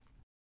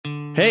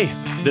Hey,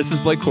 this is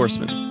Blake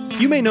Horseman.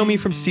 You may know me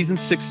from season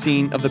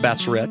 16 of The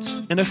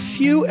Bachelorette and a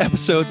few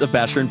episodes of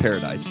Bachelor in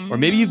Paradise, or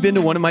maybe you've been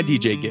to one of my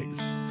DJ gigs.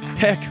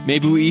 Heck,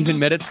 maybe we even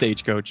met at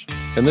Stagecoach.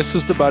 And this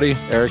is the buddy,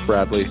 Eric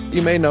Bradley.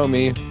 You may know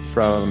me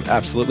from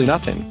absolutely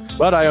nothing,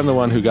 but I am the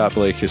one who got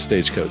Blake his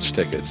Stagecoach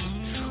tickets.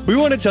 We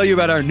want to tell you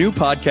about our new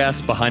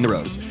podcast, Behind the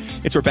Rose.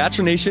 It's where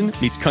Bachelor Nation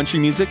meets country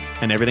music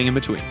and everything in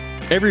between.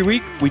 Every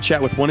week, we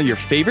chat with one of your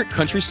favorite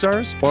country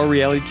stars or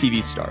reality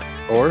TV star.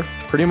 Or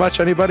pretty much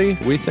anybody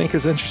we think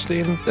is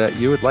interesting that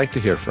you would like to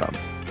hear from.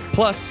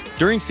 Plus,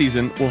 during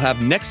season, we'll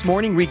have next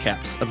morning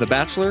recaps of The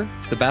Bachelor,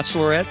 The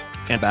Bachelorette,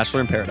 and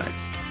Bachelor in Paradise.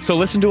 So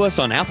listen to us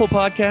on Apple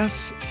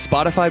Podcasts,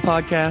 Spotify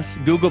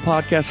Podcasts, Google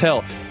Podcasts,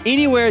 hell,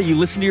 anywhere you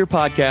listen to your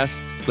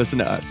podcasts, listen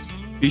to us.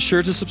 Be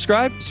sure to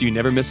subscribe so you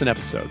never miss an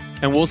episode.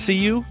 And we'll see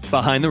you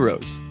behind the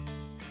rose.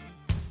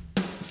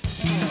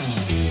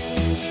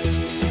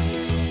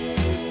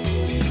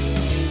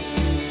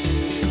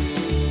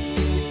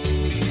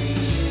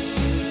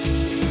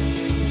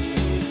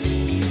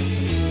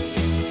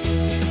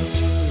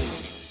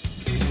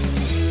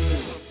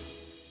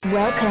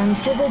 Welcome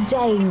to the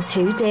Dames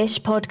Who Dish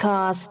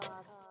podcast.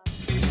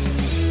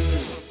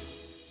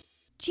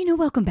 Gina,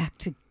 welcome back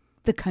to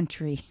the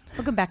country.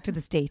 Welcome back to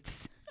the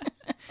States.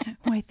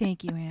 Why,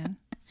 thank you, Anne.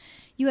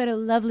 You had a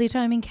lovely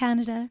time in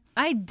Canada.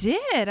 I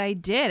did.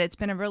 It's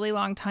been a really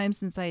long time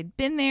since I'd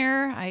been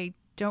there. I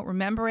don't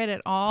remember it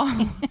at all.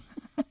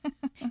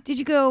 Did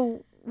you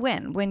go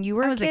when? When you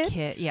were a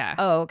kid, yeah.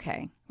 Oh,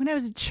 okay. When I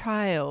was a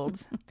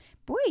child.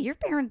 Boy, your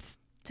parents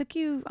took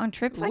you on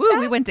trips like Ooh, that?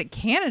 we went to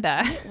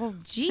Canada. Well,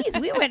 geez,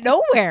 we went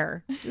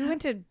nowhere. We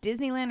went to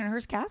Disneyland and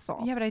Hearst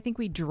Castle. Yeah, but I think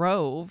we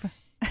drove.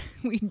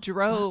 We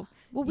drove.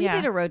 Well, we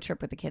did a road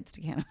trip with the kids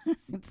to Canada.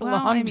 It's a Well,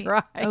 long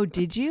drive. Oh,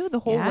 did you? The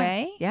whole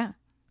way? Yeah.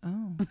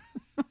 Oh.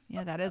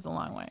 Yeah, that is a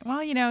long way.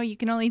 Well, you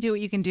can only do what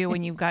you can do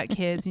when you've got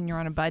kids and you're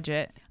on a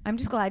budget. I'm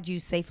just glad you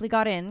safely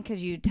got in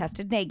because you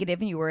tested negative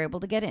and you were able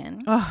to get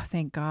in. Oh,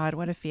 thank God.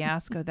 What a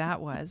fiasco that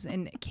was.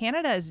 And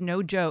Canada is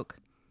no joke.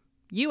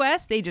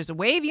 U.S., they just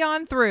wave you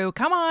on through.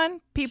 Come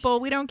on, people.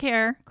 We don't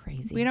care.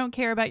 Crazy. We don't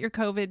care about your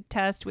COVID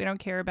test. We don't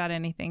care about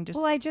anything. Just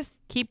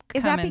keep coming.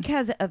 Is that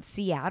because of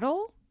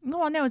Seattle?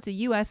 Well, no, it's a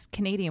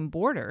U.S.-Canadian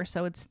border,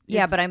 so it's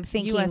but I'm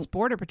thinking U.S.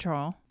 Border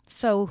Patrol.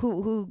 So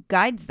who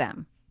guides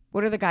them?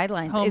 What are the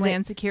guidelines?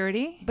 Homeland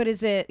Security. But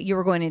is it you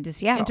were going into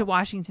Seattle? Into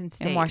Washington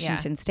State. In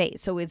Washington State.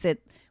 So is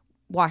it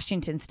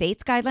Washington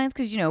State's guidelines?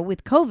 Because,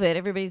 with COVID,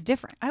 everybody's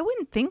different. I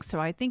wouldn't think so.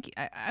 I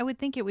would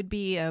think it would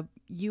be a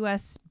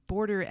U.S.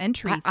 border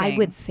entry thing. I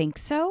would think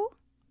so.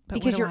 But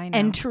because you're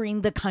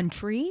entering the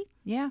country.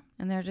 Yeah.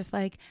 And they're just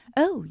like,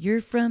 oh,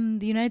 you're from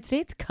the United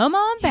States? Come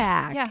on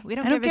back. Yeah, we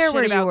don't give a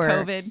shit about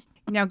COVID.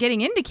 Now,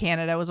 getting into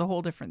Canada was a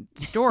whole different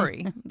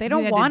story. They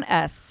don't want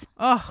us.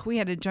 Oh, we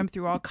had to jump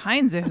through all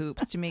kinds of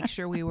hoops to make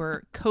sure we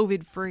were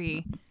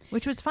COVID-free,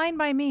 which was fine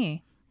by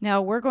me.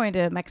 Now, we're going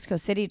to Mexico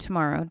City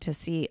tomorrow to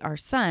see our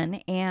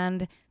son,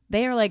 and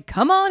they are like,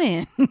 come on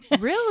in.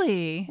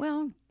 Really?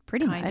 Well,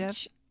 pretty kind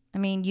much. I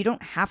mean, you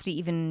don't have to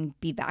even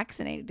be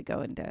vaccinated to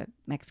go into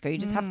Mexico. You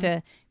just have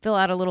to fill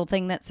out a little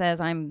thing that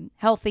says I'm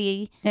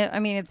healthy. I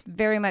mean, it's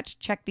very much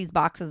check these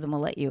boxes and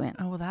we'll let you in.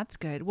 Oh, well, that's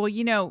good. Well,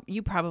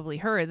 you probably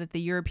heard that the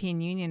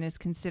European Union is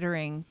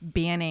considering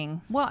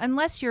banning, well,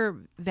 unless you're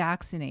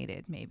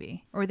vaccinated,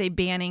 maybe. Or are they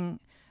banning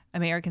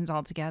Americans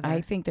altogether?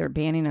 I think they're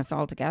banning us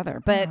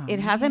altogether, but it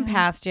hasn't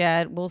passed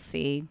yet. We'll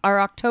see.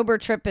 Our October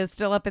trip is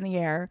still up in the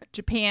air.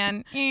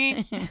 Japan,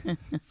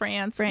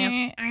 France.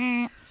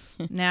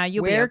 Now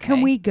Where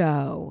can we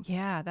go?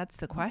 Yeah, that's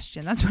the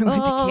question. That's why we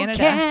went to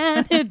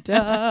Canada.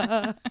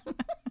 Canada.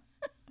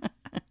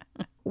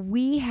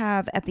 We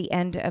have, at the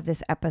end of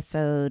this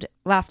episode,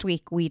 last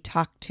week we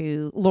talked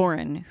to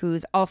Lauren,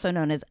 who's also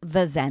known as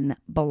the Zen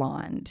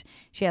Blonde.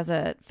 She has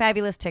a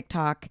fabulous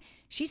TikTok.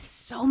 She's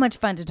so much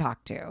fun to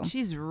talk to.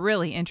 She's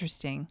really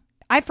interesting.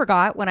 I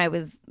forgot when I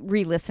was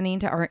re-listening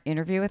to our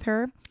interview with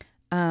her.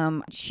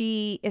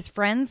 She is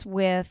friends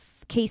with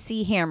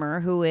Casey Hammer,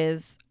 who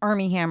is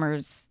Armie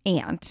Hammer's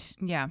aunt.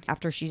 Yeah.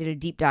 After she did a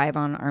deep dive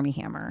on Armie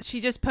Hammer.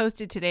 She just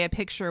posted today a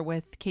picture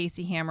with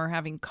Casey Hammer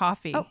having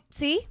coffee. Oh,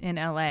 see? In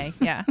LA.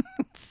 Yeah.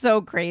 So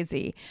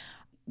crazy.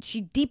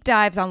 She deep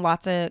dives on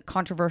lots of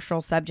controversial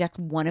subjects,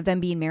 one of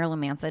them being Marilyn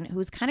Manson,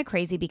 who's kind of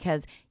crazy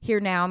because here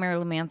now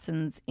Marilyn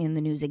Manson's in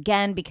the news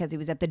again because he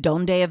was at the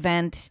Donde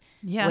event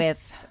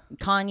with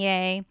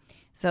Kanye.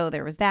 So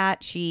there was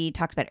that. She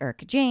talks about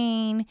Erica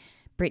Jane,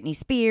 Britney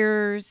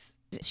Spears.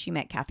 She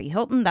met Kathy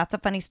Hilton. That's a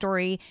funny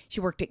story.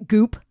 She worked at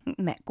Goop,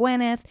 met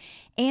Gwyneth.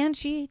 And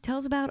she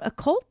tells about a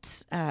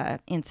cult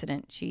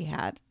incident she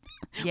had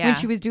when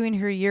she was doing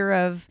her year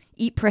of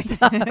Eat, Pray,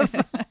 Love.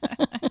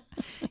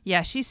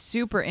 Yeah, she's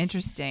super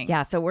interesting.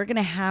 Yeah, so we're going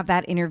to have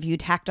that interview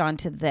tacked on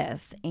to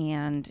this.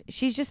 And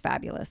she's just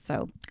fabulous.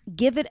 So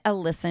give it a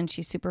listen.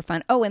 She's super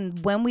fun. Oh,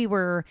 and when we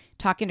were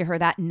talking to her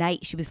that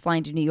night, she was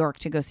flying to New York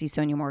to go see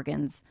Sonia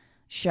Morgan's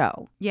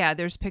show. Yeah,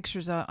 there's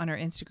pictures on her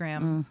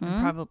Instagram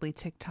and probably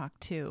TikTok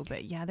too.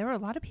 But yeah, there were a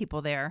lot of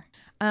people there.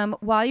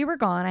 While you were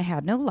gone, I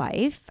had no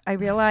life. I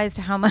realized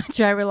how much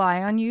I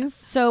rely on you.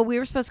 So we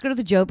were supposed to go to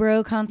the Joe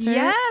Burrow concert.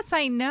 Yes,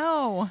 I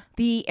know.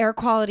 The air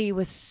quality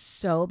was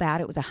so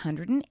bad. It was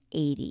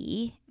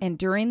 180. And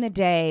during the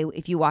day,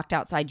 if you walked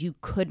outside, you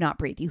could not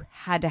breathe. You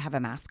had to have a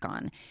mask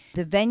on.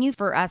 The venue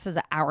for us is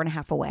an hour and a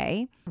half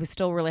away. It was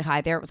still really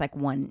high there. It was like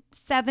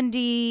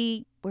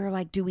 170. We were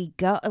like, do we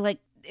go? Like,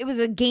 it was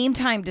a game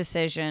time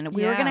decision.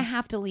 We were going to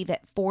have to leave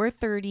at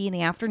 4:30 in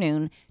the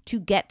afternoon to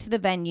get to the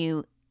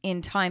venue in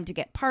time to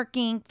get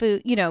parking,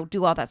 food,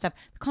 do all that stuff.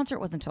 The concert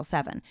wasn't until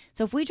 7.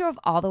 So if we drove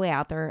all the way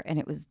out there and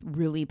it was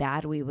really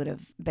bad, we would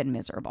have been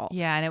miserable.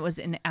 Yeah, and it was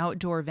an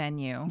outdoor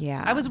venue.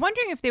 Yeah. I was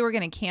wondering if they were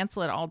going to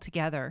cancel it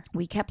altogether.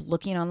 We kept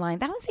looking online.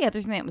 That was the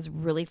other thing that was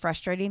really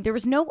frustrating. There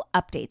was no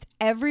updates.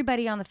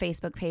 Everybody on the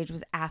Facebook page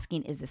was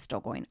asking, is this still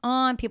going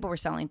on? People were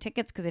selling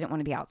tickets because they didn't want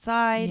to be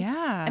outside.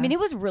 Yeah. I mean, it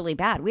was really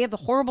bad. We have the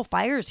horrible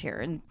fires here.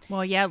 And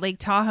well, yeah, Lake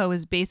Tahoe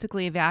is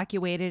basically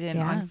evacuated and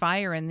on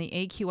fire, and the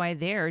AQI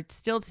there, it's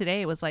still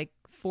today, it was like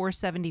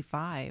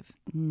 475.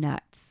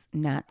 Nuts.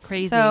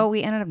 Crazy. So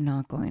we ended up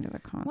not going to the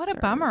concert. What a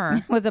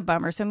bummer. It was a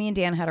bummer. So me and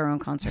Dan had our own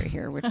concert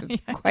here, which was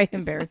quite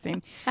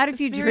embarrassing. Had a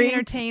few very drinks.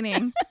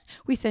 entertaining.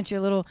 We sent you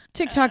a little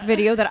TikTok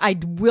video that I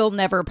will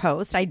never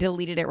post. I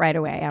deleted it right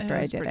away after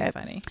I did it.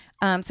 Funny.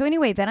 So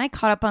anyway, then I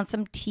caught up on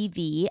some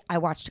TV. I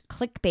watched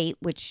Clickbait,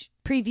 which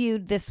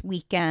previewed this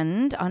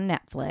weekend on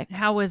Netflix.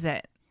 How was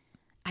it?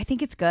 I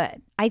think it's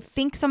good. I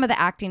think some of the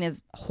acting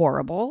is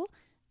horrible,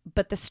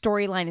 but the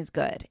storyline is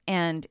good,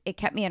 and it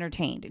kept me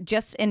entertained.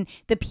 And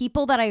the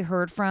people that I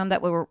heard from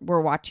that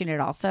were watching it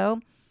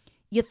also,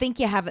 you think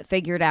you have it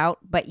figured out,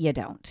 but you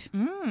don't.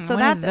 So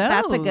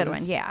that's a good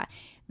one. Yeah.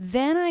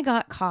 Then I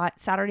got caught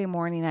Saturday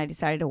morning. I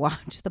decided to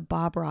watch the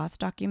Bob Ross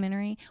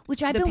documentary,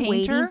 which I've been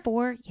waiting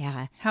for.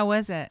 Yeah. How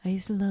was it? I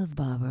used to love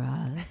Bob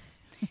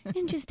Ross.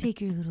 And just take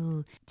your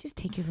little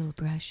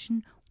brush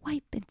and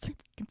wipe and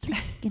flick and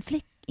flick and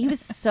flick. He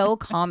was so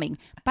calming.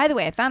 By the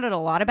way, I found out a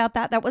lot about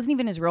that. That wasn't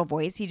even his real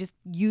voice. He just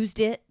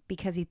used it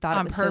because he thought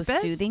it was so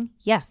soothing.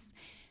 Yes.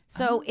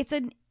 So it's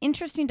an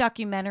interesting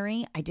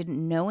documentary. I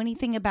didn't know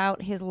anything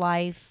about his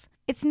life.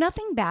 It's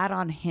nothing bad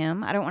on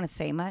him. I don't want to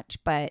say much,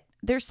 but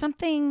there's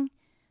something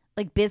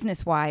like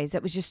business-wise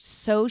that was just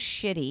so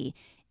shitty.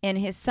 And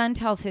his son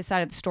tells his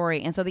side of the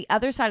story. And so the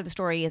other side of the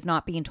story is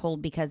not being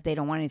told because they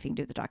don't want anything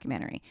to do with the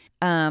documentary.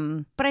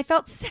 But I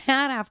felt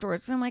sad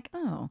afterwards. And I'm like,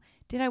 oh,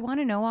 did I want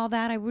to know all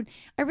that?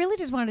 I really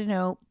just wanted to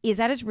know, is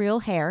that his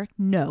real hair?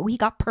 No, he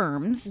got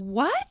perms.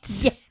 What?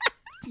 Yes.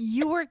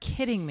 You were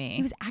kidding me.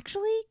 He was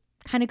actually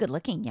kind of good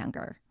looking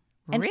younger.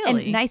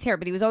 Really? And nice hair,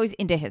 but he was always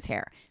into his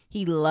hair.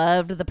 He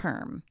loved the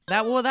perm.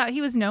 That he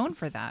was known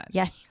for that.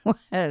 Yeah, he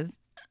was.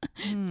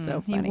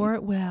 So funny. He wore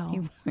it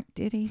well.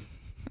 Did he?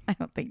 I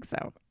don't think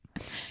so.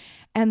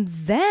 And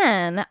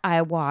then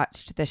I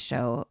watched the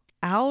show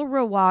Al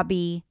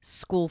Rawabi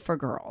School for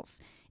Girls.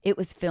 It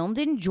was filmed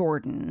in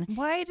Jordan.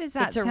 Why does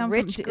that It's a sound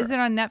rich Is it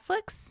on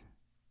Netflix?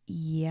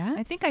 Yes.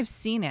 I think I've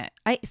seen it.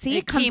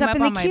 It comes came up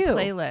in the on my queue.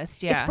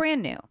 playlist. Yeah. It's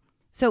brand new.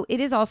 So it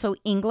is also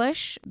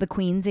English, the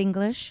Queen's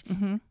English,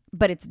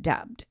 but it's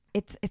dubbed.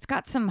 It's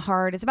got some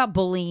it's about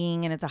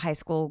bullying, and it's a high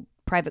school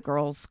private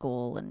girls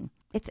school, and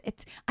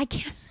I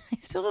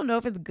still don't know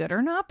if it's good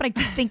or not, but I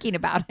keep thinking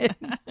about it.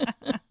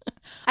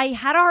 I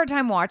had a hard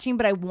time watching,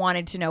 but I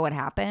wanted to know what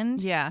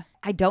happened. Yeah.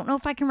 I don't know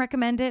if I can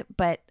recommend it,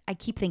 but I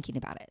keep thinking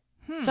about it.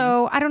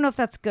 So I don't know if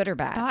that's good or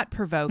bad.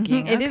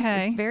 Thought-provoking. It is.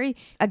 Okay. It's very,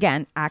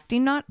 again,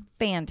 acting not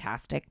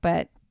fantastic,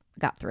 but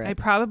got through it. I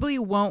probably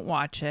won't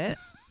watch it.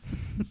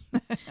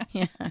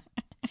 Yeah.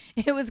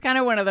 It was kind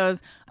of one of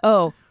those,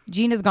 oh,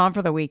 Gina's gone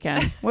for the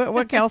weekend.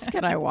 What else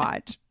can I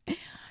watch?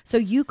 So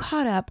you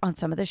caught up on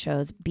some of the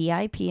shows,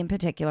 BIP in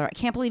particular. I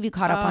can't believe you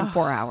caught up on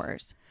 4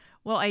 Hours.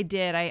 Well, I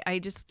did.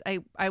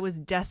 I was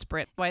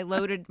desperate. I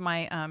loaded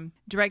my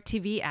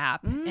DirecTV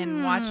app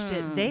and watched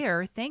it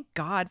there. Thank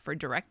God for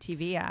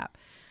DirecTV app.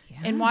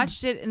 Yeah. And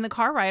watched it in the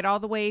car ride all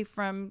the way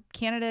from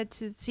Canada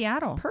to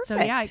Seattle. Perfect. So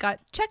yeah, I got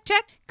check.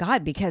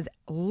 God, because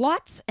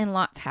lots and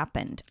lots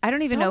happened. I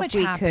don't even know if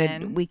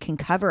we can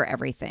cover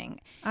everything.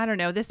 I don't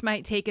know. This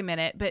might take a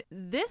minute, but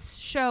this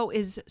show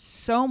is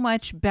so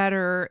much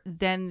better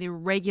than the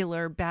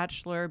regular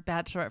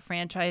Bachelorette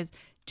franchise.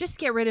 Just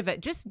get rid of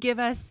it. Just give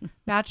us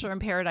Bachelor in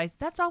Paradise.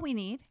 That's all we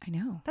need. I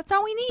know. That's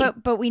all we need.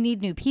 But we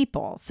need new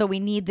people. So we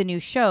need the new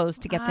shows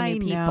to get the new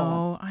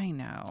people. I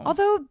know.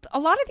 Although a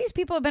lot of these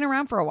people have been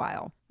around for a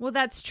while. Well,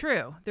 that's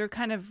true. They're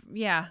kind of,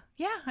 yeah.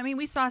 I mean,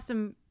 we saw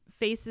some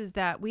faces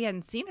that we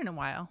hadn't seen in a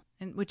while,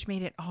 and which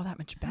made it all that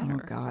much better.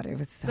 Oh, God. It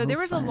was so there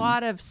was fun. a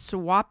lot of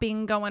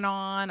swapping going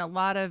on, a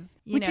lot of,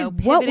 which is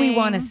pivoting. what we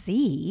want to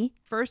see.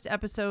 First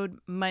episode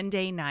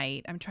Monday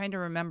night. I'm trying to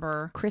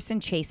remember. Chris and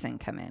Chasen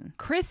come in.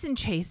 Chris and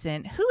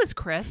Chasen. Who is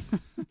Chris?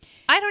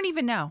 I don't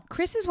even know.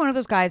 Chris is one of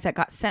those guys that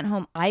got sent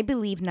home, I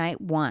believe,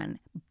 night 1.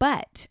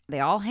 But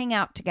they all hang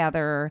out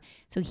together.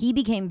 So he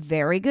became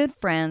very good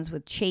friends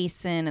with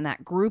Chasen and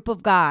that group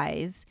of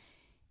guys.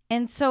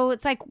 And so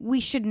it's like we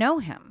should know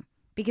him.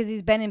 because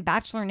he's been in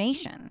Bachelor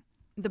Nation.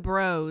 The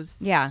bros.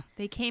 Yeah.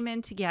 They came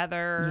in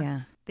together.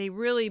 Yeah. They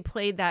really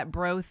played that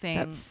bro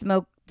thing.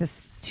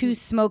 Two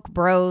smoke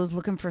bros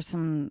looking for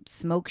some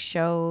smoke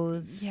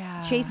shows.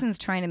 Yeah. Chasen's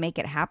trying to make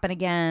it happen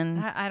again.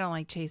 I don't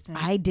like Chasen.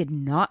 I did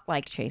not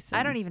like Chasen.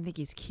 I don't even think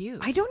he's cute.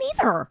 I don't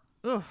either.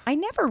 Ugh. I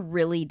never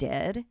really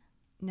did.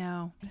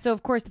 No. So,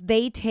 of course,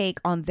 they take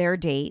on their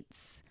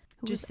dates.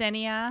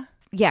 Jasenia.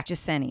 Yeah,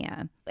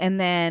 Jasenia. And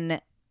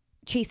then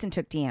Chasen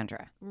took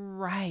Deandra,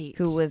 Right.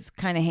 who was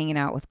kind of hanging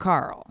out with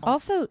Carl.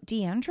 Also,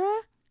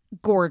 Deandra,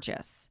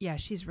 gorgeous. Yeah,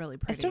 she's really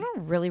pretty. I still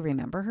don't really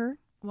remember her.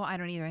 Well, I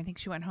don't either. I think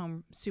she went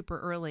home super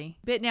early.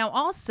 But now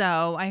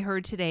also, I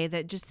heard today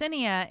that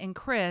Jasenia and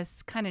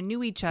Chris kind of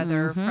knew each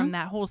other from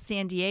that whole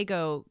San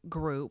Diego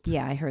group.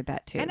 Yeah, I heard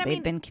that too. And I They'd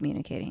mean- been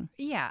communicating.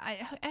 Yeah.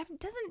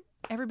 Doesn't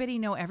everybody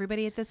know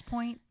everybody at this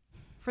point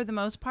for the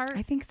most part?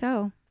 I think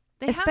so.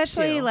 They have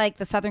Especially to. like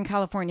the Southern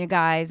California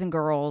guys and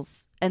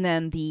girls, and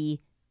then the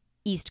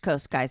East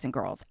Coast guys and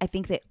girls. I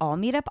think they all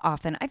meet up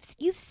often.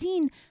 You've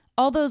seen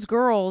all those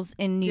girls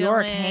in New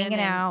York Dylan hanging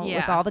and- out with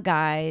yeah. all the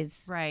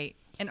guys. Right.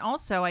 And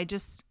also, I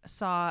just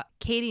saw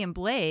Katie and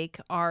Blake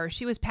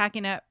she was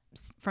packing up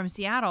from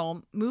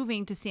Seattle,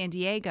 moving to San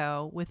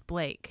Diego with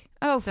Blake.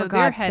 Oh, so for they're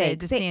God's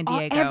headed sake. to San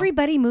Diego.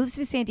 Everybody moves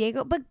to San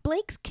Diego, but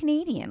Blake's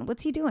Canadian.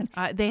 What's he doing?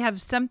 They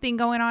have something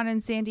going on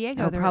in San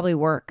Diego. Oh, They're probably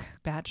work.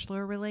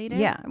 Bachelor related.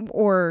 Yeah.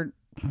 Or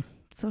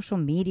social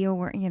media,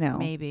 or,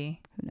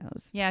 Maybe. who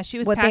knows? Yeah, she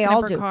was What packing they all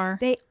up her do. car.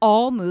 They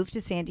all moved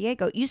to San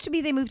Diego. It used to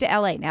be they moved to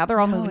LA. Now they're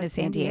all moving to it's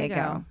San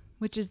Diego.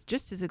 which is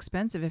just as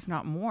expensive, if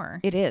not more.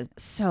 It is.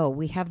 So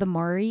we have the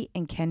Mari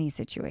and Kenny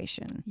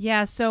situation.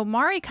 Yeah, so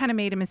Mari kind of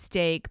made a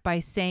mistake by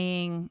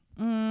saying,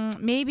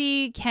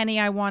 maybe Kenny,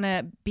 I want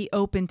to be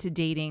open to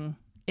dating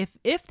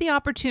if the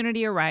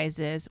opportunity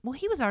arises. Well,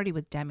 he was already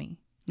with Demi.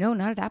 No,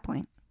 not at that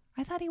point.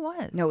 I thought he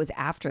was. No, it was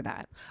after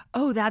that.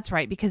 Oh, that's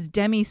right. Because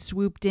Demi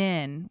swooped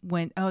in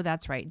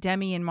that's right.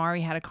 Demi and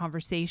Mari had a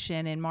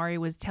conversation and Mari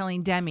was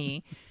telling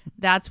Demi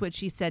that's what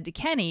she said to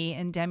Kenny.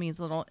 And Demi's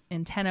little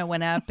antenna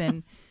went up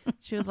and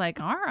she was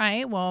like, all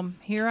right, well,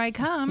 here I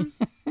come.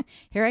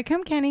 Here I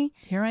come, Kenny.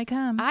 Here I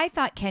come. I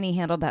thought Kenny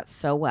handled that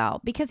so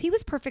well because he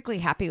was perfectly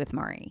happy with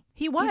Mari.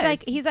 He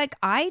was. He's like,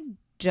 I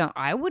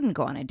wouldn't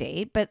go on a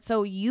date, but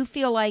so you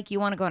feel like you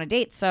want to go on a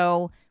date.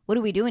 So what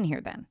are we doing here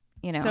then?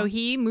 You know? So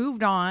he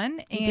moved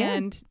on He did.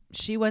 and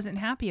she wasn't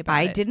happy about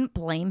I it. didn't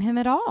blame him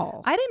at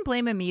all. I didn't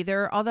blame him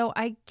either, although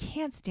I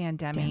can't stand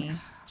Demi.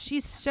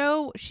 She's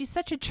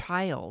such a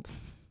child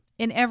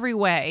in every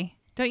way.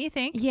 Don't you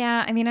think?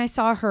 Yeah, I mean, I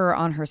saw her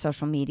on her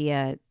social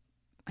media.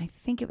 I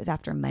think it was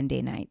after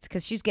Monday nights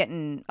because she's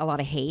getting a lot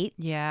of hate.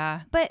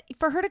 Yeah. But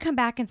for her to come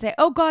back and say,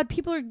 oh, God,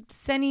 people are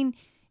sending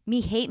me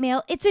hate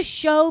mail. It's a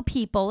show,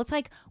 people. It's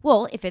like,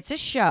 well, if it's a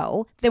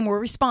show, then we're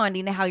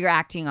responding to how you're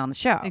acting on the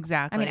show.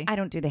 Exactly. I mean, I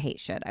don't do the hate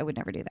shit. I would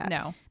never do that.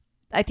 No.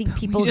 I think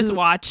people We just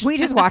watch. We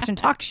just watch and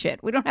talk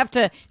shit. We don't have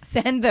to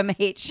send them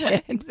hate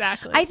shit.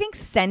 Exactly. I think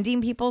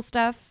sending people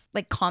stuff,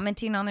 like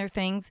commenting on their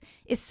things,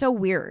 is so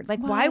weird. Like,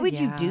 why would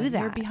you do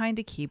that? You're behind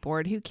a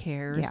keyboard. Who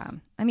cares? Yeah.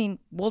 I mean,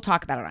 we'll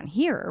talk about it on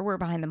here. We're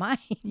behind the mic.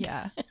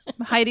 Yeah.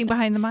 Hiding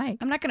behind the mic.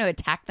 I'm not going to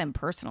attack them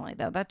personally,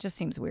 though. That just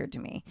seems weird to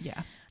me.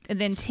 Yeah. And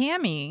then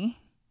Tammy,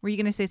 were you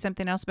going to say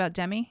something else about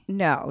Demi?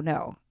 No.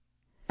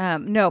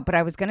 No, but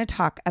I was going to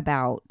talk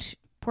about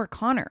poor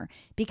Connor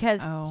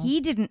because he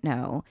didn't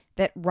know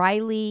that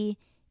Riley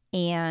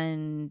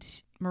and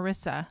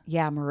Marissa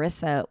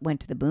went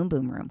to the Boom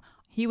Boom Room.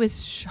 He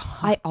was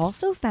shocked. I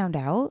also found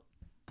out,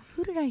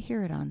 who did I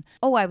hear it on?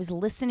 Oh, I was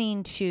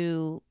listening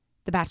to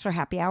the Bachelor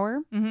Happy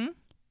Hour,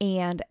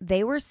 and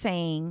they were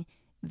saying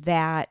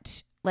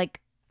that like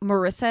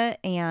Marissa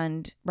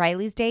and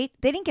Riley's date,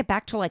 they didn't get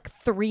back till like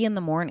 3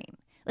 a.m.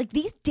 Like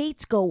these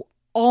dates go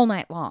all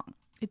night long.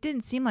 It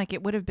didn't seem like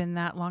it would have been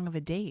that long of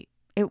a date.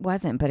 It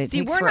wasn't, but it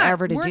takes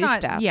forever to do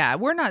stuff. Yeah,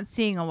 we're not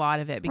seeing a lot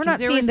of it. Because we're not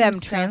there seeing was them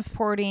some stuff-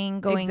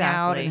 transporting, going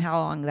out, Exactly. and how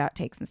long that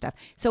takes and stuff.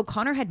 So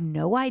Connor had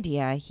no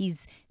idea.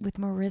 He's with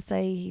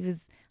Marissa. He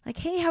was like,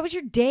 hey, how was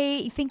your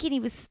day? Thinking he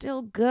was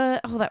still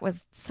good. Oh, that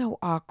was so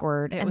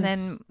awkward.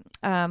 Then,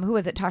 who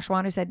was it?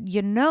 Tashwan, who said,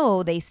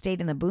 they stayed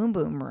in the Boom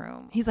Boom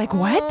Room. He's like,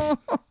 what?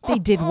 They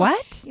did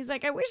what? He's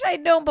like, I wish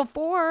I'd known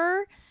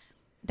before.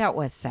 That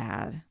was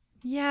sad.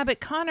 Yeah, but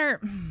Connor.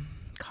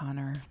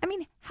 I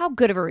mean, how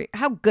good of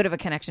a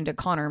connection did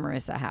Connor and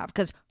Marissa have?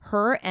 Because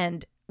her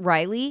and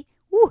Riley,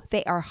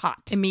 they are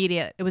hot.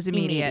 Immediate. It was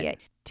immediate.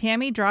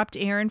 Tammy dropped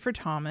Aaron for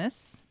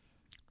Thomas.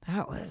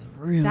 That was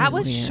really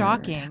weird.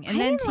 Shocking. And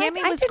then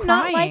Tammy was I did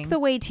not like the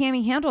way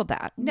Tammy handled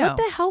that. No. What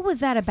the hell was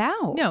that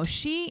about? No,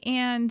 she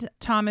and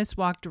Thomas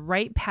walked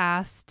right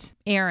past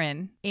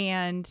Aaron,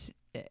 and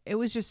it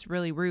was just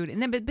really rude.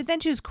 And then, but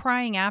then she was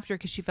crying after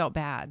because she felt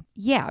bad.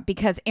 Yeah,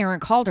 because Aaron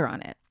called her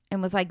on it.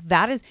 And was like,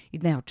 that is...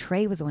 Now,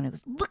 Trey was the one who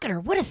goes, look at her.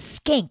 What a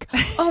skank.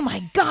 Oh,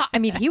 my God. I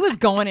mean, he was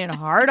going in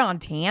hard on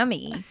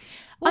Tammy.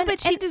 Well, but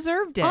she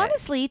deserved it.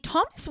 Honestly,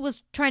 Thomas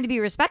was trying to be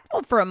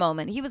respectful for a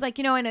moment. He was like,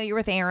 I know you're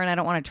with Aaron. I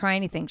don't want to try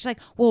anything. She's like,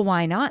 well,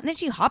 why not? And then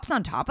she hops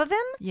on top of him.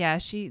 Yeah,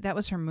 that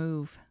was her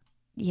move.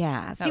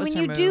 Yeah. See, was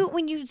when her move.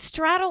 when you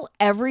straddle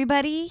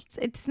everybody,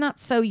 it's not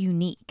so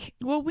unique.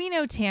 Well, we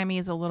know Tammy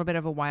is a little bit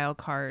of a wild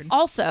card.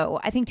 Also,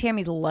 I think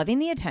Tammy's loving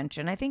the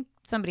attention. I think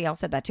somebody else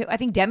said that too. I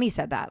think Demi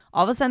said that.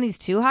 All of a sudden, these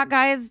two hot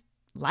guys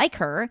like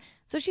her.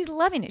 So she's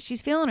loving it.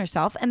 She's feeling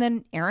herself. And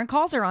then Aaron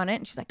calls her on it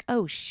and she's like,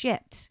 oh,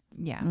 shit.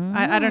 Yeah.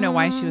 I don't know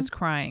why she was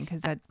crying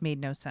because that made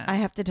no sense. I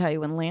have to tell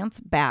you, when Lance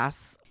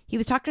Bass, he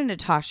was talking to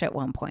Natasha at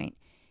one point,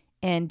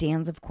 and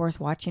Dan's, of course,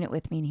 watching it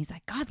with me. And he's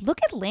like, God, look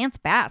at Lance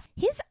Bass.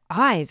 His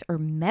eyes are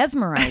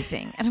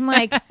mesmerizing. And I'm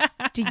like,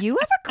 do you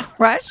have a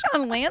crush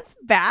on Lance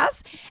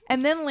Bass?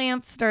 And then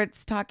Lance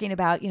starts talking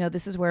about,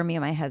 this is where me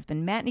and my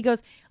husband met. And he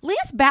goes,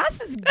 Lance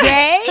Bass is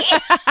gay?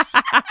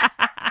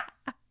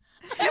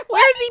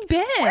 Where's he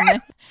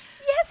been?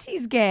 Yes,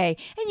 he's gay.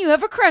 And you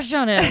have a crush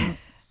on him.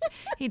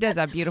 He does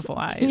have beautiful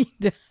eyes. He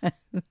does.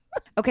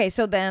 Okay,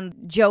 so then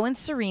Joe and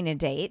Serena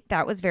date.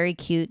 That was very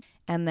cute.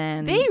 And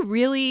then They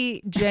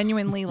really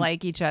genuinely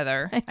like each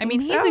other. I mean,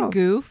 he's so. a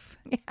goof,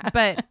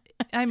 but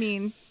I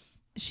mean,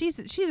 she's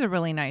a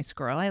really nice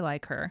girl. I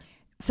like her.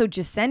 So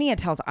Jasenia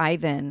tells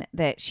Ivan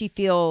that she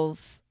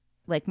feels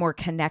like more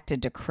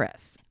connected to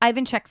Chris.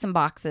 Ivan checks some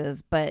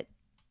boxes, but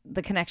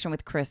the connection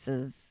with Chris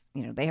is,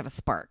 they have a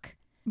spark.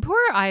 Poor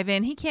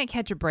Ivan, he can't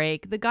catch a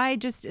break. The guy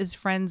just is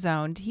friend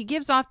zoned. He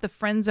gives off the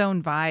friend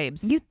zone vibes.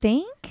 You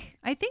think?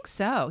 I think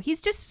so. He's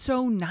just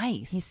so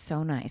nice. He's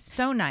so nice.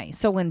 So nice.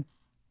 So I'm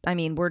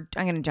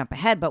going to jump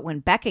ahead, but when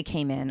Becca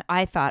came in,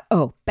 I thought,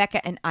 oh,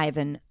 Becca and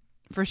Ivan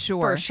for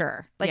sure. For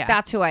sure. Like Yeah.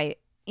 that's who I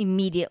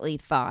immediately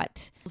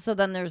thought. So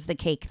then there's the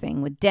cake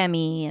thing with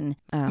Demi and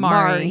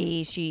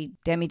Mari.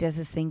 Demi does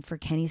this thing for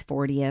Kenny's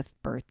 40th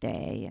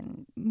birthday,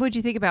 and What'd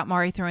you think about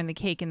Mari throwing the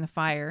cake in the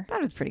fire?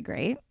 that was pretty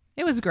great.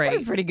 It was That great.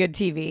 was pretty good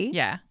TV.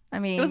 Yeah. I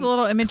mean, It was a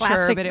little immature,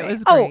 classic but it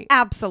was Oh, great.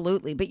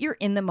 absolutely. But you're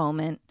in the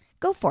moment.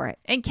 Go for it.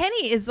 And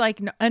Kenny is like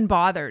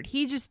unbothered.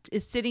 He just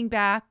is sitting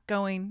back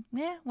going,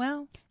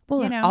 well, Well,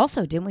 you and know.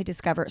 also, didn't we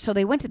discover? So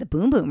they went to the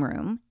Boom Boom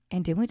room,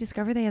 and didn't we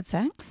discover they had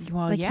sex?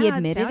 Well, like yeah, he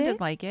admitted it sounded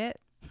it. like it.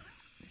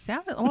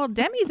 Well,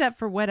 Demi's up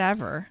for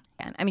whatever.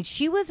 I mean,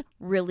 she was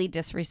really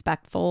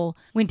disrespectful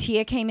when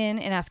Tia came in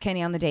and asked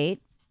Kenny on the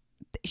date.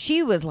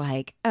 She was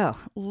like, "Oh,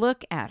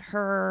 look at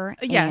her."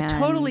 Yeah, and-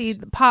 totally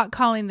pot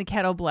calling the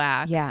kettle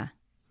black. Yeah.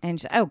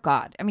 And oh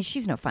God, I mean,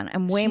 she's no fun.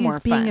 I'm way She's more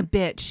being fun. a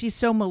bitch. She's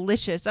so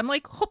malicious. I'm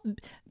like,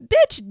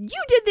 bitch,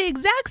 you did the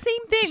exact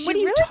same thing. She what are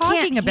you really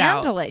talking can't about?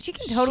 handle it. She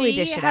can totally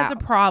dish it She has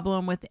out. a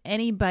problem with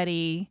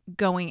anybody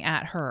going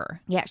at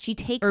her. Yeah, she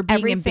takes Or being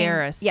everything.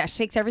 embarrassed. Yeah, she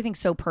takes everything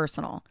so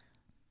personal.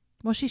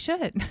 Well, she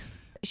should.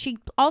 She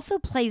also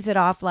plays it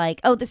off like,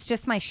 "Oh, this is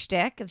just my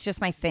shtick. It's just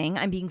my thing.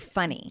 I'm being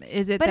funny."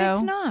 Is it But though?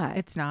 it's not.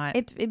 It's not.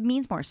 It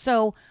means more.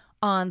 So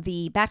on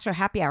the Bachelor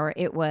Happy Hour,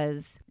 it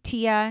was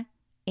Tia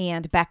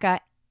and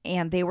Becca,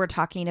 and they were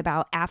talking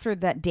about after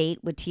that date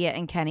with Tia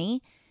and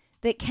Kenny,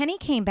 that Kenny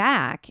came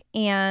back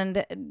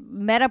and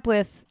met up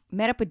with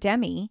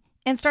Demi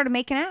and started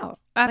making out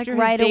After like his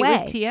right date with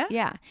away. Tia?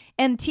 Yeah,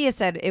 and Tia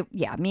said,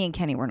 me and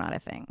Kenny were not a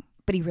thing,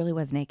 but he really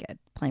was naked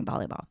playing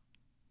volleyball.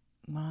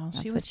 Well,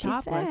 That's she what was she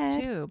topless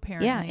said. too,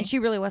 apparently. Yeah, and she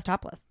really was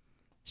topless.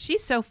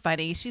 She's so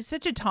funny. She's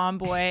such a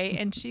tomboy,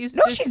 and she's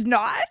No, just, she's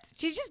not.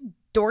 She's just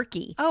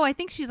dorky. Oh, I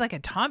think she's like a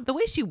tom. The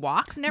way she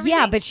walks and everything.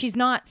 Yeah, but she's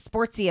not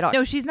sportsy at all.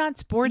 no, she's not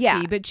sporty.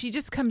 Yeah. But she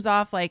just comes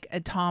off like a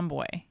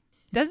tomboy,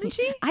 doesn't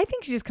she? I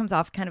think she just comes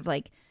off kind of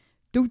like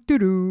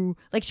do.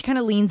 Like she kind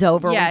of leans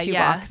over when she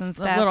walks and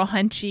stuff. A little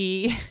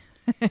hunchy.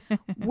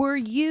 Were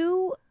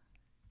you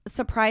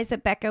surprised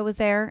that Becca was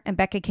there and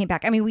Becca came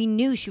back? I mean, we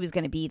knew she was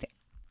going to be there.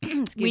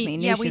 Excuse me. We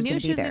knew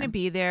she was going to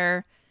be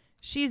there.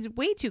 She's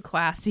way too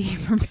classy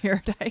for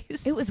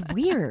Paradise. It was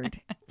weird.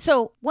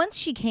 So once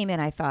she came in,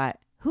 I thought,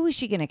 who is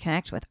she going to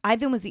connect with?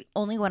 Ivan was the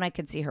only one I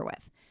could see her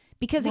with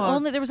because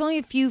there was only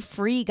a few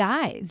free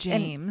guys.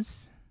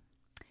 James.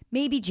 And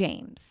maybe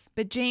James.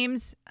 But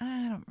James,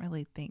 I don't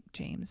really think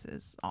James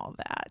is all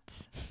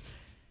that.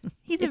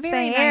 He's a It's the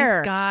very hair.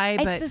 nice guy,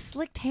 It's but the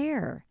slicked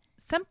hair.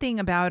 something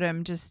about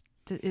him just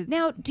is,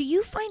 Now, do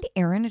you find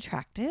Aaron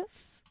attractive?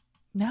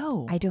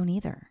 no. I don't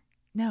either.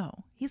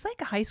 No, he's like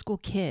a high school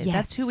kid. Yes.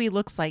 That's who he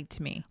looks like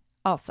to me.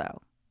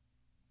 Also,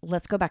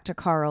 let's go back to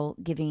Carl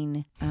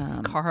giving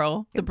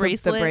Carl, the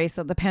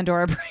bracelet. the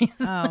Pandora bracelet.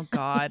 Oh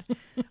God,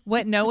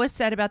 what Noah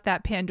said about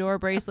that Pandora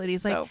bracelet.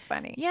 He's so like,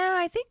 funny. yeah,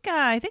 I think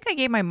I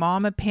gave my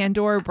mom a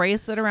Pandora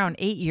bracelet around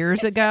 8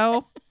 years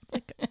ago.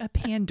 Like a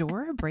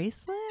Pandora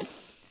bracelet?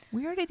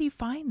 Where did he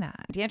find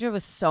that? D'Andrea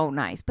was so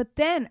nice, but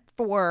then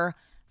for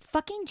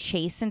fucking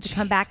Chasen to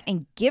come back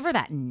and give her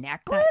that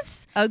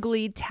necklace,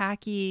 Ugly,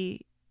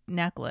 tacky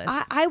necklace.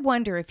 I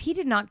wonder if he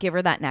did not give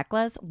her that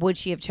necklace, would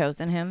she have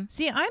chosen him?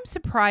 See, I'm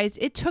surprised.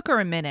 It took her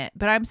a minute,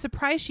 but I'm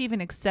surprised she even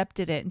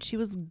accepted it, and she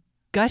was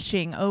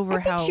gushing over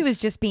I think how she was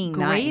just being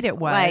great nice. it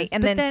was. Like,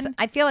 and But then, then-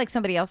 I feel like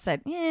somebody else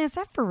said, "Yeah, is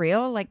that for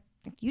real? Like,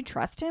 you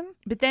trust him?"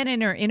 But then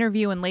in her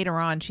interview and later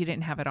on, she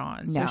didn't have it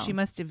on, so No. she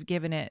must have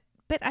given it.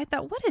 But I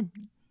thought, what a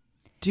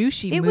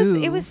douchey It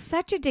move. was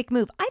such a dick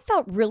move. I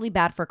felt really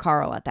bad for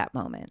Carl at that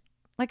moment.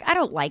 Like, I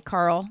don't like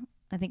Carl.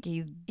 I think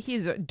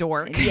He's a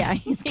dork. Yeah,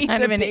 he's He's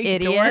kind a of an big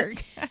idiot.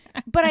 dork.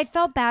 But I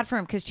felt bad for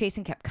him because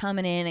Chasen kept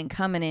coming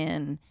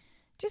in,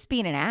 just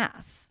being an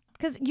ass.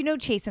 Because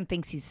Chasen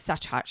thinks he's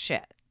such hot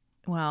shit.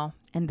 Well,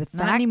 And the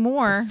not fact,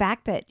 anymore. the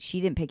fact that she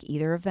didn't pick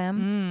either of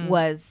them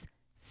was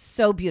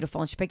so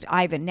beautiful. And she picked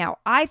Ivan. Now,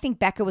 I think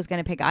Becca was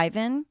going to pick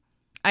Ivan.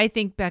 I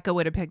think Becca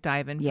would have picked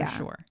Ivan for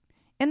sure.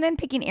 And then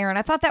picking Aaron,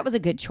 I thought that was a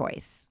good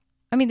choice.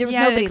 I mean, there was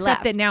Yeah, nobody except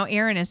left. that now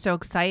Aaron is so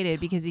excited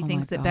because he Oh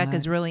thinks my that God.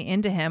 Becca's really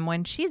into him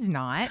when she's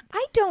not.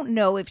 I don't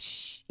know if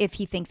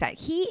he thinks that.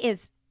 He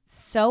is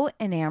so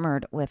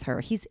enamored with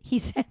her. He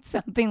said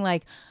something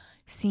like,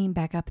 seeing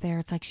Becca up there,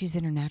 it's like she's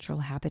in her natural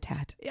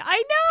habitat.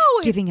 I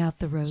know. Giving out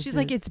the roses. She's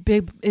like, it's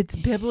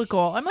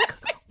biblical. I'm like,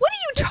 what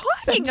are you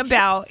talking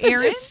about, Such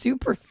Aaron? a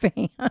super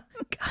fan.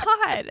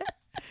 God.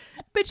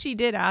 But she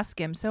did ask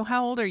him, so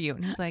how old are you?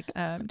 And he's like,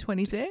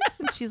 26.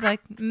 And she's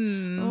like,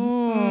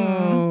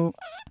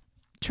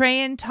 Trey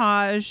and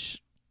Taj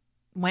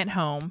went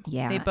home.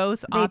 Yeah. They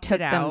both They opted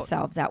took out.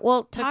 themselves out.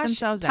 Well,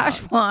 themselves out.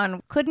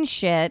 Tashwan couldn't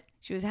shit.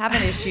 She was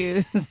having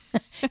issues.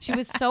 She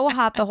was so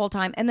hot the whole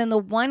time. And then the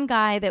one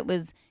guy that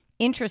was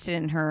interested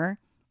in her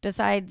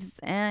decides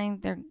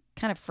they're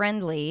kind of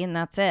friendly and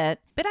that's it.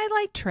 But I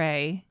like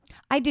Trey.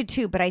 I did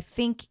too, but I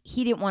think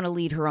he didn't want to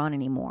lead her on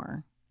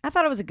anymore. I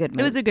thought it was a good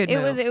move. It was a good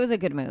move. It was a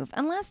good move.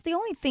 Unless the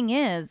only thing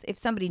is if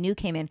somebody new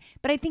came in,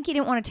 but I think he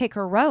didn't want to take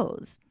her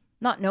rose,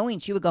 not knowing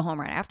she would go home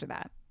right after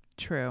that.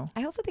 True.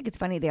 I also think it's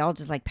funny they all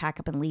just like pack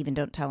up and leave and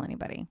don't tell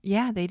anybody.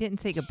 Yeah, they didn't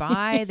say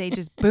goodbye. They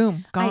just,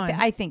 boom, gone.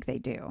 I think they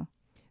do.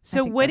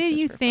 So think what that's do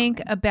just you for think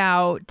filming.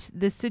 about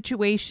the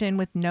situation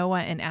with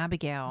Noah and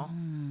Abigail?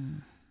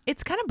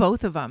 It's kind of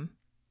both of them.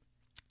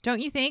 Don't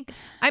you think?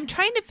 I'm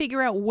trying to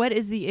figure out what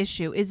is the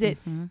issue. Is it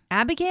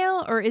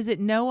Abigail or is it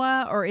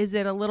Noah or is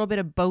it a little bit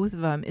of both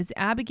of them? Is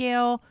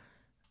Abigail,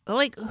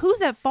 like,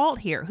 who's at fault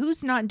here?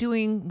 Who's not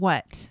doing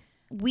what?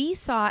 We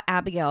saw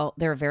Abigail,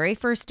 their very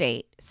first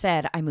date,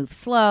 said, I move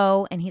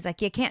slow. And he's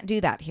like, you can't do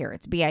that here.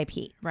 It's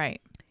BIP.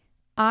 Right.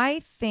 I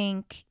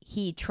think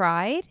he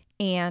tried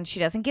and she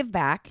doesn't give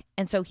back.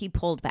 And so he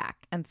pulled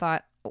back and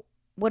thought, oh,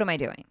 what am I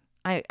doing?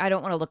 I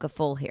don't want to look a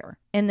fool here.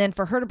 And then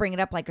for her to bring it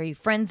up, like, are you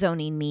friend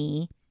zoning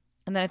me?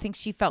 And then I think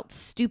she felt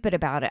stupid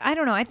about it. I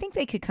don't know. I think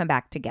they could come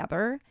back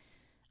together.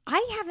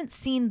 I haven't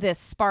seen this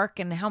spark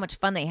and how much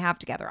fun they have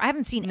together. I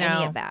haven't seen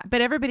any of that. But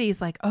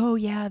everybody's like, oh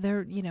yeah,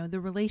 they're, the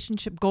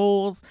relationship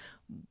goals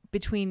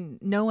between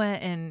Noah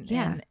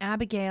and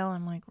Abigail.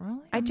 I'm like,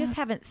 really? I just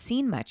haven't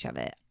seen much of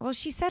it. Well,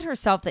 she said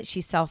herself that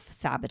she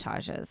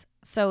self-sabotages.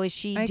 So is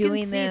she I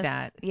doing can see this?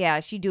 that. Yeah,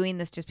 is she doing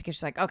this just because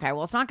she's like, okay,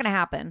 well, it's not going to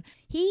happen.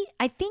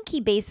 I think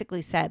he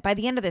basically said, by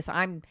the end of this,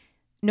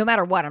 no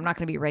matter what, I'm not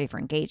going to be ready for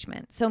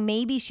engagement. So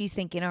maybe she's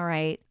thinking, all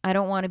right, I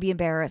don't want to be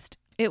embarrassed.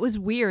 It was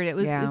weird.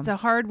 It's a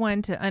hard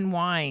one to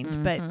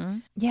unwind. But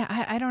yeah,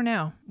 I don't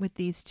know with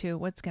these two,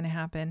 what's going to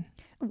happen.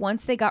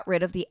 Once they got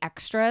rid of the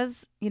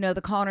extras,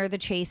 the Connor, the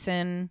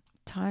Chasen,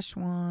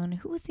 Tashwan,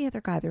 who was the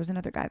other guy? There was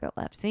another guy that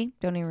left. See?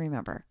 Don't even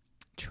remember.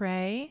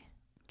 Trey,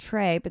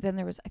 but then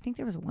I think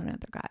there was one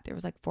other guy. There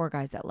was like 4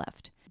 guys that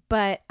left.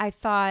 But I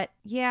thought,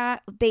 yeah,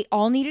 they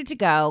all needed to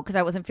go because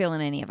I wasn't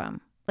feeling any of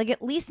them. Like,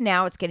 at least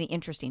now it's getting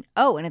interesting.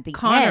 Oh, and at the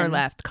Connor end,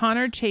 left.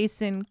 Connor,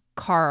 Chasen,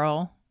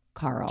 Carl,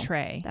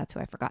 Trey. That's who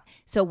I forgot.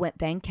 So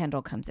then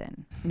Kendall comes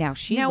in. Now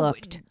she Now,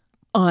 looked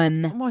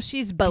well,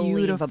 she's beautiful.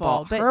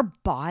 unbelievable. But Her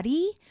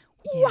body,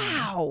 Yeah.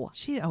 wow.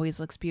 She always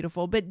looks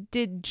beautiful. But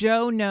did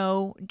Joe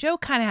know? Joe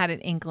kind of had an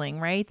inkling,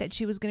 right? That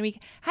she was going to be.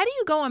 How do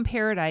you go on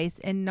Paradise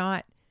and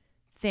not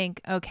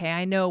think, okay,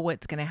 I know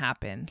what's going to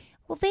happen?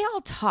 Well, they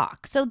all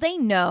talk. So they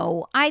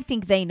know. I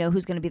think they know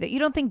who's going to be there. You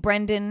don't think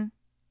Brendan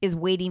is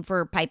waiting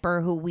for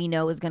Piper, who we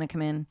know is going to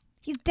come in?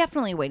 He's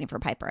definitely waiting for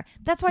Piper.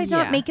 That's why he's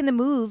not making the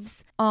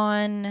moves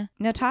on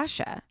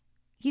Natasha.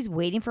 He's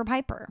waiting for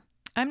Piper.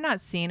 I'm not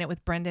seeing it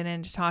with Brendan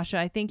and Natasha.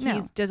 I think No.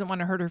 he doesn't want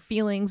to hurt her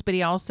feelings, but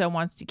he also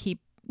wants to keep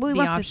Well, he the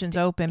wants options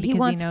to open because he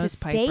wants knows to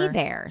stay Piper.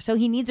 there. So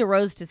he needs a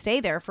Rose to stay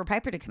there for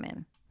Piper to come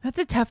in. That's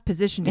a tough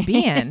position to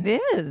be in.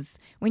 It is.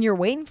 When you're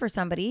waiting for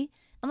somebody,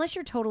 unless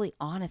you're totally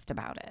honest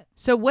about it.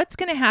 So what's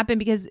going to happen?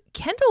 Because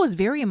Kendall was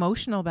very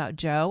emotional about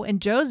Joe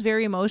and Joe's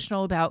very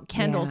emotional about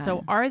Kendall. Yeah.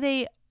 So are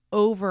they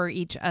over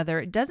each other?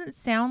 It doesn't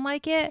sound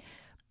like it,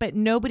 but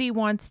nobody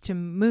wants to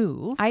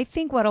move. I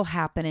think what'll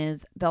happen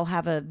is they'll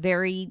have a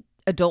very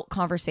adult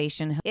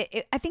conversation.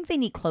 I think they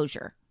need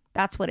closure.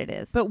 That's what it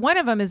is. But one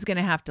of them is going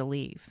to have to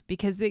leave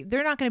because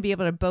they're not going to be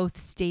able to both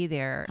stay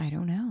there. I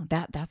don't know.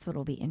 That's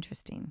what'll be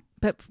interesting.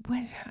 But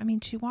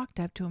she walked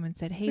up to him and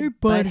said, "Hey,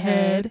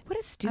 butthead." What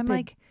a stupid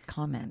like,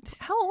 comment.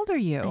 How old are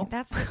you?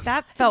 That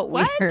felt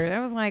What? weird. I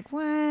was like,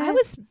 what? I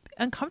was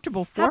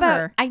uncomfortable for How about,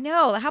 her. I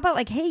know. How about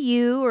like, hey,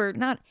 you, or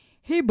not,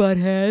 hey,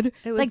 butthead?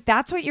 It was- Like,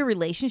 that's what your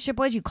relationship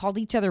was? You called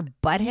each other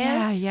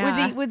butthead?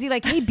 Yeah. Was he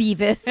like, hey,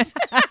 Beavis?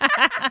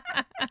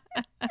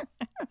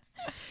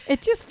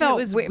 It just felt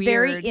was very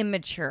weird.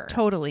 immature.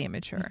 Totally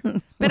immature.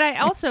 But I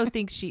also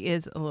think she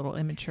is a little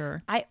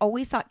immature. I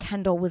always thought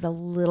Kendall was a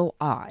little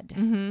odd.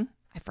 Mm-hmm.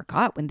 I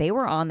forgot when they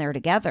were on there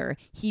together,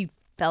 he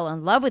fell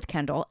in love with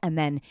Kendall. And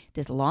then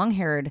this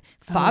long-haired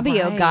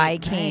Fabio guy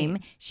came.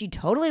 Right. She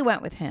totally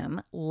went with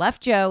him,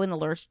 left Joe in the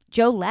lurch.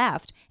 Joe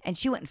left, and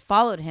she went and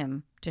followed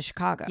him to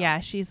Chicago. Yeah,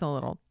 she's a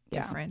little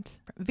different.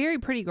 Very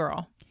pretty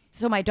girl.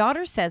 So my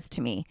daughter says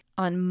to me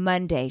on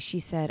Monday, she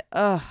said,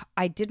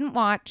 I didn't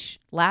watch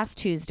last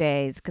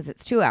Tuesday's because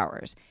it's 2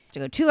 hours. To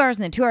go 2 hours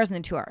and then 2 hours and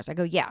then 2 hours. I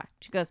go, yeah.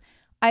 She goes,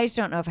 I just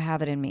don't know if I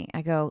have it in me.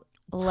 I go,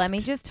 let me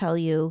just tell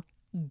you,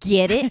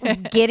 get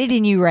it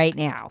in you right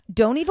now.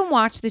 Don't even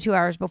watch the 2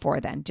 hours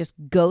before then. Just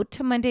go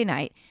to Monday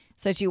night.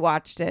 So she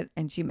watched it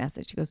and she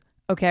messaged. She goes,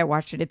 okay, I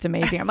watched it. It's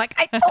amazing. I'm like,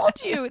 I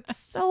told you, it's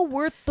so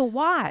worth the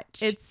watch.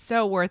 It's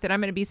so worth it. I'm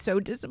going to be so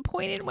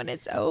disappointed when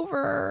it's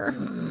over.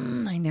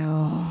 I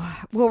know.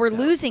 Well, we're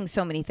losing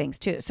so many things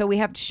too. So we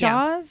have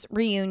Shaw's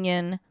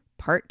reunion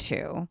part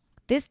 2.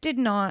 This did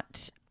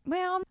not,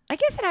 well, I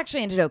guess it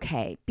actually ended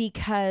okay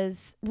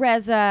because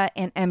Reza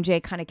and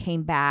MJ kind of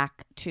came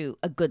back to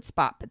a good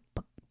spot. But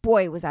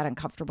boy, was that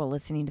uncomfortable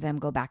listening to them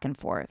go back and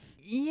forth.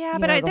 Yeah,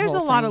 but there's a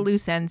lot of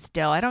loose ends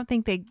still. I don't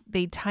think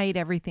they tied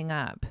everything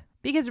up.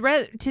 Because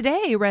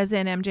today, Reza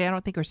and MJ, I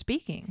don't think are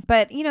speaking.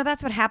 But,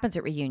 that's what happens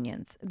at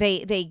reunions.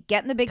 They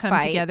get in the big fight.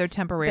 Come together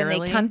temporarily.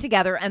 Then they come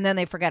together and then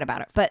they forget about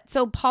it. But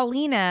so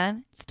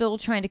Paulina still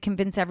trying to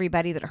convince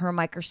everybody that her and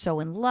Mike are so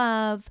in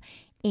love.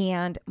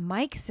 And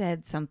Mike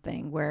said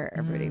something where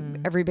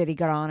everybody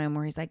got on him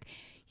where he's like,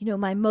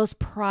 my most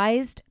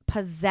prized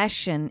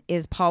possession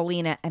is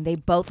Paulina. And they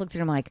both looked at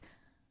him like,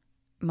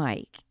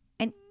 Mike.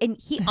 And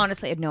he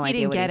honestly had no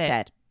idea what he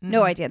said.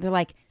 No idea. They're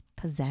like,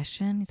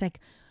 possession? He's like,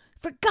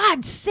 for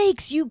God's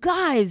sakes, you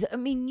guys. I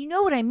mean, you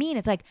know what I mean?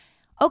 It's like,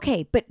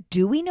 okay, but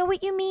do we know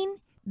what you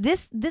mean?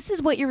 This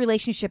is what your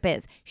relationship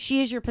is.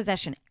 She is your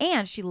possession,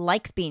 and she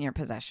likes being your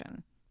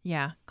possession.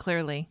 Yeah,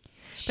 clearly.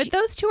 But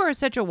those two are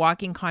such a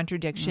walking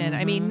contradiction.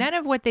 I mean, none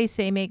of what they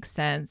say makes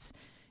sense.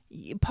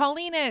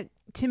 Paulina,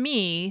 to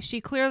me,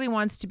 she clearly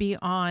wants to be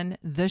on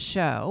the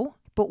show.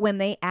 But when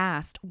they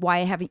asked,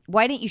 why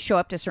didn't you show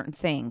up to certain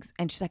things?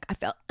 And she's like, I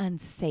felt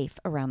unsafe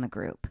around the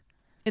group.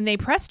 And they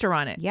pressed her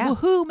on it. Yeah. Well,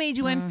 who made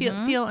you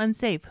feel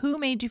unsafe? Who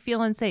made you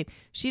feel unsafe?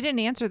 She didn't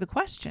answer the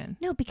question.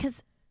 No,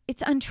 because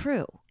it's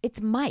untrue.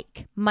 It's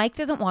Mike. Mike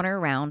doesn't want her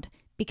around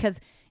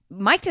because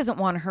Mike doesn't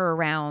want her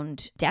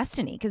around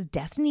Destiny because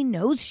Destiny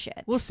knows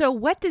shit. Well, so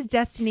what does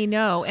Destiny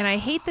know? And I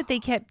hate that they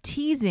kept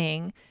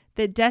teasing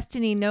that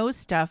Destiny knows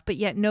stuff, but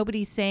yet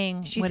nobody's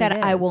saying She what said, it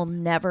is. I will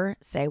never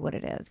say what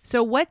it is.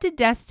 So what did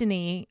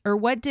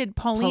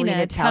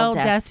Paulina tell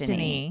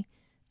Destiny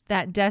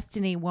that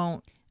Destiny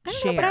won't I don't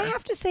share? know, but I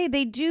have to say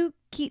they do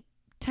keep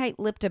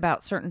tight-lipped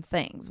about certain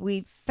things.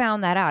 We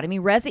found that out. I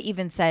mean, Reza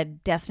even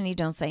said, Destiny,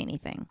 don't say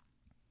anything.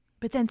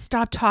 But then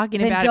stop talking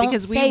Then about it don't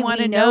because say we want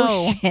to know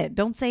know. shit.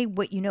 Don't say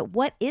what you know.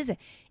 What is it?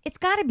 It's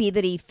got to be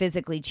that he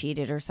physically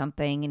cheated or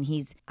something. And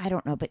I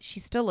don't know, but she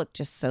still looked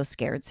just so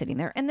scared sitting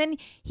there. And then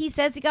he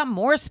says he got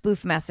more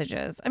spoof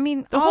messages. I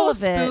mean, The all whole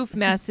of it spoof is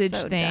message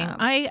so thing, dumb.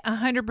 I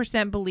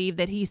 100% believe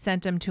that he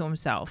sent them to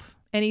himself.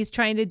 And he's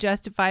trying to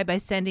justify by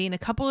sending a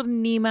couple of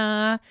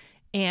Nima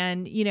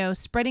and,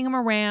 spreading them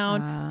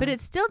around. But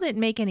it still didn't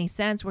make any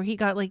sense where he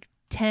got like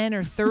 10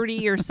 or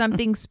 30 or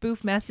something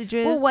spoof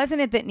messages. Well, wasn't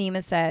it that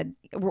Nima said,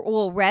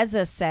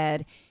 Reza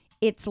said,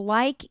 it's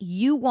like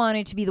you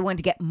wanted to be the one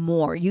to get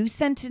more. You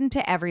sent it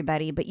to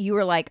everybody, but you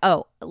were like,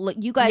 oh, look,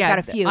 you guys got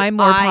a few. I'm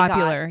more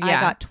popular. I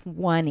got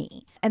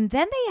 20. And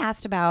then they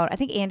asked I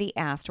think Andy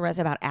asked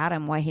Reza about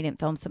Adam, why he didn't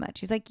film so much.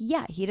 He's like,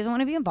 yeah, he doesn't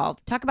want to be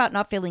involved. Talk about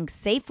not feeling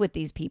safe with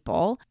these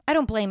people. I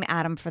don't blame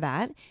Adam for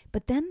that.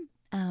 But then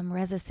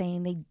Reza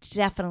saying they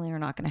definitely are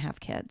not going to have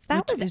kids.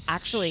 That Which was is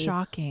actually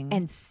shocking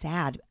and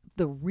sad.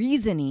 The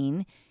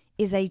reasoning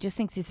is that he just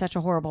thinks he's such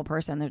a horrible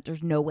person that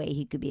there's no way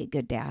he could be a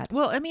good dad.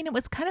 Well, I mean, it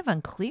was kind of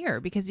unclear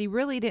because he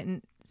really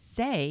didn't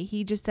say.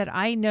 He just said,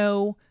 I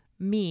know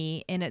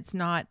me, and it's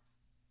not,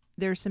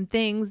 there's some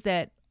things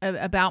that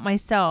about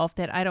myself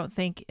that I don't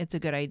think it's a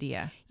good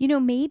idea.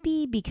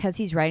 Maybe because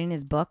he's writing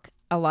his book,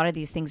 a lot of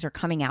these things are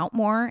coming out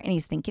more and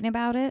he's thinking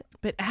about it.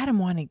 But Adam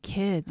wanted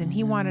kids and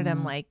he wanted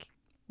them like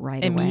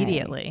right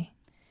immediately. Away.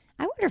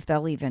 I wonder if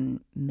they'll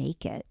even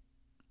make it.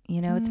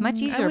 It's much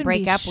I easier to wouldn't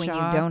break be up when you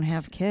shocked. don't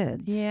have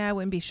kids. Yeah, I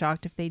wouldn't be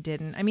shocked if they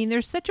didn't. I mean,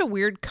 there's such a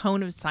weird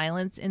cone of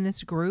silence in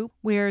this group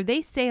where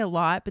they say a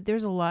lot, but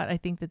there's a lot I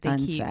think that they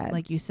keep,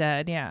 like you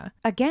said. Yeah.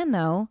 Again,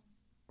 though,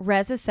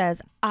 Reza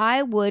says,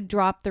 I would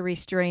drop the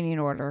restraining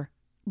order,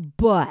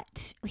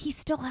 but he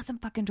still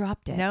hasn't fucking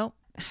dropped it. No.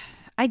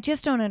 I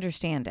just don't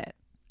understand it.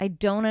 I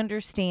don't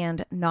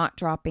understand not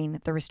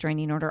dropping the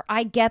restraining order.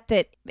 I get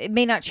that it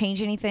may not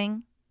change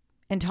anything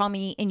and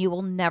Tommy and you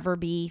will never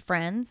be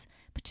friends,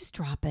 but just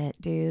drop it,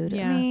 dude.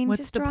 Yeah. I mean, What's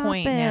just the drop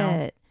point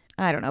it.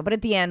 now? I don't know. But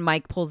at the end,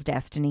 Mike pulls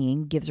Destiny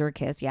and gives her a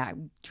kiss. Yeah,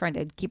 trying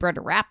to keep her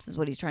under wraps is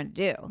what he's trying to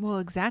do. Well,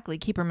 exactly.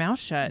 Keep her mouth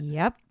shut.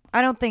 Yep.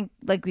 I don't think,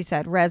 like we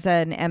said, Reza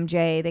and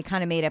MJ, they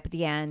kind of made up at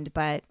the end,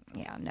 but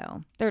yeah,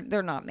 no,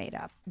 they're not made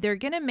up. They're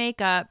going to make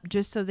up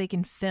just so they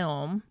can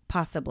film.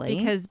 Possibly.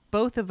 Because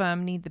both of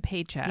them need the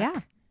paycheck.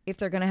 Yeah. If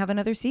they're going to have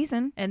another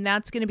season. And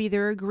that's going to be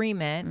their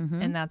agreement.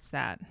 And that's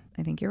that.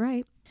 I think you're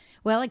right.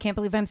 Well, I can't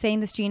believe I'm saying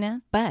this,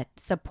 Gina, but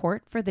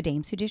support for the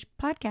Dames Who Dish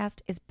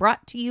podcast is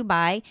brought to you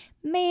by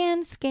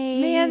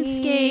Manscaped.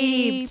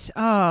 Manscaped.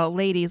 Oh,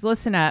 ladies,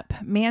 listen up.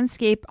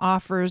 Manscaped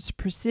offers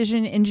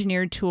precision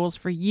engineered tools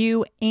for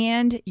you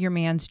and your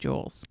man's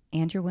jewels.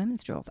 And your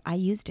women's jewels. I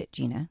used it,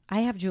 Gina.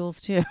 I have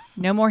jewels too.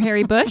 No more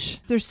hairy bush.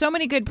 There's so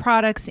many good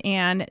products,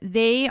 and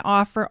they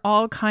offer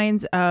all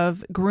kinds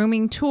of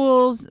grooming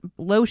tools,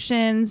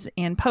 lotions,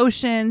 and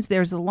potions.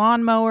 There's a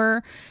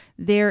lawnmower.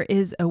 There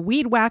is a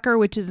weed whacker,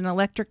 which is an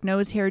electric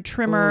nose hair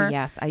trimmer. Oh,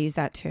 yes, I use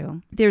that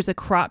too. There's a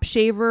crop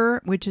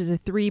shaver, which is a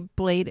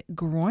 3-blade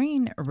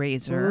groin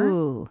razor.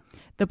 Ooh.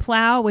 The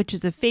plow, which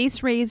is a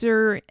face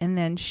razor, and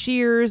then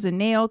shears, a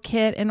nail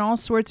kit, and all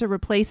sorts of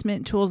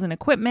replacement tools and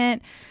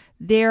equipment.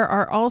 There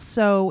are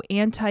also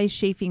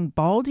anti-chafing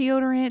ball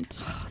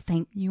deodorant. Oh,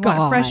 thank You God.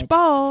 want fresh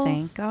balls.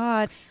 Thank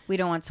God. We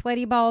don't want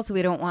sweaty balls.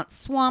 We don't want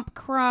swamp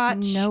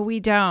crotch. No, we We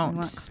don't.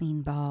 want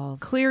clean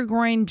balls. Clear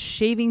groin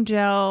shaving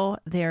gel.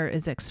 There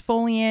is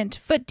exfoliant,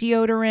 foot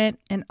deodorant,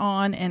 and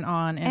on and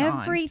on and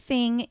on.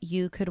 Everything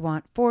you could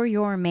want for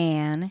your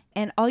man.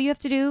 And all you have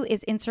to do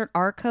is insert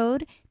our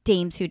code,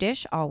 Dames Who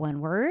Dish, all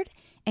one word,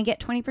 and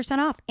get 20%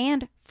 off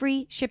and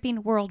free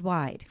shipping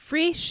worldwide.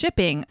 Free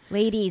shipping.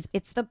 Ladies,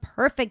 it's the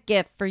perfect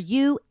gift for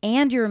you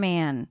and your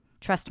man.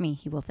 Trust me,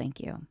 he will thank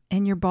you.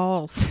 And your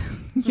balls.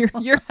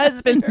 your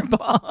husband's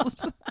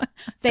balls.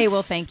 They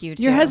will thank you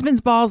too. Your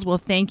husband's balls will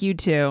thank you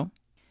too.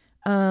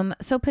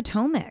 So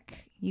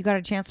Potomac. You got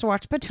a chance to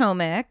watch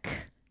Potomac.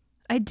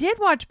 I did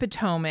watch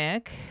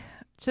Potomac.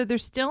 So they're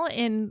still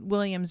in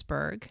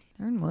Williamsburg.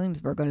 They're in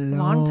Williamsburg a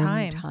Long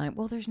long time.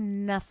 Well, there's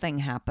nothing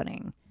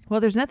happening. Well,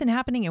 there's nothing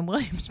happening in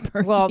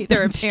Williamsburg Well,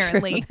 either, that's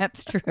apparently. true.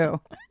 That's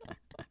true.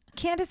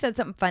 Candace said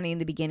something funny in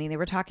the beginning. They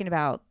were talking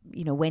about,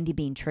 Wendy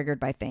being triggered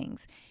by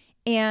things.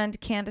 And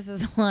Candace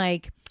is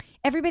like,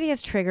 everybody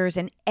has triggers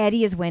and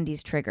Eddie is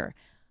Wendy's trigger.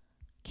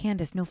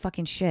 Candace, no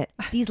fucking shit.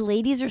 These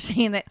ladies are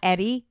saying that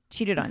Eddie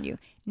cheated on you.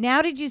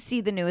 Now did you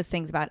see the newest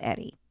things about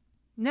Eddie?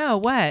 No,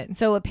 what?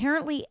 So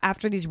apparently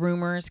after these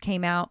rumors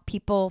came out,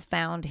 people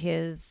found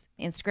his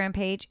Instagram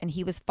page and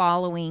he was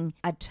following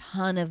a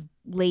ton of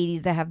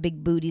ladies that have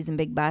big booties and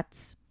big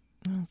butts.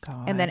 Oh,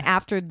 God. And then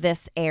after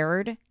this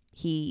aired,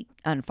 he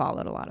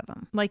unfollowed a lot of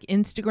them. Like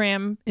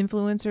Instagram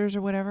influencers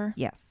or whatever?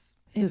 Yes.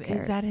 Who Who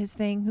cares? Is that his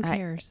thing? Who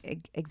cares?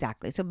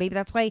 Exactly. So maybe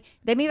that's why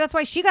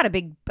she got a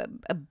big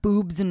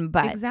boobs and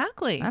butt.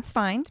 Exactly. That's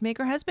fine. To make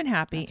her husband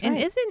happy. That's And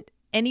right. isn't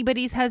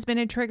anybody's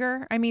husband a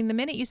trigger? I mean, the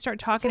minute you start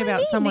talking That's what I about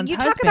mean. someone's you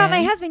husband. talk about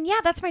my husband.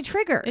 Yeah, that's my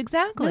trigger.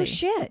 Exactly. No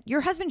shit.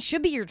 Your husband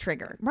should be your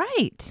trigger.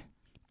 Right.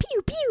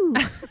 Pew pew.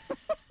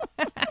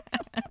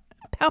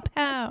 Pow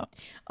pow.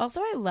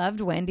 Also, I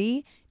loved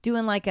Wendy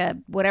doing like a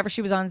whatever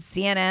she was on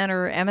CNN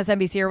or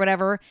MSNBC or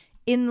whatever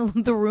in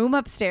the room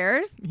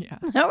upstairs. Yeah.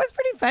 That was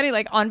pretty funny.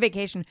 Like on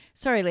vacation.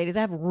 Sorry, ladies, I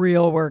have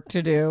real work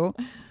to do.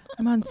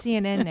 I'm on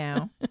CNN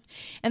now.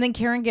 And then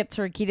Karen gets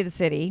her key to the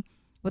city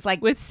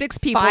with 6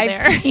 people 5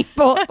 there.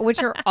 people,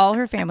 which are all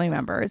her family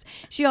members.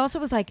 She also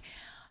was like,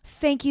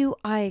 "Thank you.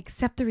 I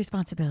accept the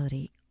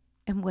responsibility."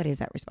 And what is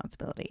that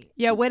responsibility?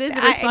 Yeah, what is the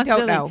I don't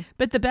responsibility? know.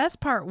 But the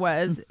best part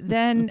was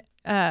then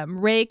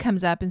Ray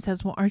comes up and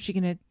says, "Well, aren't you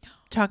going to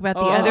talk about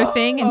the other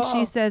thing?" And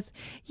she says,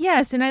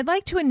 "Yes, and I'd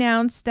like to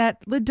announce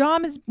that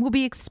Ladom will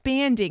be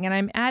expanding, and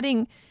I'm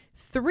adding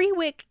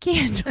 3-wick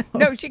candles."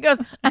 No, she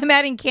goes, "I'm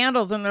adding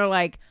candles." And they're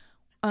like,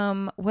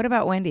 what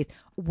about Wendy's?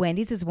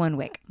 Wendy's is 1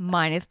 wick.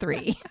 Mine is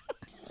 3.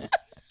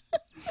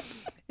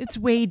 It's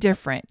way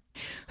different.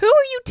 Who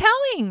are you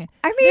telling?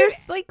 I mean,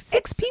 there's like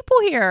 6 people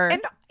here.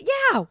 And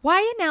yeah,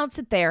 why announce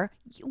it there?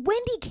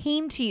 Wendy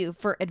came to you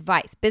for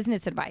advice,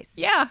 business advice.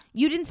 Yeah.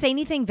 You didn't say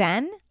anything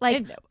then?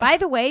 Like, by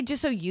the way,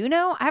 just so you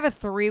know, I have a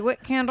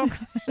 3-wick candle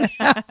coming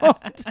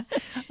out.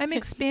 I'm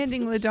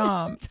expanding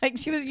Ladom. It's like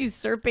she was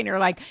usurping her.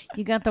 Like,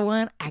 you got the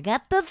 1, I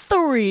got the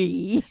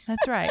 3.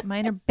 That's right.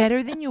 Mine are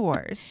better than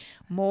yours.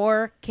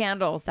 More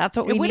candles. That's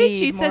what we What need. did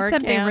she More said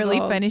something really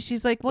candles. funny?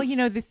 She's like, "Well,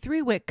 the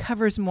 3-wick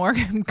covers more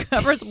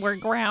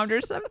ground," or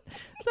some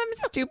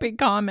stupid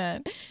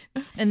comment.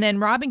 And then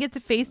Robin gets a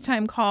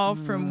FaceTime call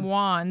from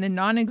Juan, the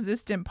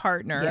non-existent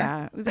partner.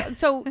 Yeah.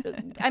 So,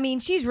 I mean,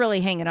 she's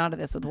really hanging on to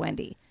this with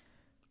Wendy.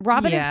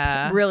 Robin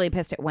Yeah. is really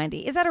pissed at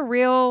Wendy. Is that a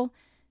real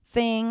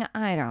thing?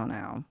 I don't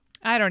know.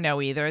 I don't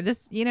know either.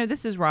 This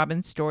is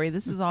Robin's story.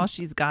 This is all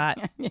she's got.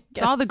 It's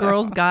guess all the so.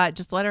 girls got.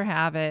 Just let her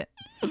have it.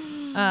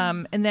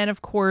 And then,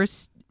 of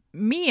course,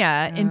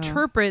 Mia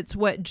interprets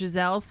what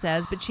Giselle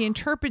says, but she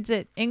interprets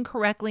it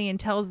incorrectly and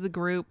tells the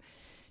group.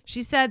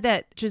 She said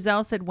that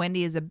Giselle said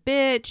Wendy is a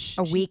bitch.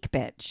 A weak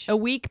bitch. A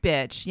weak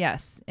bitch,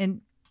 yes.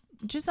 And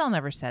Giselle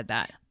never said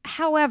that.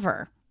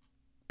 However,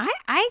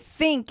 I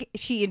think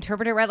she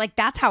interpreted it right. Like,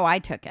 that's how I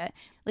took it.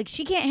 Like,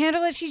 she can't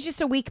handle it. She's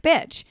just a weak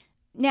bitch.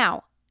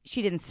 Now,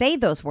 she didn't say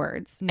those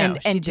words. No,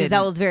 she and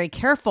Giselle didn't. is very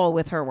careful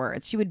with her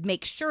words. She would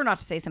make sure not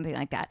to say something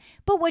like that.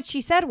 But what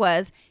she said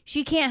was,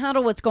 she can't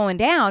handle what's going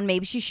down.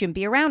 Maybe she shouldn't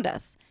be around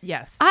us.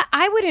 Yes.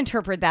 I would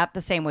interpret that the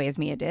same way as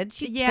Mia did.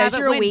 She Yeah, says but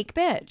you're a when- weak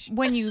bitch.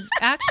 when you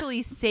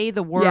actually say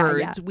the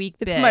words, weak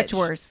bitch. It's much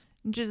worse.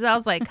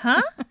 Giselle's like,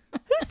 huh?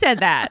 said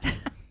that.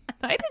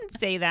 I didn't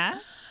say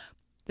that.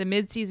 The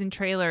mid-season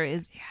trailer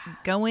is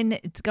going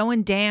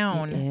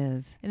down. It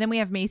is. And then we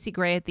have Macy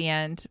Gray at the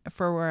end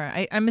for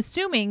I'm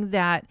assuming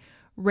that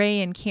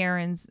Ray and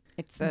Karen's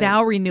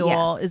vow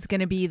renewal is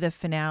going to be the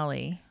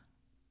finale.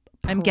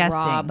 I'm guessing.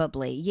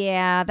 Probably.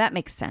 Yeah, that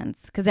makes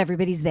sense because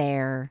everybody's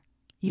there.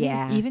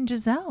 Even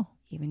Giselle.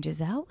 Even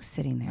Giselle was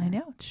sitting there. I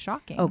know. It's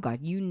shocking. Oh, God.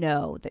 You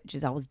know that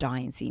Giselle was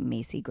dying to see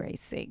Macy Gray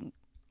sing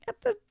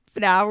at the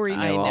finale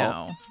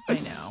renewal. I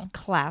know.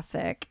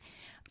 Classic.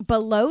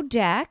 Below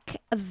Deck,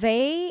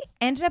 they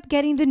ended up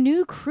getting the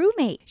new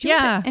crewmate.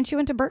 She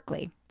went to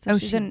Berkeley. So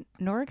she's a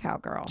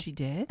NorCal girl. She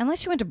did?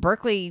 Unless she went to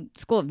Berkeley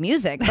School of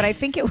Music, but I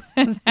think it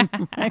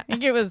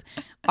was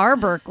our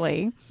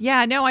Berkeley.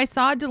 Yeah, no, I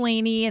saw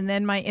Delaney and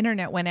then my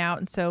internet went out.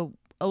 And so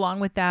along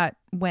with that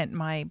went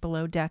my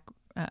Below Deck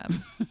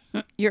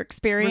your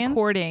experience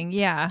recording.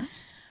 Yeah.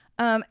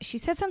 She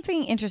said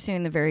something interesting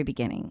in the very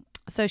beginning.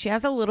 So she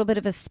has a little bit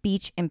of a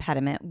speech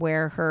impediment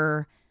where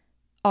her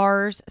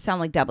R's sound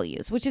like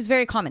W's, which is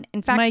very common.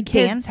 In fact, my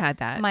kids had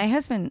that. My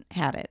husband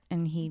had it,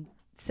 and he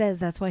says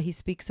that's why he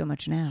speaks so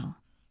much now.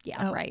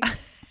 Yeah, right.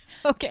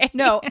 Okay.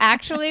 No,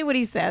 actually what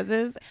he says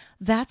is,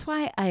 that's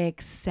why I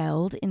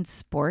excelled in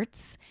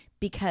sports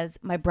because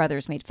my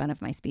brothers made fun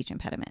of my speech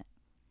impediment.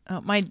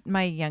 Oh,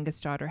 my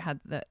youngest daughter had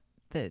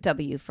the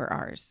W for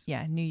R's.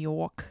 Yeah, New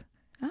York.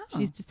 Oh. She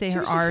used to say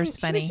her R's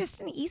funny. She was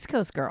just an East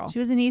Coast girl. She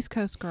was an East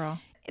Coast girl.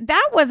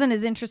 That wasn't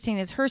as interesting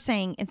as her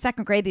saying in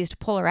second grade they used to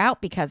pull her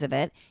out because of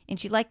it, and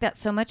she liked that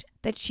so much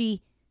that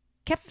she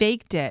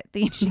faked it.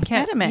 She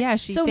impediment. Yeah,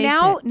 she so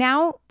faked it.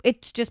 now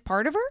it's just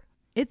part of her.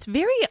 It's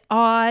very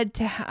odd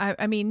to have,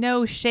 I mean,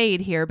 no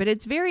shade here, but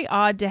it's very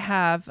odd to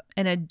have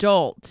an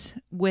adult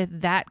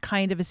with that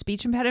kind of a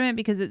speech impediment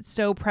because it's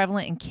so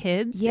prevalent in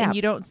kids and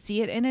you don't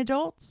see it in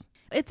adults.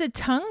 It's a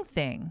tongue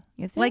thing.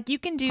 Is it? Like you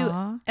can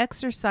do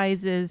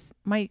exercises.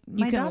 My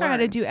daughter had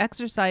to do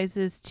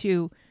exercises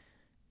to,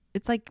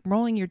 it's like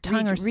rolling your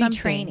tongue or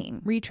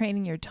something.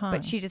 Retraining your tongue.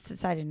 But she just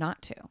decided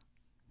not to.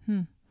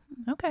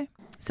 Okay.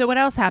 So what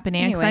else happened,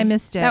 Anne? 'Cause I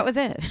missed it. That was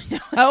it.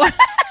 Oh.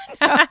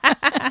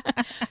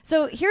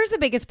 So here's the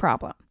biggest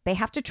problem. They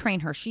have to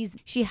train her.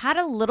 She had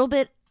a little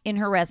bit in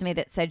her resume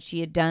that said she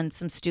had done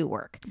some stew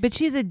work. But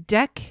she's a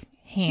deckhand.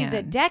 She's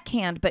a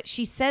deckhand, but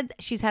she said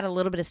she's had a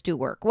little bit of stew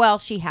work. Well,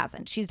 she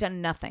hasn't. She's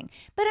done nothing.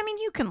 But I mean,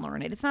 you can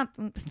learn it. It's not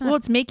well,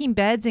 it's making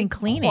beds and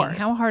cleaning.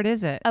 How hard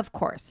is it? Of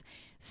course.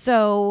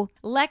 So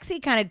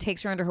Lexi kind of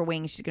takes her under her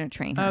wing. She's going to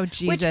train her. Oh,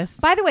 Jesus.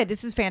 Which, by the way,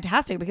 this is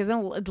fantastic because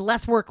then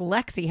less work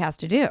Lexi has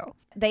to do.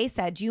 They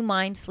said, do you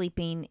mind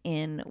sleeping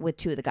in with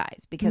two of the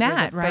guys? Because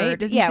Matt, right?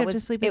 Doesn't she have to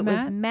sleep with Matt?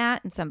 It was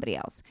Matt and somebody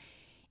else.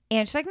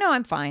 And she's like, no,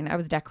 I'm fine. I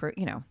was deck crew.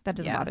 That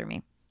doesn't bother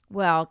me.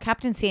 Well,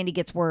 Captain Sandy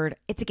gets word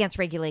it's against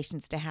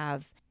regulations to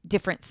have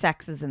different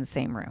sexes in the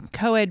same room.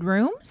 Co-ed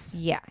rooms?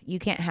 Yeah, you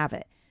can't have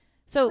it.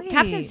 So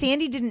Captain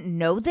Sandy didn't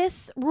know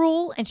this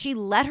rule and she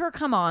let her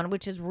come on,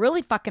 which is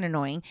really fucking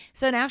annoying.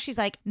 So now she's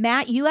like,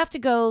 Matt, you have to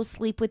go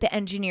sleep with the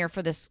engineer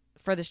for this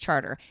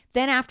charter.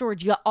 Then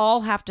afterwards, you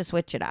all have to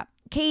switch it up.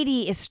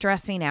 Katie is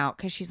stressing out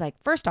because she's like,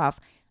 first off,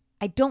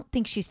 I don't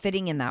think she's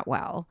fitting in that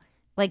well.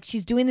 Like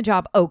she's doing the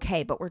job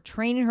okay, but we're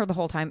training her the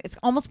whole time. It's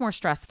almost more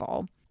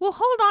stressful. Well,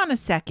 hold on a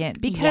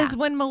second, because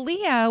when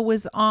Malia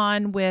was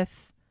on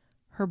with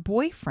her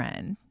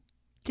boyfriend,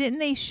 didn't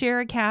they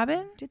share a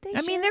cabin? Did they?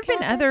 I mean, there've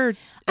been been other.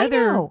 I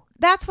know.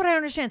 That's what I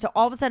understand. So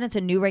all of a sudden, it's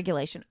a new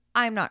regulation.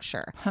 I'm not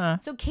sure.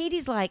 So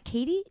Katie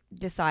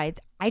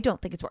decides, I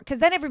don't think it's work. Because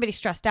then everybody's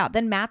stressed out.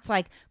 Then Matt's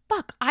like,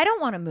 fuck, I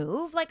don't want to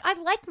move. Like, I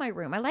like my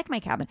room. I like my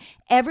cabin.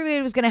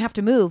 Everybody was going to have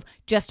to move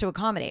just to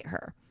accommodate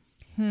her.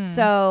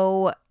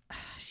 So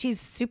she's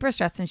super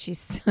stressed, and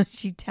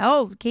she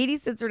tells, Katie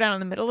sits her down in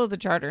the middle of the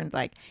charter and is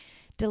like,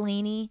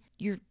 Delaney,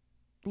 you're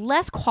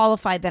less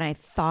qualified than I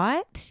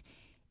thought.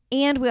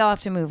 And we all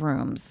have to move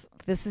rooms.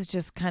 This is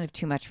just kind of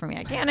too much for me.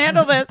 I can't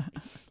handle this.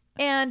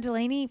 And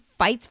Delaney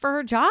fights for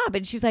her job.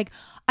 And she's like,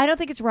 I don't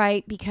think it's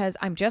right because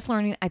I'm just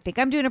learning. I think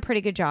I'm doing a pretty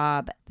good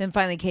job. Then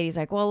finally Katie's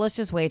like, well, let's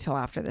just wait till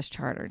after this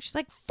charter. And she's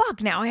like,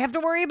 fuck, now I have to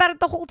worry about it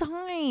the whole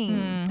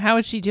time. How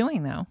is she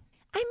doing though?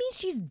 I mean,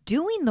 she's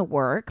doing the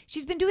work.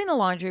 She's been doing the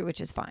laundry, which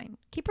is fine.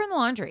 Keep her in the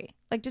laundry.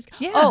 Like just,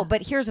 oh,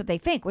 but here's what they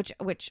think,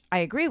 which I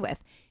agree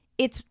with.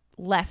 It's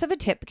less of a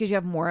tip because you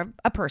have more of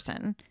a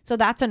person. So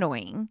that's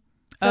annoying.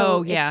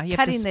 So you have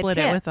to split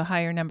it with a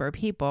higher number of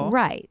people.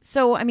 Right.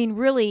 So, I mean,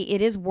 really,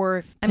 it is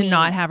worth... to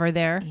not have her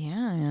there?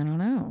 Yeah, I don't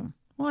know.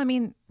 Well, I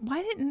mean,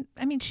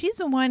 she's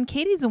the one,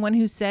 Katie's the one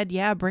who said,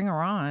 yeah, bring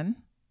her on.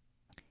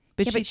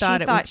 But she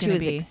thought she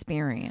was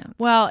experienced.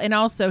 Well, and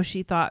also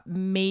she thought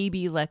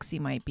maybe Lexi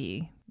might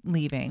be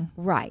leaving.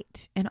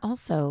 Right. And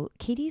also,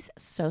 Katie's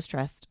so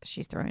stressed,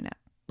 she's throwing up.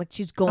 Like,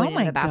 she's going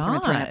in the bathroom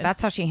and throwing up.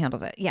 That's how she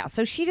handles it. Yeah,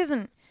 so she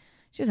doesn't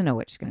know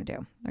what she's going to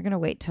do. They're going to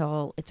wait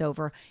till it's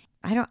over.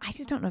 I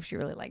just don't know if she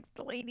really likes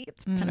the lady.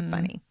 It's kind of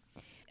funny.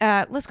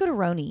 Let's go to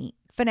Roni.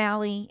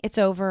 Finale. It's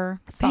over.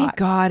 Thank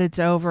God it's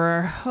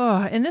over.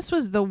 Oh, and this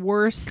was the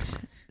worst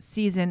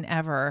season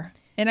ever.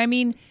 And I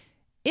mean,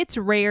 it's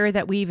rare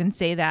that we even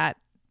say that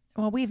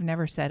Well, we've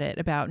never said it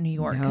about New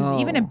York because No.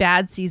 even a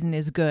bad season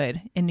is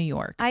good in New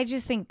York. I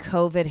just think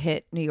COVID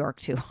hit New York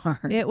too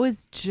hard. It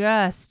was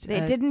just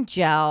It didn't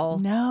gel.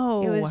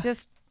 No, It was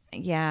just,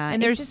 yeah.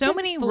 and it there's just so didn't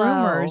many flow.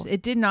 rumors.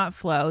 It did not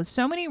flow.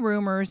 So many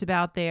rumors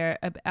out there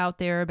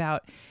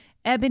about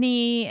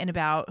Ebony and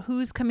about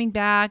who's coming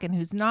back and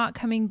who's not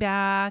coming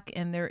back.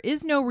 And there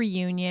is no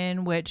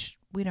reunion, which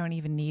we don't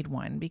even need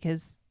one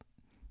because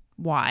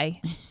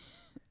why?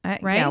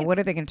 Right? Yeah, what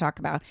are they going to talk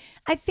about?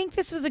 I think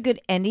this was a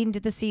good ending to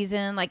the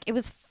season. Like, it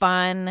was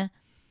fun.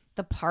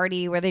 The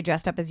party where they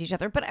dressed up as each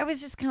other. But I was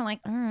just kind of like,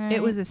 all right.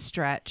 It was a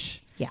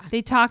stretch. Yeah.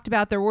 They talked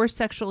about their worst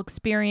sexual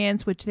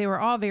experience, which they were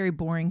all very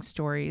boring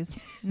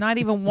stories. Not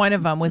even one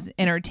of them was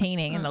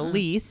entertaining in the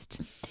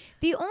least.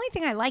 The only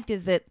thing I liked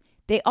is that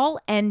they all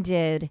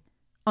ended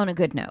on a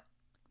good note.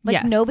 Like,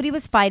 Yes. nobody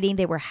was fighting.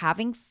 They were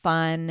having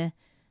fun.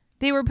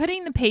 They were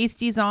putting the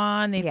pasties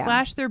on. They Yeah.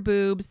 flashed their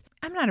boobs.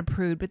 I'm not a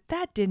prude, but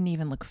that didn't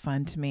even look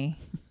fun to me.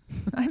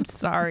 I'm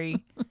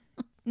sorry.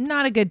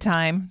 Not a good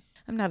time.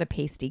 I'm not a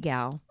pasty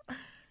gal.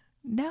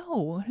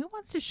 No. Who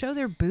wants to show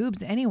their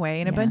boobs anyway?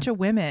 And a bunch of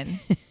women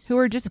who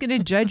are just going to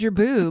judge your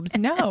boobs.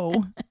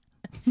 No.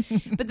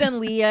 But then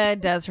Leah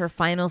does her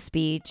final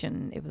speech,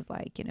 and it was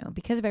like,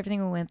 because of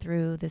everything we went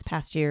through this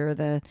past year,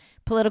 the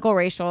political,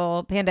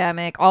 racial,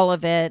 pandemic, all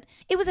of it,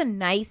 it was a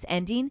nice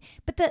ending.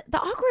 But the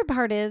awkward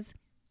part is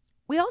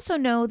we also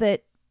know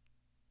that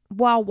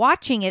while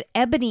watching it,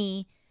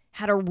 Ebony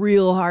had a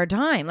real hard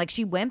time. Like,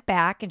 she went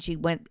back and she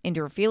went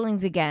into her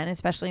feelings again,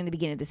 especially in the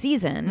beginning of the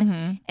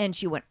season. And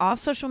she went off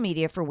social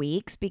media for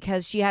weeks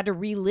because she had to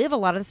relive a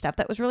lot of the stuff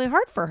that was really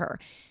hard for her.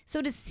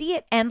 So to see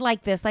it end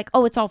like this, like,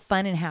 oh, it's all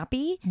fun and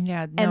happy.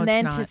 Yeah. No, And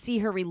then it's to not. see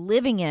her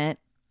reliving it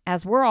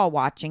as we're all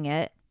watching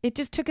it, it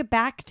just took it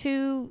back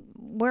to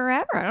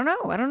wherever. I don't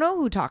know. I don't know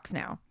who talks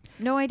now.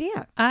 No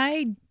idea.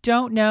 I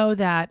don't know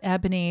that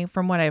Ebony,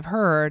 from what I've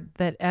heard,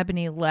 that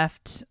Ebony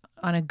left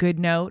on a good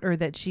note or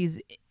that she's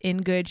in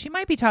good. She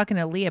might be talking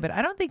to Leah, but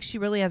I don't think she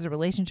really has a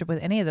relationship with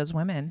any of those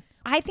women.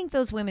 I think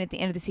those women at the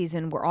end of the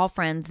season were all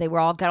friends. They were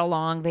all got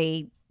along.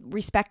 They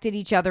respected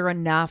each other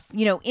enough,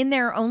 in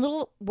their own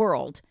little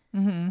world.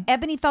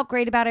 Ebony felt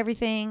great about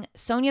everything.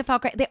 Sonia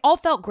felt great. They all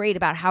felt great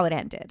about how it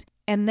ended.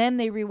 And then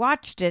they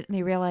rewatched it and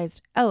they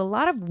realized, oh, a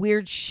lot of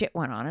weird shit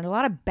went on and a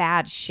lot of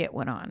bad shit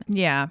went on.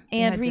 Yeah.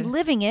 And You had to-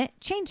 reliving it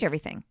changed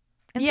everything.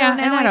 And Yeah, so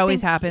now and that I always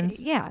think- happens.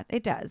 Yeah,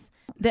 it does.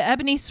 The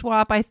Ebony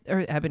swap,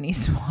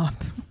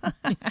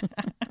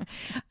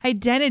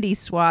 Identity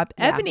swap.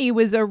 Yeah. Ebony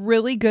was a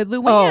really good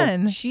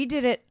Luann. Oh, she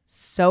did it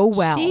so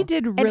well. She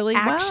did And really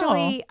well.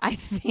 actually, I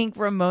think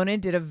Ramona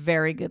did a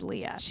very good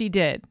Leah. She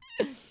did.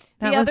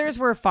 The others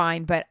were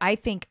fine, but I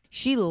think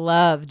she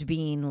loved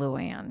being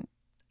Luann.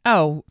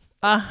 Oh,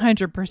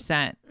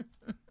 100%.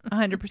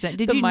 100%.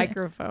 Did The you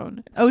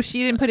microphone. Oh, she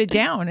didn't put it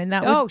down, and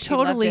that Oh, would she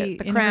loved totally it.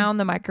 The in her- crown,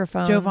 the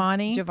microphone,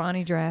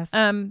 Giovanni dress.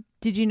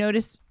 Did you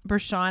notice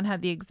Bershawn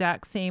had the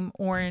exact same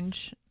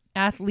orange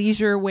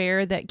athleisure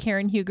wear that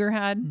Karen Huger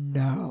had?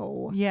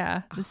 No.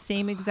 Yeah, the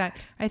same exact.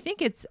 I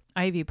think it's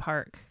Ivy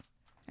Park.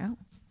 Oh,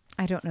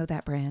 I don't know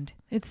that brand.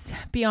 It's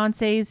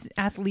Beyonce's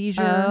athleisure.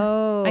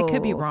 Oh, I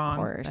could be wrong. Of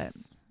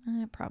course,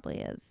 it probably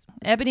is.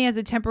 Ebony has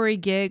a temporary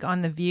gig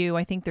on The View.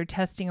 I think they're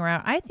testing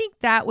around. I think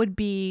that would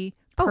be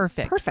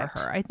perfect for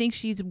her. I think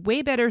she's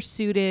way better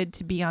suited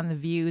to be on The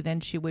View than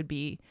she would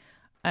be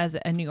as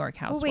a New York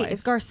housewife. Oh, wait,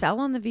 is Garcelle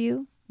on The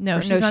View? No,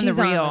 Or she's on The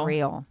Real. On The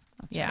Real.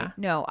 That's Yeah. right.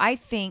 No, I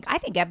think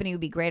Ebony would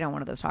be great on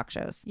one of those talk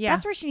shows. Yeah.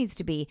 That's where she needs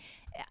to be.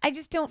 I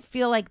just don't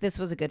feel like this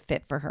was a good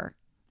fit for her.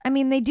 I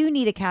mean, they do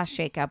need a cast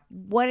shakeup.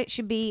 What it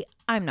should be,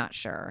 I'm not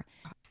sure.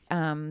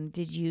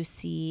 Did you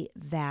see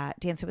that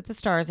Dancing with the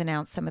Stars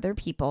announced some of their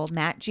people?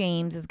 Matt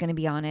James is going to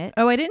be on it.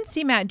 Oh, I didn't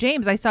see Matt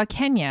James. I saw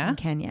Kenya. In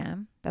Kenya.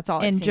 That's all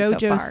And I've seen so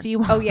JoJo far.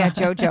 Siwa. Oh, yeah,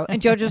 JoJo.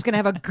 And JoJo's going to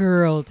have a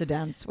girl to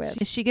dance with.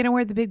 Is she going to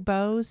wear the big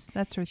bows?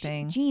 That's her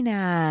thing.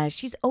 Gina,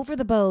 she's over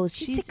the bows.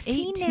 She's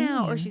 16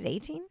 now. Or 18. she's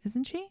 18?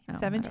 Isn't she? I don't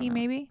 17 know.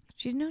 maybe?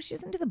 She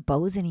isn't into the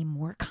bows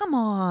anymore. Come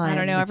on. I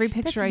don't know. Every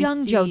picture That's I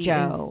young see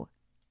JoJo. is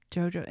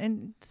JoJo.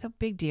 And it's a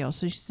big deal.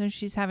 So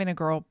she's having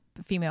a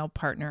female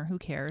partner. Who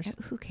cares?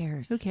 Who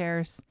cares? Who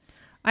cares?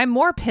 I'm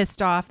more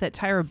pissed off that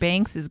Tyra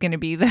Banks is going to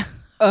be the...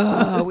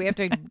 Oh, we have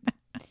to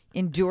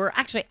endure.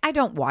 Actually, I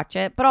don't watch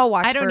it, but I'll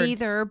watch. I don't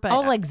either, but...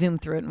 I'll like zoom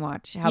through it and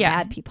watch how Yeah.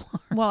 bad people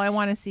are. Well, I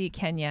want to see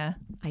Kenya.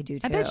 I do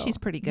too. I bet she's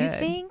pretty good. You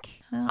think?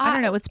 I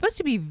don't know. It's supposed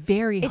to be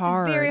very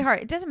hard. It's very hard.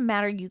 It doesn't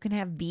matter. You can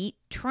have beat.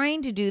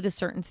 Trying to do the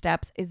certain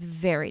steps is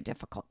very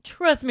difficult.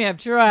 Trust me, I've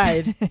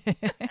tried.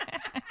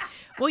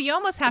 Well, you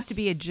almost have to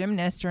be a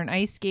gymnast or an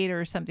ice skater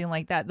or something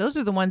like that. Those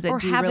are the ones that or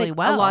do have really a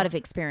well. lot of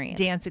experience.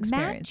 Dance Matt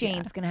experience,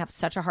 James is going to have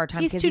such a hard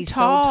time He's because too he's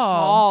tall. so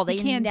tall. He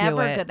They can't do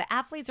never it. good. The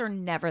athletes are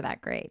never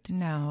that great.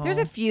 No. There's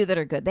a few that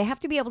are good. They have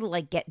to be able to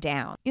like get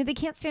down. They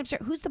can't stand up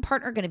straight. Who's the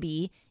partner going to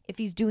be if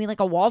he's doing like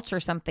a waltz or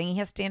something? He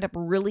has to stand up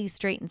really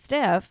straight and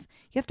stiff.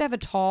 You have to have a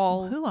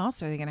tall. Who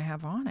else are they going to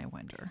have on, I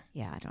wonder?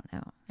 Yeah, I don't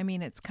know. I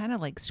mean, it's kind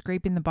of like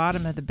scraping the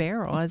bottom of the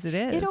barrel as it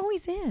is. It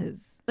always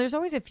is. There's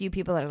always a few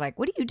people that are like,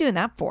 "What are you doing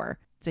that for?"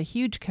 It's a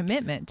huge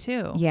commitment,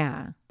 too.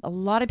 Yeah. A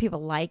lot of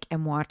people like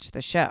and watch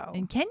the show.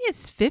 And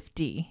Kenya's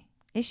 50.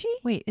 Is she?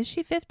 Wait, is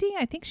she 50?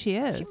 I think she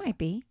is. She might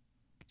be.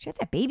 She had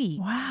that baby.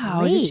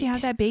 Wow. late. Did she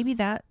have that baby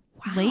that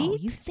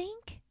late? You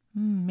think?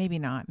 Maybe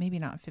not. Maybe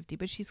not 50,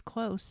 but she's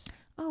close.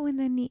 Oh, and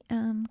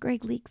then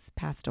Greg Leakes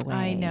passed away.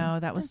 I know.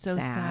 That was That's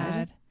so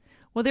sad.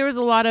 Well, there was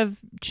a lot of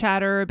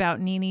chatter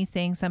about Nene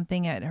saying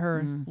something at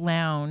her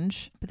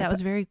lounge, but that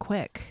was very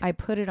quick. I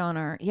put it on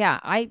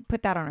I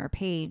put that on our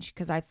page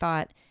because I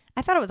thought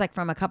it was like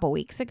from a couple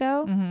weeks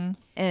ago. Mm-hmm.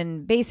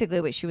 And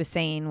basically what she was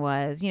saying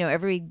was,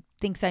 everybody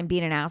thinks I'm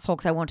being an asshole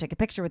because I won't take a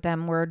picture with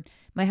them where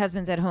my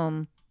husband's at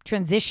home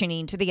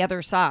transitioning to the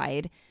other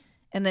side.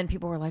 And then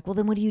people were like, well,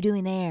 then what are you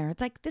doing there?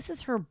 It's like, this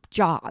is her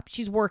job.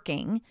 She's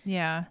working.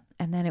 Yeah.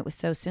 And then it was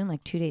so soon,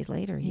 like 2 days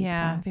later, he's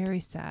passed. Very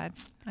sad.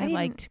 I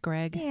liked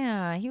Greg.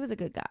 Yeah, he was a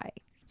good guy.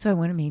 So I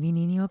wonder maybe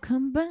Nene will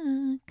come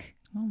back.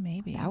 Well,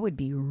 maybe. That would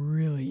be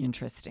really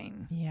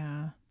interesting.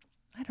 Yeah.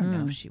 I don't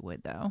know if she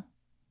would, though.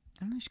 I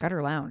don't know. She got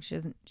her lounge. She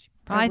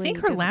I think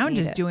her lounge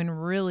is it. doing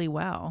really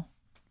well.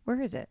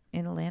 Where is it?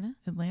 In Atlanta?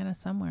 Atlanta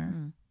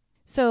somewhere.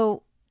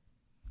 So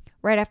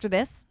right after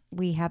this,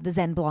 we have the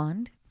Zen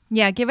Blonde.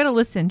 Yeah, give it a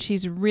listen.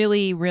 She's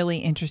really, really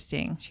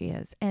interesting. She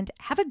is. And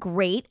have a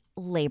great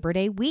Labor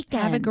Day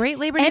weekend. Have a great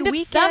Labor Day End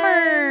weekend. Of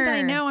summer.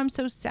 I know. I'm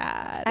so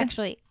sad.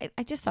 Actually,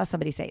 I just saw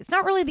somebody say it's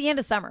not really the end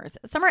of summer.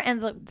 Summer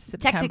ends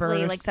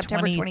technically like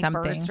September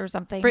 21st or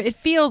something. It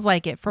feels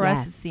like it. For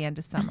us, it's the end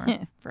of summer.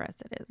 For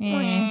us, it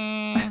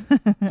is.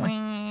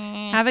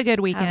 Have a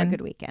good weekend. Have a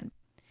good weekend.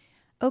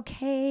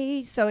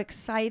 Okay, so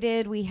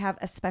excited. We have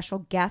a special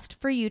guest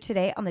for you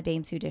today on the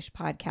Dames Who Dish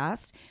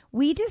podcast.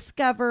 We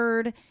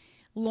discovered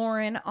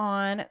Lauren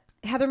on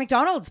Heather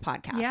McDonald's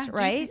podcast,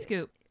 right? Juicy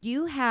Scoop.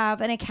 You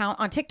have an account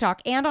on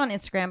TikTok and on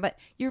Instagram, but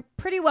you're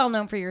pretty well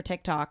known for your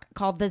TikTok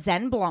called The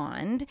Zen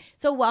Blonde.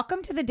 So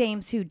welcome to the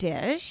Dames Who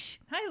Dish.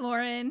 Hi,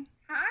 Lauren.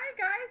 Hi,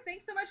 guys.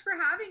 Thanks so much for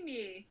having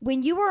me.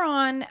 When you were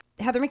on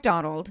Heather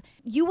McDonald,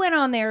 you went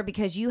on there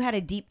because you had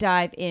a deep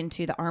dive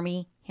into the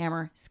Armie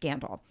Hammer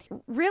scandal.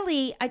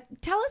 Really,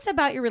 tell us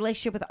about your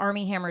relationship with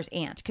Armie Hammer's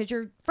aunt, because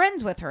you're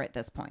friends with her at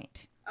this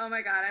point. Oh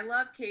my God, I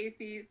love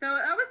Casey. So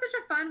that was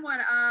such a fun one.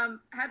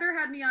 Heather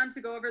had me on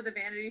to go over the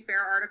Vanity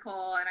Fair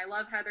article, and I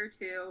love Heather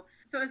too.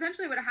 So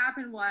essentially what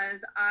happened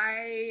was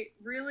I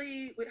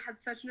really had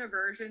such an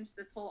aversion to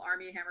this whole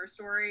Armie Hammer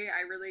story.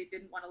 I really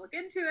didn't want to look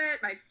into it.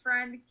 My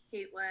friend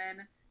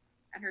Caitlin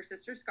and her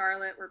sister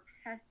Scarlett were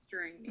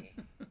pestering me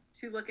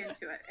to look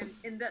into it, and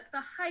in the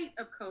height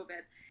of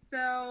COVID.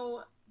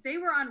 So they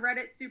were on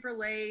Reddit super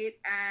late,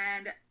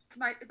 and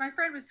my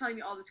friend was telling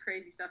me all this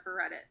crazy stuff for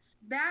Reddit.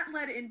 That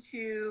led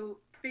into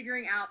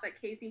figuring out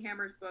that Casey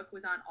Hammer's book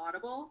was on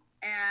Audible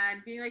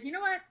and being like, you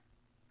know what?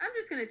 I'm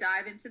just going to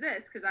dive into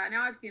this because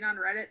now I've seen on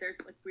Reddit there's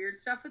like weird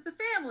stuff with the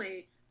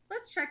family.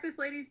 Let's check this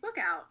lady's book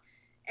out.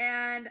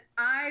 And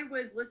I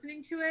was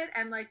listening to it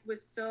and like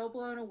was so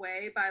blown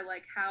away by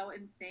like how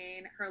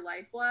insane her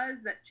life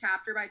was that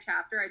chapter by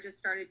chapter I just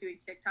started doing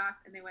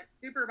TikToks and they went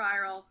super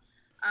viral.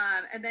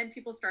 And then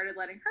people started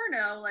letting her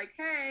know, like,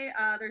 hey,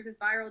 there's this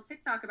viral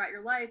TikTok about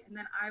your life. And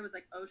then I was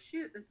like, oh,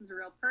 shoot, this is a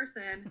real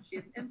person. She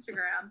has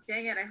Instagram.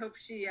 Dang it. I hope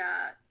she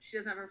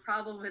doesn't have a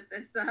problem with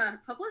this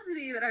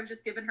publicity that I've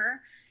just given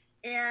her.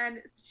 And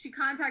she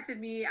contacted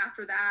me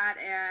after that.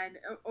 And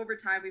over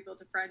time, we built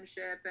a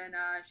friendship. And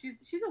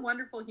she's a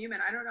wonderful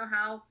human. I don't know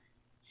how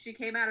she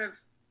came out of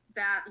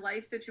that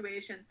life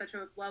situation, such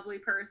a lovely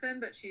person,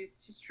 but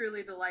she's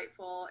truly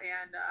delightful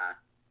and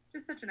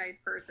just such a nice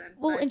person.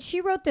 Well, and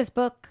she wrote this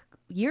book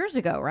years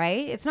ago,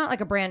 right? It's not like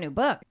a brand new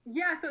book.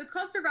 Yeah, so it's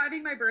called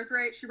Surviving My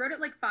Birthright. She wrote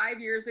it like 5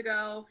 years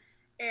ago.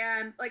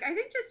 And like, I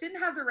think just didn't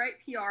have the right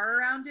PR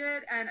around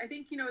it. And I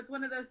think, it's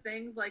one of those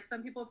things, like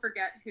some people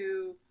forget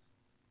who,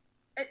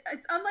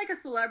 it's unlike a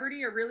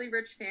celebrity, a really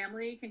rich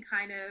family can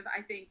kind of,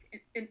 I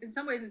think, in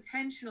some ways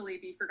intentionally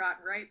be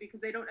forgotten, right? Because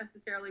they don't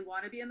necessarily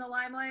want to be in the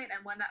limelight.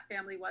 And when that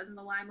family was in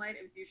the limelight,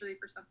 it was usually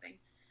for something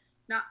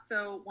not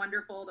so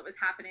wonderful that was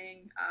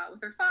happening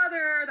with her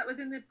father that was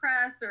in the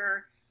press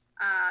or,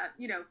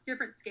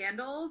 different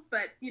scandals.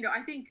 But,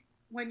 I think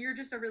when you're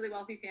just a really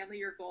wealthy family,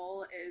 your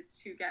goal is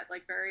to get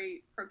like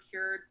very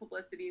procured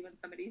publicity when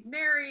somebody's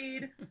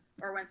married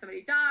or when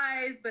somebody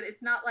dies. But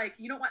it's not like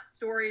you don't want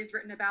stories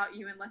written about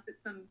you unless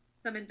it's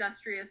some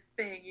industrious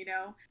thing,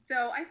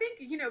 So I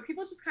think,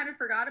 people just kind of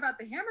forgot about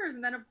the Hammers.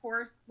 And then, of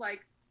course,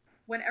 like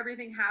when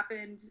everything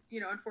happened,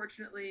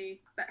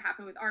 unfortunately, that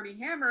happened with Armie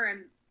Hammer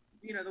and,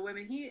 the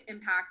women he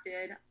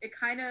impacted, it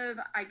kind of,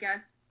 I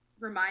guess,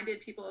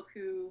 reminded people of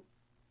who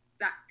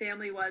that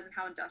family was and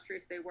how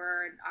industrious they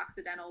were and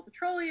Occidental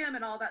Petroleum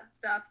and all that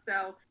stuff.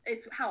 So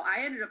it's how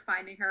I ended up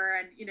finding her.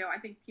 And, I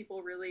think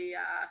people really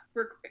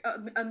were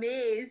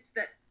amazed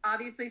that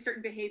obviously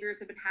certain behaviors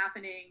have been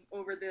happening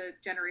over the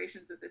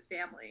generations with this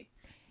family.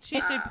 She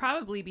should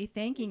probably be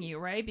thanking you,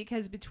 right?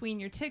 Because between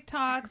your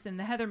TikToks and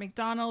the Heather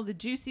McDonald, the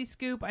Juicy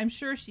Scoop, I'm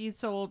sure she's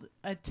sold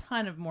a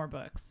ton of more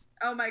books.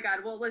 Oh my God.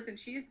 Well, listen,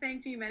 she's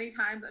thanked me many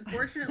times.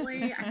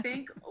 Unfortunately, I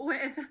think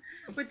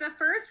with the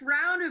first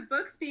round of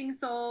books being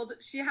sold,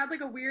 she had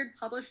like a weird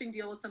publishing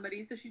deal with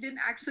somebody, so she didn't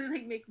actually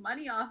like make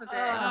money off of it.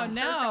 Oh, So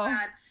no.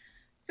 sad.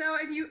 So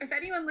if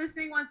anyone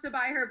listening wants to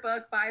buy her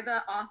book, buy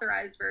the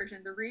authorized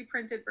version, the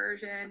reprinted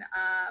version.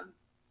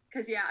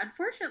 Because yeah,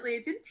 unfortunately,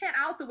 it didn't pan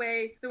out the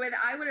way that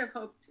I would have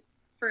hoped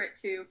for it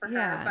to for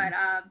her.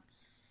 But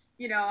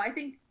you know, I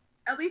think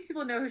at least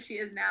people know who she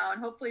is now,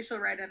 and hopefully she'll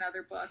write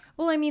another book.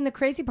 Well, I mean, the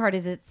crazy part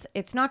is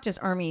it's not just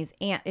Army's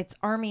aunt; it's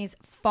Army's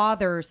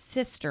father's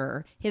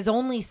sister, his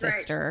only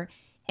sister,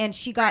 and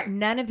she got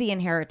none of the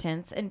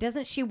inheritance. And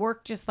doesn't she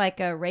work just like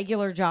a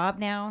regular job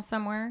now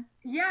somewhere?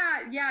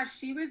 Yeah.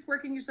 She was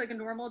working just like a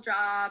normal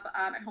job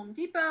at Home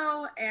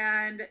Depot,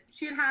 and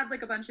she had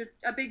like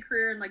a big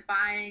career in like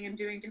buying and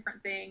doing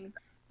different things,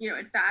 you know,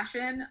 in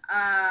fashion.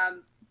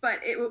 But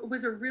it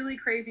was a really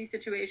crazy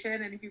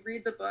situation. And if you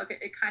read the book,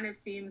 it kind of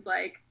seems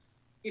like,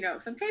 you know,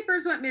 some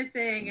papers went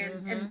missing,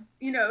 and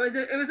you know,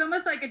 it was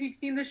almost like if you've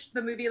seen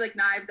the movie like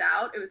Knives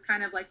Out, it was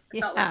kind of like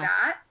it felt like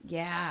that.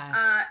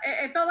 Yeah.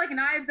 It felt like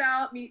Knives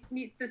Out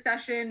meets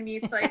Succession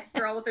meets like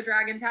Girl with the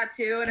Dragon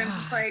Tattoo, and I'm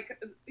just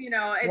like, you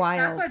know,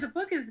 that's why the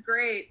book is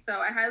great.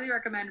 So I highly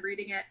recommend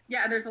reading it.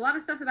 Yeah, and there's a lot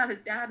of stuff about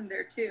his dad in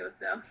there too.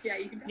 So yeah,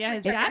 you can. Yeah,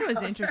 his dad was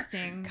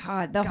interesting.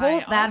 God,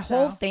 that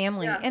whole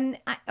family, and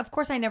of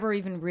course, I never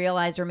even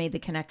realized or made the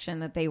connection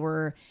that they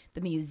were the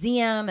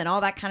museum and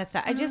all that kind of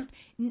stuff. I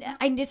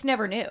just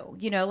never knew.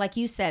 You know, like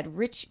you said,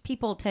 rich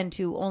people tend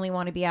to only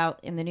want to be out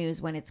in the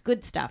news when it's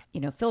good stuff. You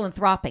know,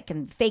 philanthropic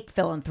and fake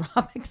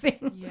philanthropic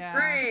things. Yeah.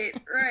 Right.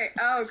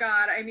 Oh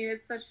God, I mean,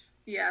 it's such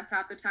BS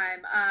half the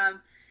time.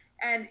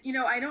 And you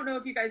know, I don't know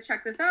if you guys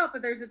check this out,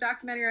 but there's a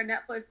documentary on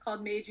Netflix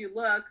called Made You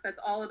Look that's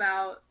all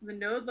about the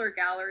Knoedler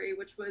Gallery,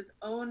 which was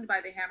owned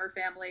by the Hammer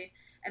family,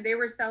 and they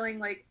were selling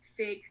like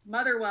fake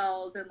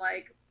Motherwells and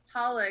like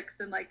Pollocks,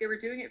 and like they were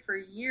doing it for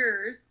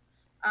years.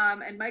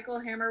 And Michael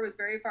Hammer was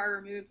very far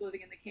removed,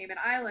 living in the Cayman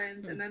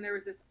Islands. And then there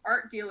was this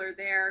art dealer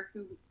there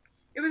who,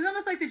 it was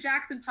almost like the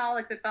Jackson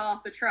Pollock that fell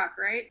off the truck,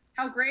 right?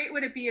 How great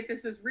would it be if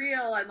this was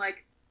real? And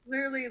like,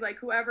 literally, like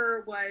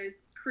whoever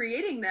was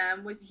creating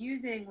them was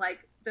using like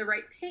the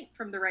right paint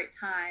from the right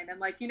time. And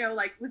like, you know,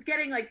 like was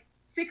getting like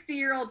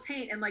 60-year-old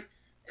paint and like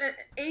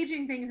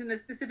aging things in a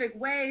specific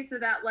way so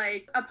that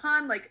like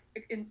upon like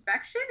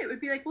inspection it would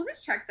be like, well,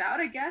 this checks out,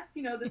 I guess.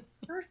 You know, this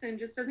person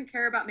just doesn't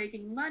care about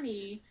making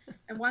money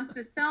and wants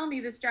to sell me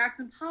this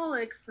Jackson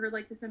Pollock for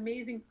like this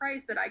amazing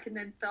price that I can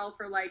then sell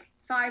for like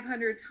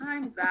 500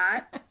 times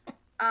that.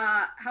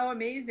 How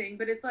amazing.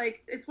 But it's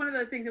like, it's one of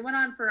those things. It went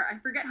on for, I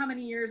forget how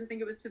many years. I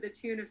think it was to the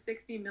tune of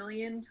 60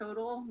 million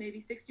total,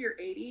 maybe 60 or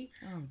 80.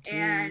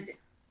 And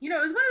you know,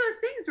 it was one of those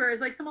things where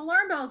it's like some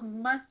alarm bells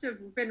must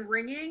have been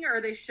ringing, or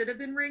they should have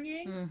been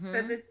ringing.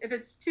 That this, if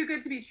it's too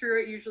good to be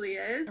true, it usually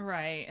is.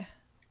 Right.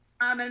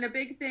 And a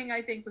big thing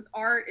I think with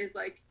art is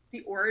like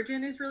the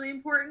origin is really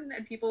important,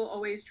 and people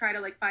always try to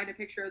like find a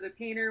picture of the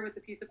painter with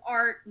the piece of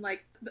art. And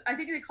like, I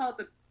think they call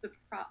it the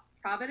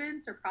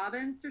provenance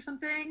or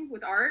something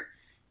with art.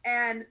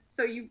 And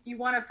so you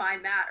want to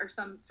find that or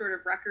some sort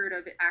of record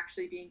of it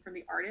actually being from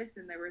the artist,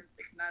 and there was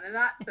like none of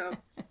that. So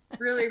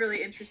really,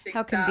 really interesting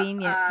How stuff.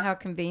 How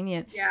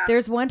convenient. Yeah.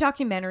 There's one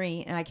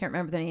documentary, and I can't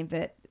remember the name of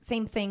it.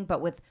 Same thing,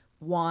 but with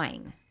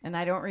wine. And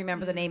I don't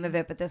remember the name of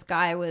it, but this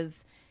guy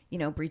was, you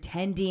know,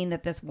 pretending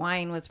that this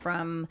wine was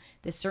from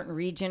this certain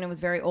region and was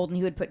very old, and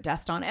he would put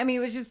dust on it. I mean, it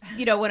was just,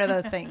 you know, one of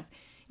those things.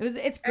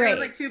 It's great.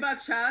 And it was like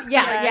 $2 Chuck.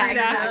 Yeah,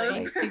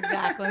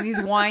 exactly. These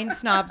wine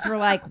snobs were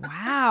like,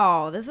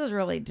 wow, this is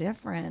really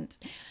different.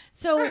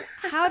 So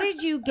how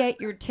did you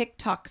get your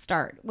TikTok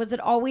start? Was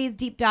it always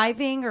deep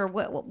diving, or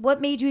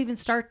what made you even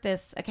start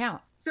this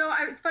account? So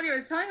it's funny. I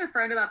was telling a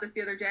friend about this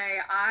the other day.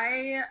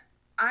 I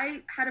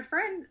had a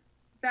friend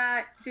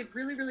that did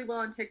really, really well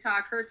on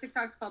TikTok. Her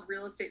TikTok's called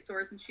Real Estate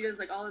Source, and she does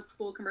like all this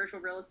cool commercial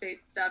real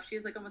estate stuff. She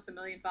has like almost 1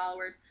 million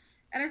followers.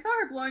 And I saw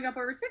her blowing up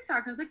over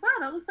TikTok, and I was like, wow,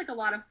 that looks like a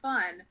lot of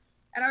fun.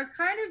 And I was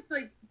kind of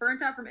like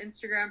burnt out from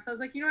Instagram. So I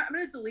was like, you know what, I'm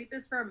going to delete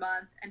this for a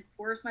month and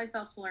force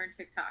myself to learn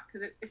TikTok.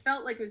 Because it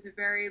felt like it was a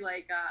very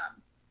like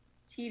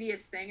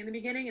tedious thing in the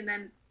beginning. And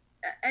then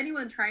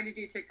anyone trying to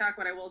do TikTok,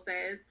 what I will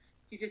say is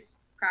you just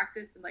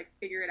practice and like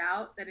figure it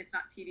out, then it's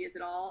not tedious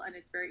at all. And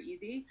it's very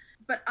easy.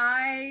 But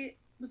I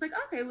was like,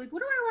 okay, like what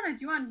do I want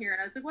to do on here?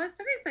 And I was like, well, I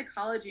studied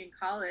psychology in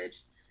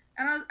college.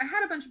 And I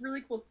had a bunch of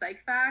really cool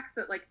psych facts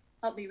that like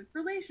helped me with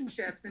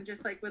relationships and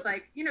just like with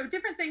like, you know,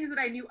 different things that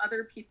I knew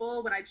other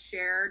people when I'd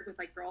shared with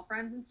like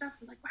girlfriends and stuff.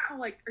 I'm like, wow,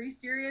 like, are you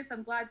serious?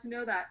 I'm glad to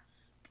know that.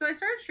 So I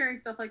started sharing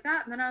stuff like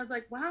that. And then I was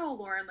like, wow,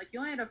 Lauren, like you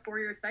only had a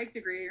 4-year psych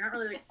degree. You're not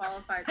really like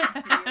qualified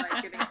to be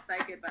like giving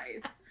psych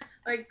advice.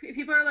 Like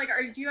people are like,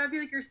 do you have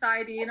like your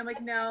PsyD? And I'm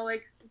like, no,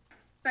 like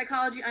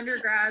psychology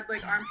undergrad,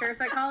 like armchair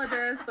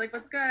psychologist, like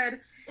what's good.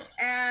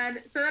 And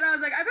so then I was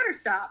like, I better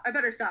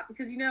stop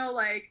because, you know,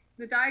 like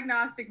the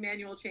diagnostic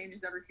manual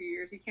changes every few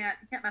years. You can't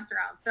mess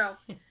around. So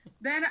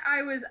then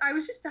I was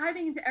just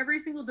diving into every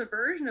single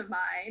diversion of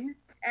mine.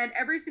 and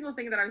every single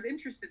thing that I was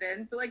interested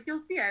in. So like, you'll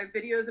see, I have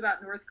videos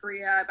about North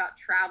Korea, about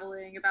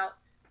traveling, about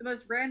the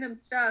most random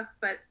stuff.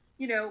 But,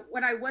 you know,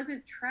 when I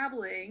wasn't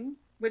traveling,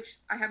 which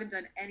I haven't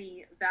done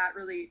any of that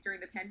really during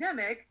the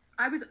pandemic,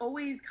 I was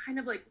always kind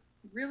of like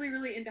really,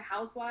 really into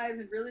housewives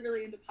and really,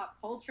 really into pop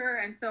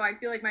culture. And so I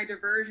feel like my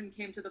diversion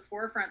came to the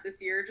forefront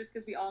this year just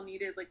because we all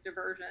needed like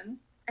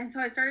diversions. And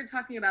so I started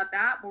talking about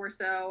that more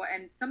so,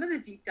 and some of the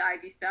deep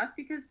divey stuff,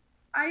 because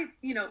I,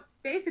 you know,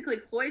 basically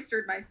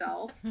cloistered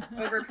myself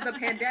over the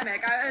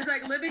pandemic. I was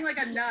like living like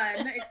a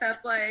nun,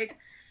 except like,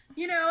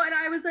 you know, and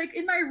I was like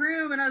in my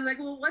room and I was like,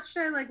 well, what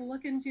should I like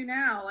look into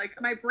now? Like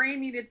my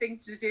brain needed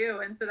things to do.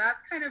 And so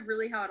that's kind of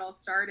really how it all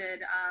started.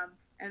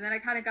 And then I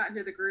kind of got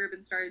into the groove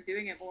and started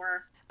doing it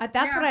more.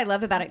 That's what I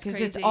love about it, because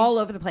it's all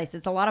over the place.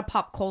 It's a lot of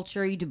pop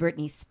culture. You do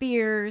Britney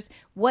Spears.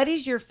 What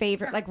is your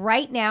favorite? Like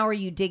right now, are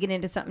you digging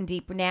into something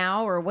deep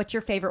now, or what's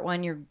your favorite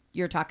one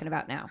you're talking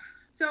about now?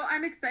 So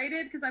I'm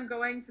excited because I'm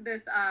going to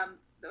this,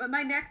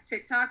 my next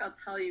TikTok, I'll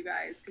tell you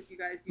guys, because you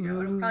guys, you know,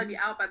 it'll probably be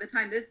out by the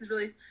time this is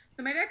released.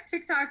 So my next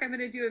TikTok, I'm going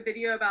to do a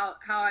video about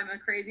how I'm a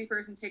crazy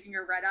person taking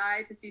a red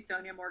eye to see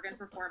Sonia Morgan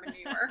perform in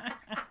New York.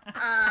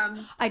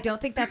 I don't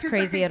think that's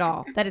crazy at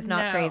all. That is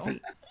not crazy.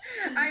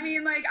 I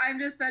mean, like, I'm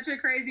just such a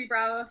crazy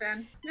Bravo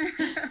fan.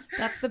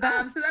 That's the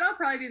best. So that'll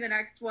probably be the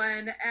next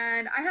one.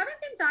 And I haven't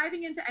been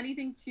diving into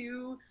anything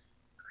too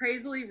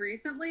crazily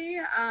recently.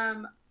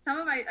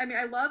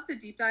 I love the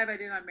deep dive I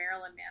did on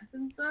Marilyn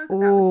Manson's book. That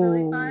was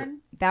really fun.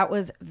 That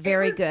was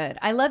very good.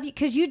 I love you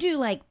because you do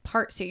like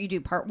you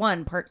do part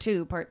 1, part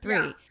 2, part 3.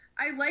 Yeah.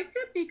 I liked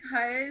it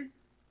because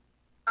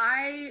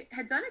I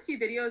had done a few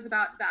videos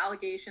about the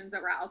allegations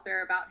that were out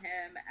there about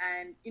him.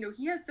 And, you know,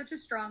 he has such a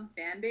strong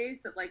fan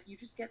base that like, you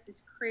just get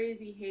this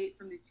crazy hate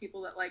from these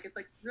people that like, it's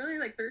like really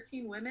like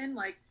 13 women,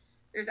 like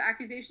there's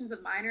accusations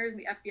of minors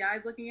and the FBI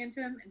is looking into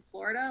him in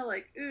Florida.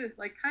 Like,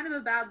 like kind of a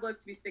bad look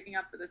to be sticking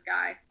up for this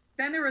guy.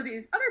 Then there were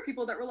these other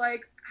people that were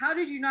like, how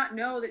did you not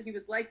know that he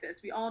was like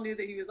this? We all knew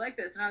that he was like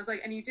this. And I was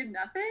like, and you did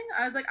nothing?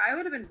 I was like, I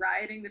would have been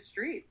rioting the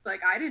streets.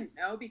 Like, I didn't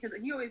know because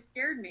he always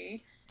scared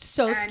me.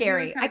 So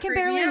scary. I can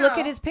barely look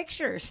at his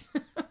pictures.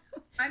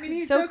 I mean,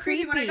 he's so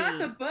creepy. When I got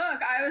the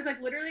book, I was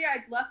like, literally,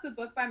 I left the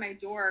book by my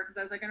door because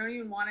I was like, I don't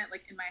even want it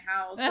like in my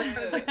house. Like,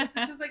 I was like, this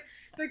is just like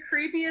the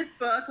creepiest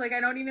book. Like, I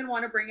don't even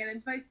want to bring it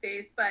into my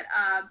space. But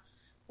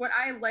what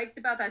I liked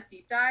about that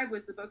deep dive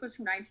was the book was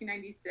from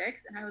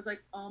 1996. And I was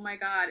like, oh my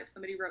God, if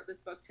somebody wrote this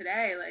book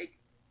today, like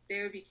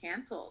they would be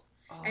canceled.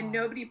 And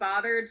nobody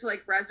bothered to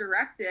like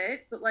resurrect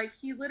it. But like,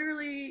 he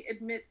literally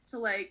admits to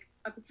like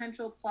a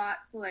potential plot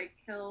to like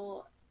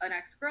kill an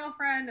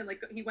ex-girlfriend, and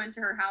like he went to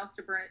her house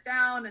to burn it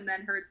down and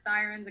then heard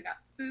sirens and got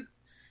spooked,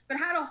 but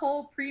had a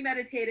whole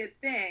premeditated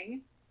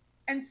thing.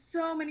 And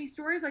so many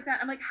stories like that.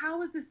 I'm like, how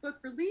was this book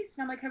released?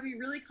 And I'm like, have we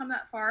really come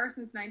that far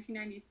since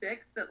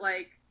 1996 that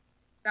like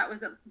that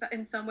was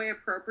in some way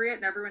appropriate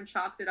and everyone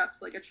chalked it up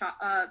to like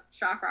a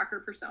shock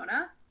rocker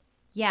persona?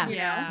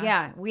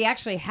 Yeah. We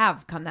actually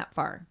have come that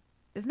far.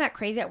 Isn't that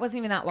crazy? It wasn't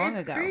even that long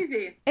ago.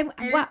 Crazy. And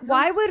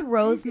why would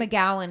Rose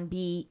McGowan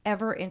be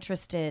ever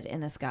interested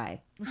in this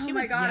guy? She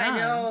was young. I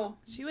know.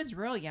 She was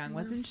real young,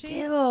 wasn't she?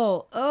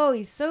 Still. Oh,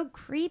 he's so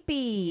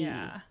creepy.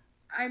 Yeah.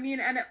 I mean,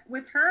 and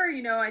with her,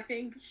 you know, I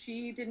think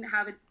she didn't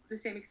have the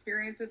same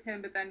experience with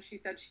him, but then she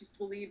said she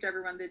believed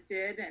everyone that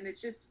did. And it's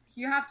just,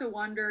 you have to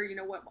wonder, you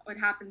know, what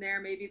happened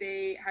there. Maybe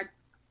they had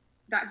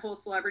that whole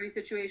celebrity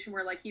situation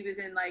where like he was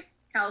in like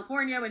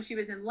California when she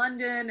was in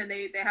London, and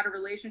they had a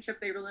relationship.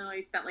 They really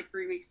only spent like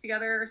 3 weeks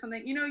together or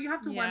something. You know, you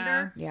have to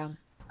wonder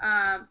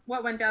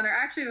what went down there.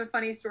 I actually have a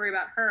funny story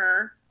about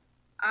her.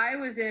 I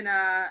was in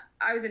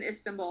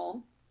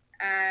Istanbul,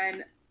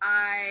 and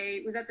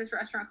I was at this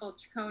restaurant called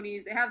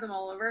Chiconi's. They have them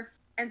all over.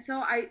 And so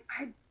I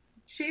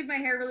shaved my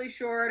hair really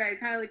short. I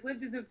kind of like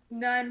lived as a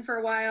nun for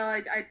a while.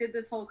 I did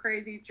this whole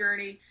crazy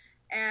journey.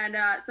 And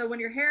so when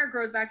your hair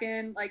grows back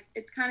in, like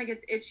it's kind of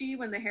gets itchy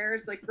when the hair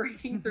is like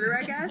breaking through,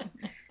 I guess.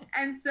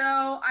 And so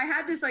I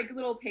had this like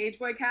little page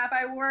boy cap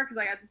I wore because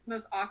I got this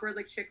most awkward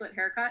like chiclet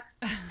haircut.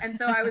 And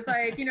so I was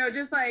like, you know,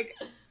 just like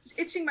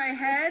itching my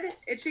head,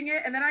 itching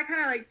it. And then I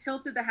kind of like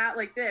tilted the hat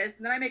like this.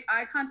 And then I make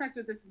eye contact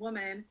with this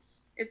woman.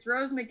 It's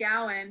Rose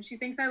McGowan. She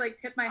thinks I like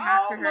tip my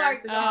hat to her.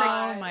 So she's like,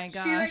 oh my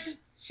gosh.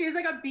 She has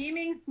like a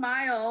beaming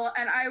smile.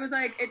 And I was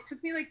like, it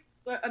took me like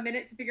a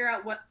minute to figure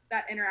out what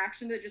that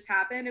interaction that just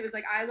happened. It was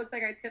like I looked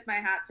like I tipped my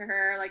hat to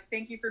her, like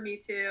thank you for me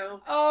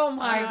too. Oh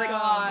my I was like,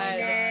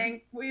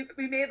 God.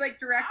 We made like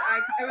direct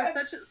eye. It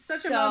was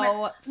such a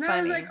moment. And funny.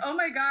 I was like, oh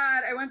my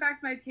God. I went back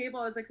to my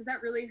table. I was like, is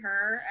that really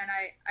her? And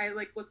I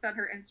like looked at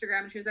her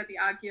Instagram, and she was at the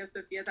Agio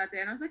Sophia that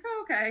day, and I was like,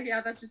 oh okay,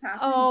 yeah, that just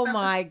happened. Oh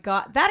my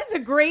God, that is a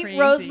great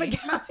Rose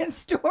McGowan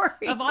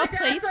story. Of all my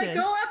places. dad's like,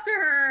 go up to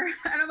her,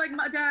 and I'm like,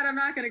 Dad, I'm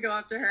not gonna go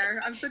up to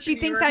her. I'm such. She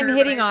thinks I'm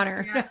hitting on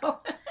her. Yeah.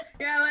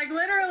 Yeah, like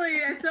literally,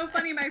 it's so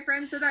funny. My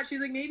friend said that. She's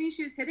like, maybe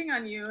she was hitting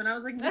on you, and I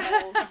was like, no,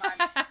 come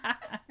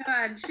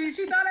on. She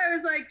thought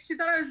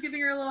I was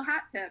giving her a little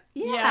hat tip.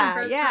 Yeah,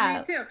 for yeah.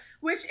 me too.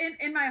 Which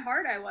in my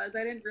heart I was.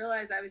 I didn't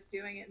realize I was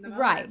doing it in the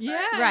moment. Right.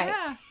 Yeah. Right.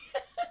 Yeah.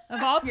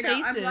 Of all You know,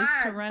 I'm places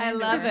glad. to run I into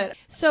love her. it.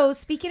 So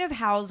speaking of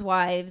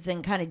housewives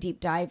and kind of deep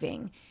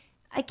diving,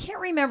 I can't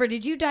remember.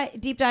 Did you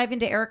deep dive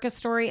into Erica's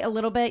story a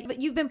little bit? But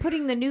you've been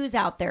putting the news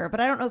out there, but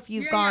I don't know if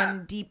you've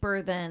gone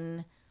deeper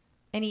than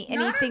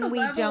anything we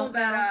don't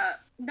know.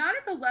 Not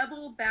at the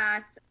level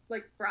that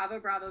like Bravo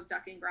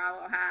Ducking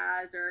Bravo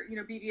has, or you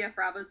know, BBF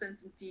Bravo's done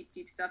some deep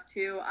stuff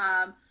too.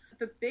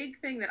 The big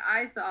thing that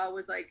I saw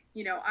was like,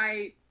 you know,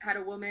 I had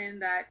a woman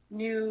that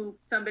knew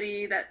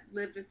somebody that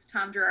lived with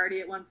Tom Girardi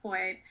at one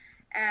point,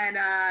 and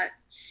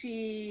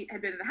she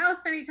had been in the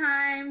house many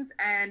times,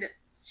 and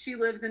she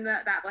lives in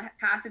that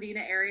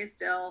Pasadena area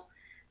still.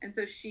 And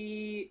so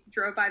she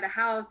drove by the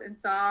house and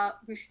saw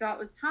who she thought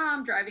was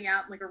Tom driving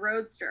out in like a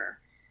roadster.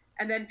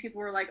 And then people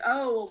were like,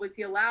 oh, well, was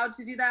he allowed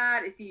to do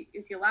that? Is he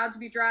allowed to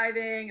be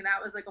driving? And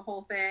that was like a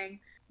whole thing.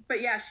 But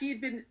yeah, she had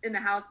been in the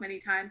house many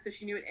times, so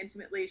she knew it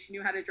intimately. She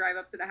knew how to drive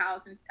up to the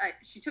house, and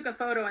she took a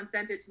photo and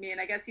sent it to me. And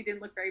I guess he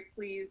didn't look very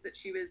pleased that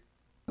she was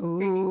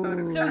taking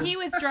photos. So he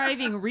was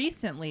driving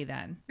recently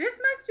then? This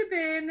must have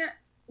been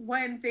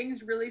when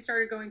things really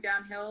started going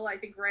downhill. I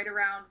think right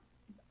around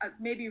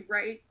maybe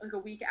right like a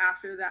week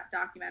after that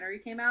documentary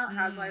came out,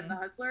 Housewives and the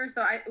Hustler.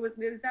 So was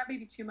that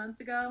maybe 2 months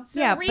ago? So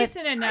Yeah,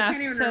 recent enough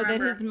so that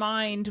his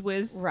mind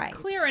was Right.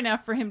 clear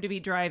enough for him to be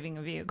driving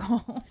a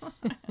vehicle.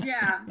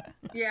 Yeah.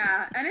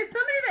 And it's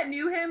somebody that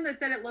knew him that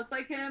said it looked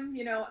like him,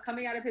 you know,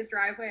 coming out of his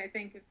driveway, I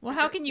think. Well,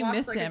 how can you walks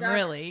miss like a him, duck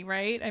really,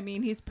 right? I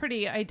mean, he's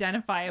pretty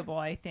identifiable,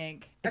 I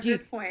think. at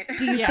this point.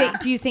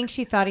 Do you think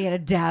she thought he had a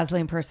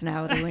dazzling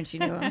personality when she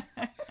knew him?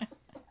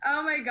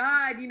 Oh my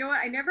God. You know what?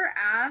 I never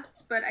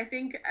asked, but I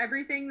think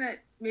everything that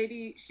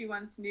maybe she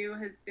once knew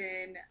has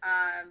been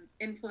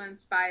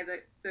influenced by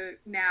the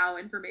now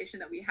information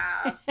that we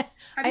have.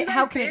 Have you guys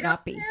How can it bid not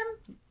on be?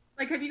 him?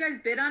 Like, have you guys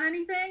bid on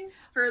anything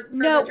for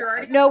No, the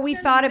Girardi no, we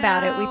collection? thought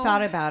about it. We No.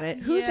 thought about it.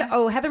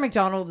 Yeah. Heather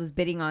McDonald is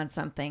bidding on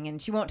something, and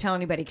she won't tell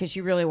anybody because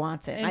she really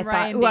wants it. And I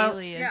Ryan thought,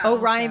 Bailey is Yeah. oh,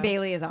 also. Ryan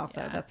Bailey is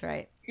also. Yeah. That's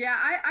right. Yeah,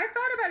 I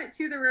thought about it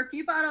too. There were a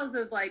few bottles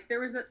of there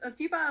was a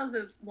few bottles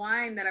of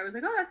wine that I was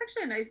like, oh, that's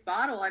actually a nice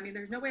bottle. I mean,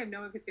 there's no way of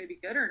knowing if it's going to be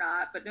good or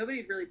not, but nobody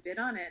had really bid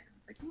on it.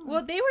 It's like,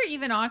 Well, they were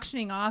even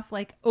auctioning off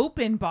like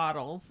open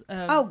bottles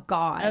of, Oh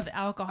God. of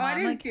alcohol. Oh, I I'm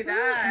didn't like, see who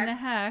that. in the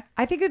heck?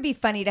 I think it would be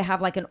funny to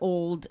have like an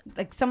old,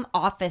 like some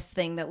office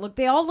thing that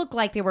they all look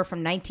like they were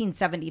from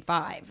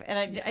 1975.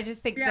 And I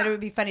just think that Yeah. it would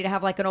be funny to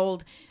have like an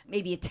old,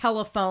 maybe a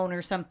telephone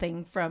or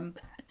something from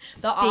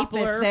the Stapler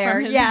office from there.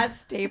 his- Yeah,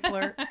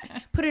 stapler.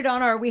 Put it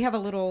on we have a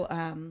little,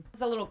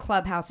 the little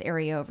clubhouse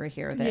area over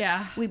here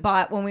that we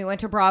bought when we went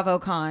to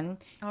BravoCon.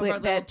 All our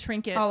little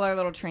trinkets. All our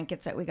little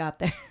trinkets that we got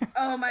there.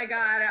 oh my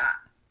God.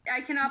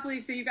 I cannot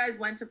believe. So you guys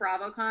went to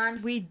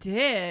BravoCon? We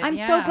did. I'm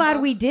yeah. so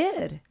glad we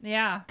did.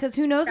 Yeah. Because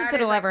who knows That if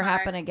it'll is ever iconic.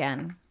 happen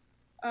again.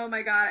 Oh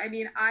my God. I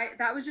mean,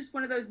 that was just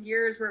one of those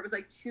years where it was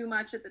like too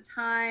much at the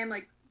time.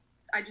 Like,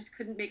 I just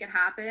couldn't make it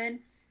happen.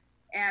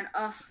 And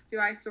do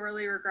I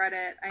sorely regret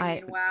it? I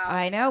mean, wow.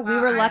 I know. We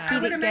Wow, were I lucky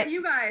would to have get met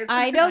you guys.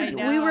 I know, I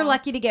we were know.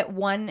 lucky to get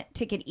one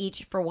ticket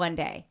each for one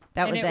day.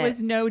 That And was it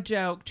was no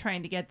joke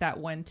trying to get that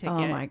one ticket.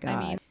 Oh my God. I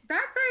mean,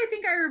 That's how I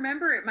think I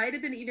remember. It might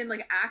have been even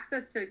like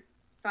access to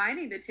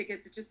finding the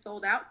tickets. It just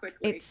sold out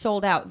quickly. It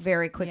sold out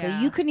very quickly.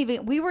 Yeah.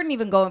 We weren't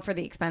even going for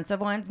the expensive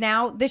ones.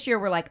 Now this year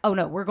we're like, oh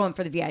no, we're going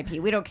for the VIP.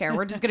 We don't care.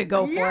 We're just gonna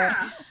go for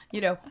Yeah. it. You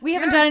know, we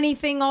haven't done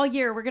anything all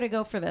year. We're gonna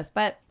go for this.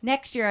 But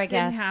next year, I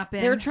Didn't guess happen.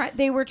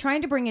 they were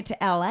trying to bring it to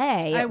LA.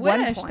 I at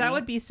one wish point. that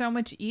would be so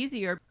much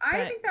easier. I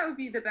but- think that would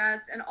be the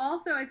best. And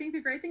also, I think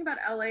the great thing about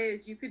LA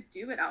is you could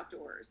do it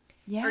outdoors.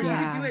 Yeah. Or you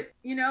Yeah. could do it,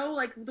 you know,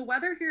 like the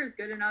weather here is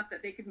good enough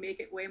that they could make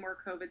it way more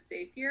COVID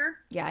safe here.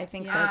 Yeah, I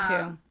think Yeah.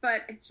 so too.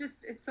 But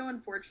it's so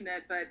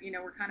unfortunate. But, you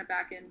know, we're kind of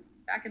back in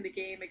the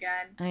game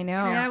again. I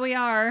know. Yeah, we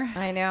are.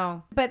 I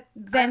know. But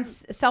then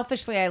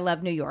selfishly, I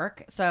love New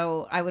York.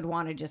 So I would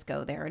want to just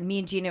go there. And me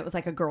and Gina, it was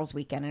like a girls'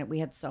 weekend and we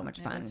had so much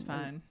fun. It was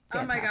fun.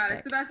 Oh my God,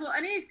 it's the best. Well,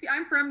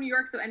 I'm from New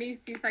York, so any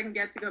excuse I can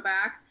get to go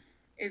back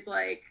is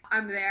like,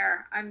 I'm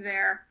there.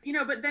 You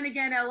know, but then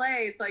again,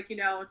 LA, it's like, you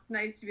know, it's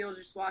nice to be able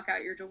to just walk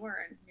out your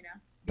door and, you know.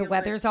 The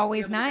weather's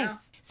always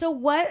nice. So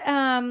what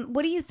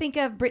do you think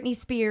of Britney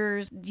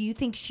Spears? Do you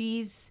think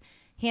she's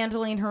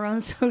handling her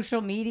own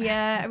social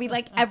media? I mean,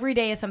 like every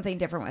day is something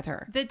different with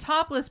her. The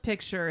topless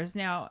pictures.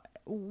 Now,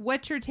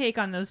 what's your take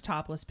on those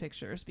topless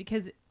pictures?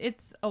 Because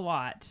it's a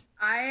lot.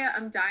 I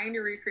am dying to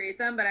recreate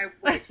them, but I have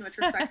way too much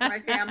respect for my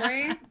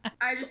family.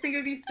 I just think it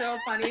would be so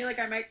funny. Like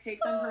I might take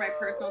them for my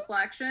personal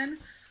collection.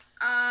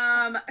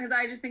 Because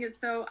I just think it's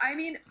so, I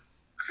mean,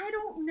 I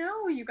don't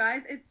know, you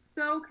guys. It's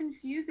so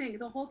confusing.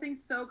 The whole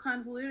thing's so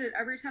convoluted.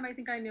 Every time I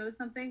think I know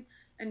something,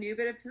 a new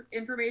bit of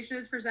information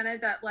is presented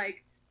that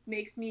like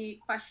makes me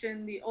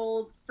question the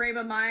old frame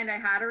of mind I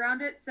had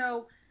around it.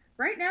 So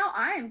right now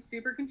I am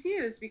super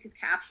confused because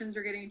captions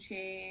are getting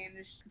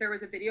changed. There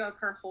was a video of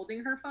her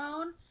holding her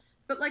phone,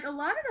 but like a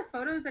lot of the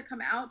photos that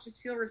come out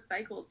just feel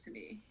recycled to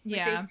me. Like,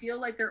 Yeah. they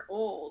feel like they're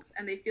old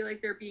and they feel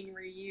like they're being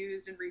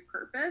reused and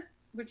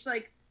repurposed, which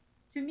like,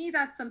 to me,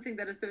 that's something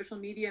that a social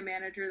media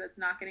manager that's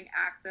not getting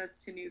access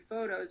to new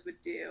photos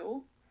would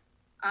do.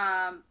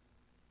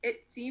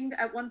 it seemed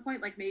at one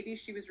point like maybe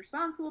she was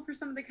responsible for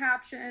some of the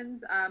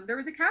captions. There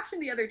was a caption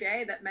the other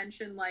day that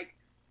mentioned like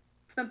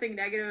something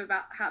negative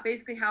about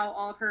how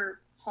all of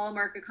her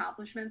hallmark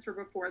accomplishments were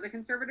before the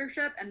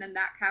conservatorship, and then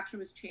that caption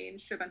was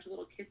changed to a bunch of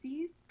little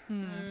kissies.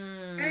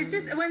 And it's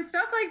just, when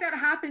stuff like that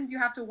happens, you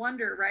have to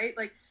wonder, right?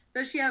 Like,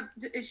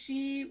 is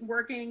she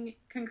working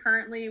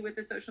concurrently with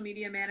the social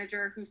media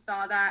manager who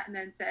saw that and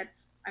then said,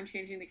 I'm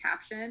changing the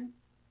caption?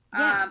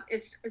 Yeah.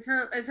 Is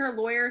her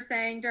lawyer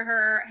saying to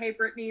her, hey,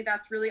 Brittany,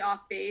 that's really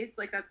off base,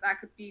 like that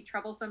could be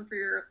troublesome for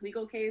your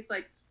legal case,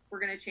 like we're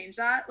going to change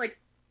that? Like,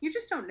 you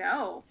just don't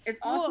know. It's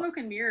all smoke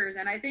and mirrors.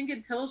 And I think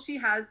until she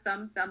has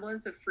some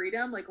semblance of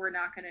freedom, like, we're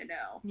not going to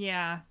know.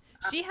 Yeah.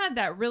 She had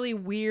that really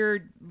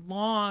weird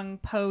long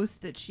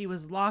post that she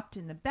was locked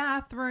in the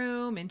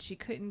bathroom and she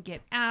couldn't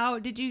get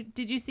out. Did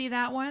you see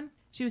that one?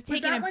 She was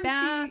taking a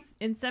bath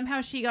and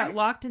somehow she got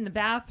locked in the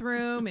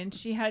bathroom, and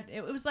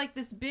it was like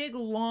this big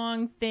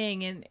long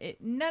thing, and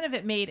none of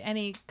it made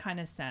any kind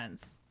of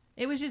sense.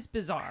 It was just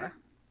bizarre.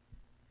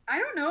 I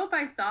don't know if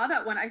I saw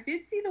that one. I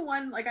did see the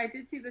one, like, I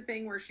did see the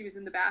thing where she was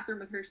in the bathroom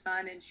with her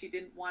son and she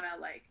didn't want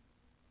to, like,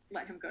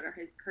 let him go to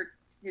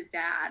his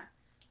dad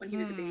when he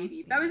was a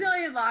baby. That was the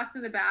only locked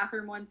in the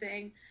bathroom one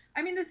thing.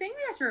 I mean, the thing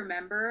we have to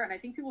remember, and I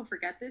think people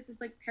forget this, is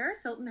like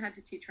Paris Hilton had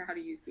to teach her how to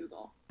use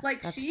Google.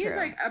 Like, she's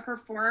like a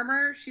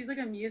performer. She's like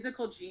a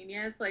musical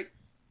genius. Like,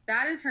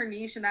 that is her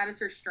niche and that is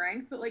her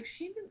strength. But like,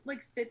 she didn't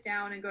like sit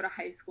down and go to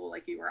high school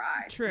like you or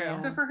I. True.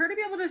 So for her to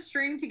be able to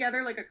string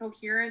together like a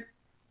coherent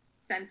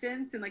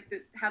sentence and like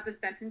have the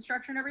sentence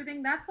structure and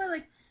everything, that's why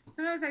like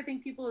sometimes I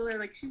think people are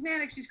like, she's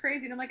manic, she's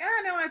crazy, and I'm like,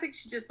 no, I think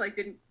she just like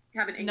didn't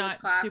have an English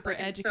class. Not super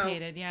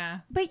educated, yeah.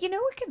 But you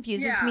know what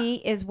confuses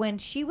me is when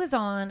she was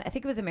on, I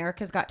think it was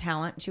America's Got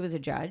Talent, and she was a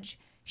judge.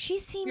 She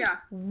seemed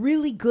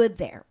really good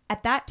there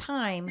at that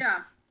time.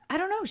 Yeah. I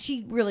don't know.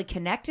 She really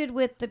connected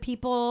with the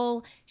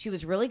people. She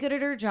was really good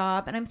at her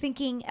job. And I'm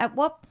thinking, at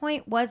what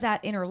point was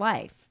that in her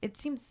life? It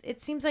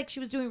seems like she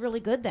was doing really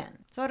good then.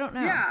 So I don't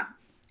know. Yeah.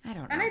 I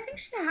don't know. And I think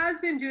she has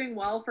been doing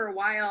well for a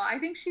while. I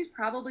think she's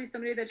probably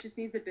somebody that just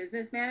needs a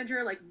business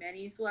manager, like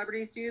many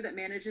celebrities do, that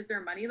manages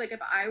their money. Like, if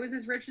I was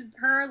as rich as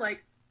her,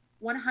 like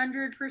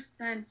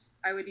 100%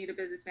 I would need a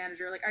business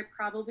manager. Like, I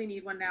probably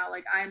need one now.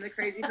 Like, I am the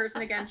crazy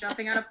person again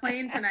jumping on a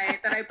plane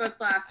tonight that I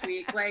booked last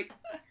week. Like,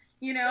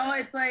 you know,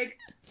 it's like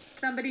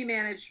somebody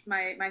manage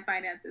my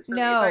finances for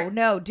me.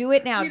 No, do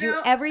it now.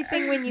 Do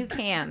everything when you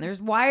can.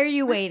 Why are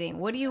you waiting?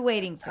 What are you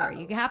waiting for?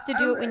 You have to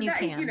do it when you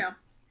can. You know,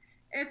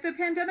 if the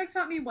pandemic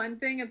taught me one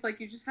thing, it's like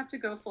you just have to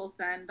go full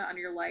send on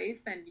your life.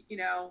 And, you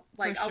know,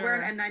 like I'll wear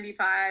an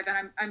N95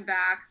 and I'm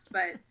vaxxed,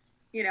 but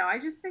you know, I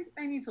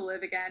need to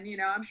live again. You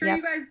know, I'm sure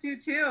you guys do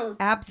too.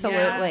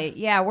 Absolutely.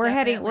 Yeah, we're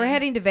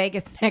heading to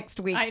Vegas next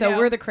week. So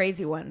we're the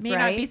crazy ones, May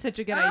right? not be such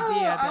a good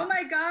idea. Oh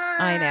my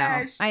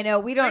gosh. I know.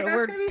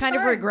 We're kind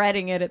of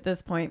regretting it at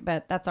this point,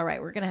 but that's all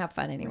right. We're going to have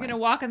fun anyway. We're going to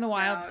walk on the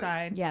wild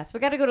side. Yes. We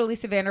got to go to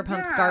Lisa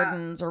Vanderpump's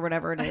Gardens or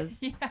whatever it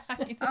is.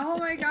 Oh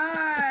my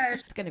gosh.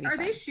 It's going to be fun.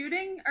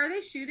 Are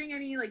they shooting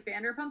any like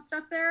Vanderpump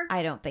stuff there?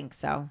 I don't think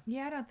so.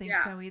 Yeah, I don't think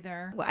so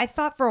either. Well, I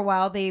thought for a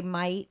while they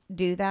might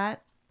do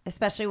that,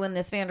 especially when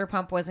this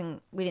Vanderpump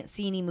we didn't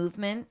see any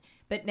movement,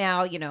 but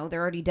now, you know, they're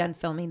already done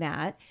filming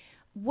that.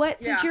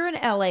 Since you're an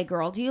LA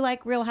girl, do you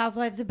like Real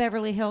Housewives of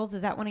Beverly Hills?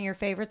 Is that one of your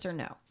favorites or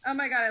no? Oh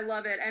my God, I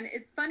love it. And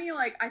it's funny,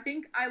 like, I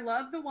think I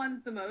love the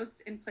ones the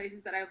most in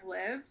places that I've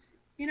lived.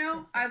 You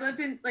know, I've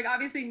lived in, like,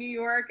 obviously New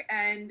York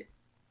and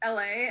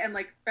LA, and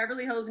like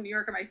Beverly Hills and New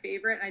York are my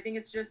favorite. And I think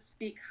it's just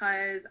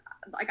because,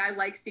 like, I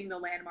like seeing the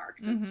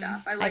landmarks and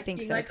stuff. I like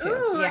being like,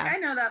 ooh, like, I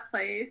know that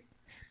place.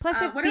 Plus,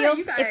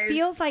 it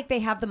feels like they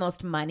have the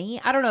most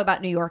money. I don't know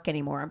about New York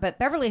anymore, but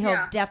Beverly Hills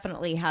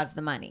definitely has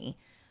the money.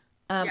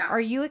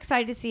 Are you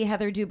excited to see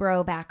Heather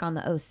Dubrow back on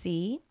the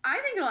OC? I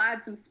think it'll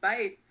add some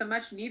spice, some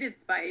much needed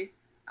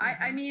spice.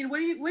 I mean, what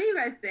do you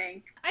guys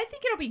think? I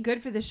think it'll be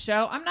good for the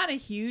show. I'm not a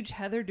huge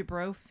Heather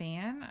Dubrow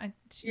fan.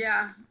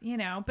 You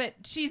know, but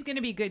she's going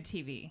to be good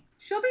TV.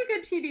 She'll be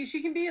good TV.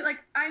 She can be like,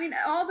 I mean,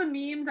 all the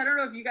memes, I don't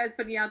know if you guys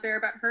put me out there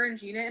about her and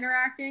Gina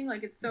interacting.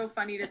 Like, it's so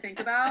funny to think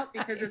about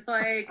because it's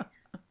like,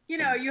 you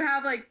know, you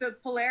have like the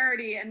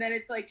polarity and then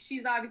it's like,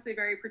 she's obviously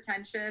very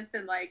pretentious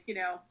and like, you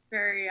know,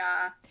 very,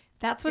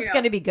 that's what's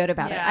going to be good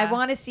about it. I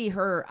want to see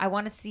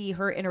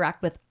her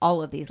interact with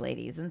all of these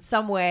ladies in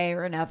some way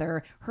or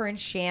another. Her and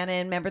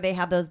Shannon, remember they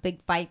had those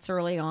big fights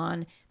early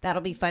on.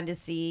 That'll be fun to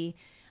see.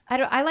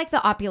 I like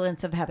the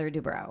opulence of Heather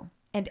Dubrow.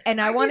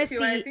 And I want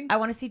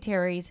to see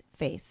Terry's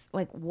face.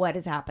 Like, what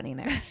is happening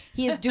there?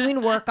 He is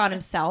doing work on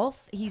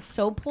himself. He's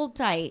so pulled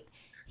tight.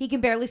 He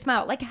can barely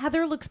smile. Like,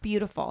 Heather looks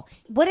beautiful.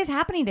 What is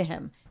happening to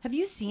him? Have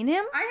you seen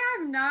him? I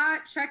have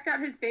not checked out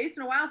his face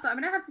in a while, so I'm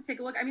going to have to take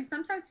a look. I mean,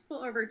 sometimes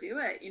people overdo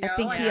it, you know? I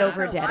think he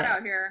overdid it.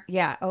 Out here.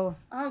 Yeah. Oh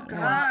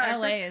gosh.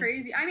 LA is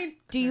crazy. I mean,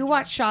 do you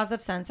watch Shaws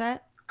of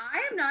Sunset?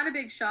 I am not a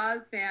big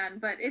Shaws fan,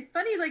 but it's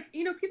funny, like,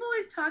 you know, people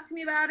always talk to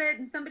me about it,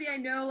 and somebody I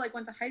know, like,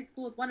 went to high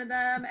school with one of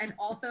them, and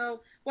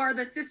also, or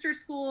the sister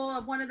school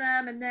of one of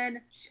them, and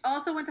then she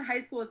also went to high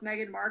school with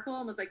Meghan Markle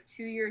and was, like,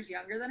 2 years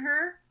younger than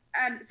her.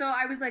 And so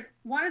I was like,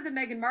 wanted the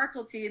Meghan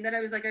Markle tea, and then I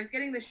was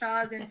getting the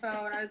Shaw's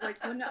info, and I was like,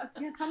 oh, no,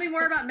 tell me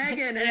more about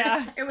Meghan.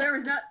 And there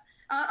was not,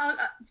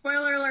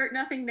 spoiler alert,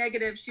 nothing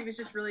negative. She was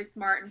just really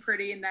smart and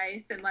pretty and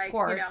nice, and like,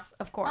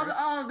 of course,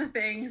 all the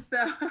things.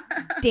 So,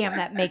 damn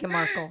that Meghan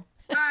Markle.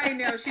 I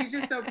know, she's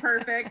just so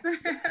perfect.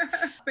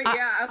 But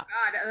yeah, oh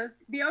God,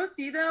 the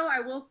OC though,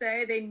 I will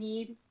say they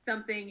need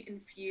something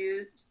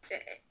infused.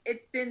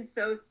 It's been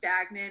so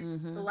stagnant.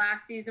 Mm-hmm. The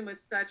last season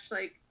was such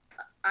like.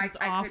 I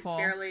could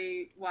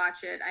barely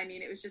watch it. I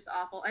mean, it was just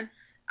awful. And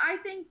I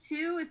think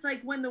too, it's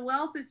like when the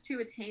wealth is too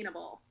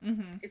attainable,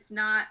 it's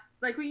not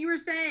like what you were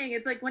saying.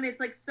 It's like when it's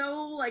like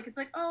so like, it's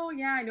like, oh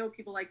yeah, I know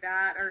people like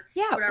that or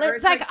whatever.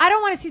 It's like I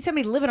don't want to see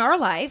somebody living our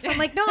life. I'm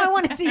like, no, I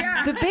want to see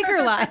the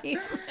bigger life.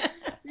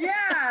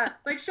 Yeah.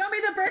 Like show me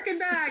the Birkin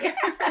bag.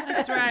 Yes.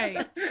 That's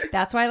right.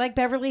 That's why I like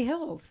Beverly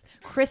Hills.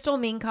 Crystal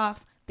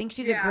Minkoff. Think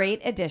she's a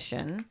great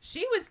addition.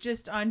 She was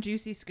just on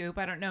Juicy Scoop.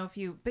 I don't know if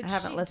you, but I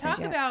haven't listened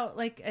yet. About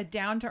like a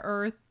down to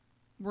earth,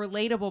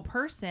 relatable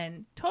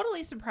person.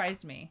 Totally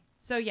surprised me.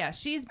 So yeah,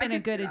 she's been a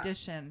good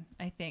addition,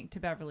 I think, to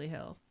Beverly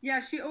Hills. Yeah,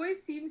 she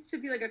always seems to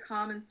be like a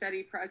calm and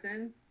steady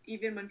presence,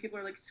 even when people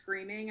are like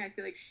screaming. I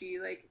feel like she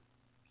like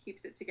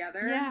keeps it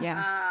together.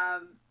 Yeah.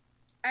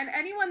 And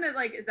anyone that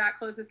like is that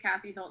close with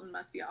Kathy Hilton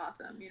must be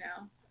awesome, you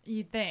know.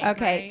 You'd think.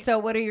 Okay, right? so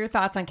what are your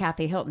thoughts on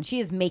Kathy Hilton? She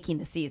is making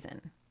the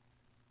season.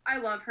 I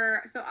love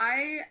her. So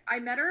I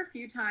met her a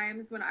few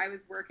times when I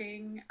was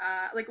working.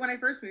 Like when I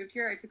first moved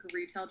here, I took a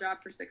retail job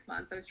for 6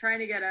 months. I was trying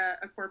to get a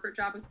corporate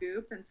job with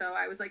Goop. And so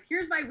I was like,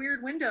 here's my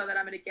weird window that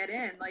I'm going to get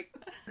in. Like,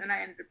 and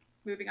I ended up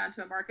moving on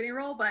to a marketing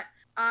role. But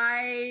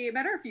I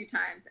met her a few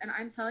times. And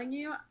I'm telling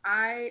you,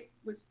 I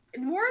was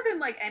more than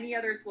like any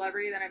other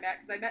celebrity that I met,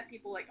 because I met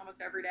people like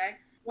almost every day.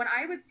 When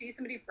I would see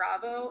somebody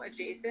Bravo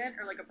adjacent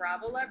or like a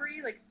Bravo celebrity,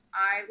 like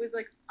I was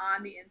like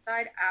on the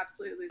inside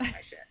absolutely losing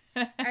my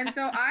shit. And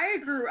so I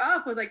grew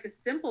up with like the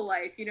simple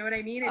life, you know what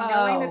I mean? And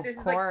knowing that this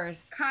is like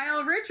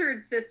Kyle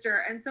Richards'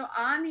 sister. And so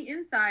on the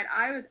inside,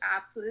 I was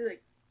absolutely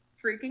like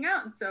freaking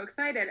out and so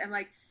excited. And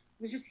like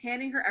was just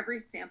handing her every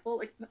sample,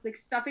 like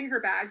stuffing her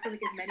bags with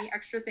like as many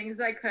extra things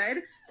as I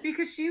could,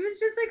 because she was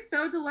just like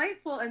so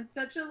delightful and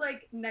such a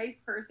like nice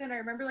person. I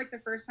remember like the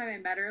first time I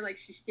met her, like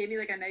she gave me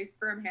like a nice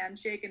firm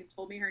handshake and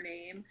told me her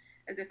name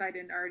as if I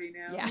didn't already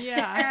know.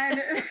 Yeah. And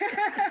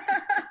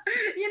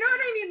you know what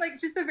I mean? Like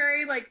just a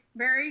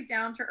very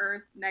down to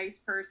earth, nice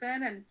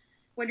person. And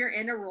when you're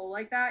in a role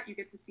like that, you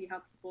get to see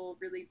how people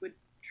really would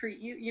treat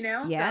you, you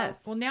know?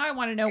 Yes. So, well, now I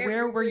want to know,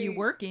 where were you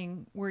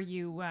working where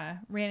you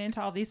ran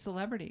into all these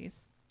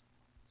celebrities?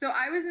 So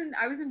I was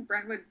in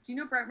Brentwood. Do you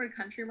know Brentwood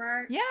Country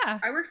Mart? Yeah.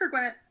 I worked for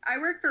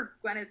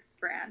Gwyneth's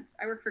brand.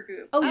 I worked for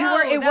Goop. Oh, you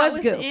were. It was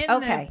Goop. In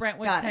okay. The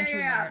Brentwood Got Country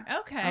it. Mart.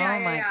 Okay. Oh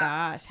my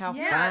gosh, how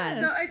fun!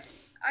 So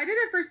I did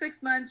it for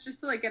 6 months just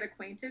to like get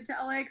acquainted to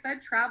LA, because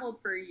I'd traveled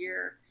for a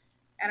year.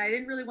 And I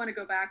didn't really want to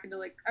go back into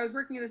like, I was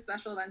working in the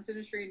special events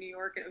industry in New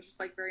York, and it was just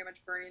like very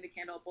much burning the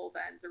candle at both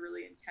ends, a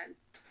really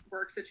intense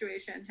work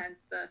situation,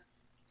 hence the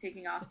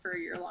taking off for a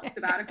year-long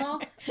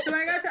sabbatical. So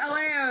when I got to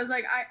LA, I was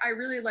like, I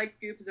really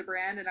liked Goop as a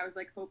brand, and I was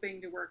like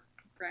hoping to work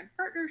brand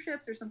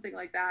partnerships or something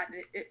like that.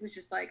 And it was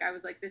just like, I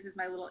was like, this is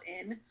my little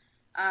in.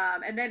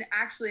 And then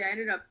actually I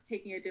ended up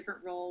taking a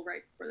different role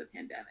right before the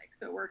pandemic.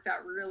 So it worked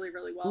out really,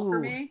 really well for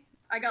me.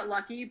 I got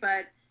lucky,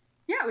 but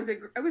yeah,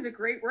 it was a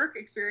great work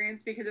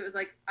experience, because it was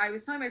like, I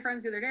was telling my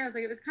friends the other day, I was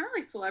like, it was kind of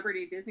like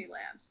celebrity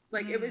Disneyland.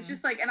 Like it was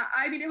just like, and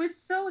I mean, it was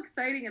so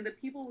exciting, and the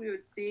people we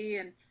would see,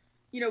 and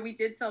you know, we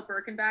did sell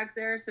Birkin bags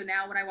there. So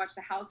now when I watch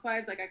The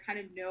Housewives, like I kind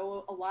of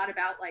know a lot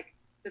about like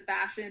the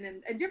fashion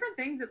and different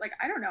things that like,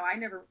 I don't know, I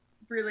never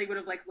really would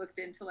have like looked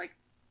into like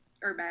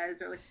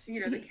Hermes or like, you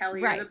know, the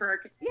Kelly or the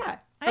Birkin. Yeah.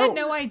 I had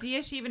no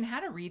idea she even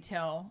had a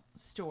retail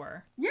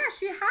store. Yeah,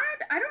 she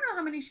had, I don't know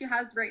how many she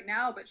has right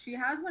now, but she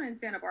has one in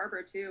Santa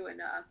Barbara too, in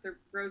the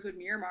Rosewood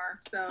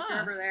Miramar. So if you're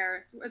ever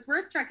there, it's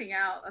worth checking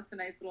out. That's a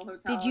nice little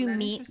hotel. Did you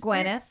meet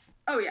Gwyneth?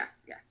 Oh,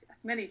 yes,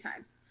 many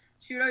times.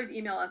 She would always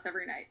email us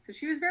every night. So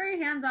she was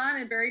very hands-on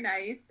and very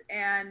nice,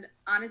 and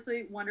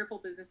honestly, wonderful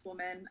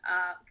businesswoman.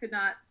 Could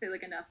not say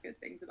like enough good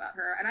things about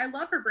her. And I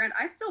love her brand.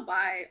 I still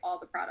buy all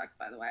the products,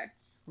 by the way.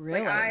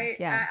 Really?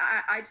 Like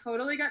I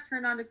totally got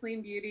turned on to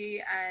clean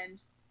beauty, and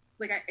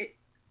like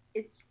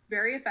it's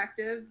very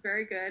effective,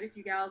 very good. If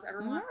you gals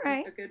ever want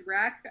a good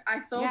rec, I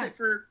sold it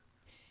for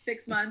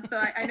 6 months, so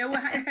I know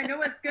I know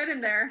what's good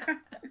in there.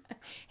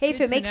 Hey,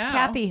 if it makes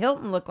Kathy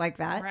Hilton look like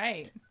that,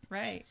 right.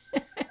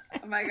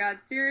 Oh my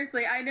God,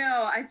 seriously, I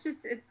know. It's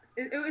just it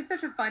was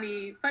such a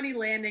funny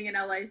landing in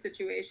LA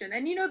situation,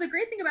 and you know the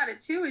great thing about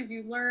it too is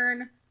you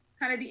learn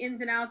kind of the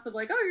ins and outs of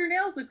like, oh, your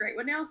nails look great.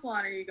 What nail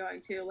salon are you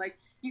going to? Like,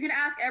 you can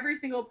ask every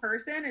single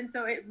person. And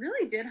so it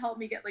really did help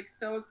me get like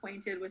so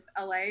acquainted with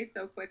LA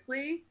so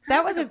quickly.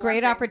 That was a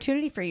great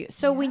opportunity for you.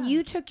 So when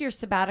you took your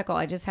sabbatical,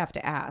 I just have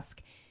to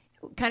ask,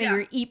 kind of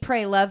your eat,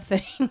 pray, love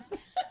thing.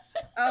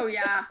 Oh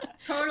yeah,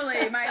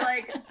 totally. My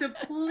like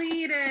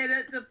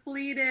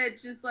depleted,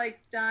 just like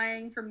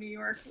dying from New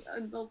York,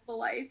 the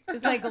life.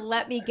 Just like,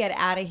 let me get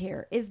out of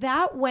here. Is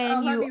that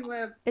when let me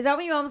live. Is that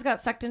when you almost got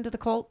sucked into the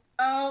cult?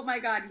 Oh my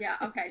God, yeah.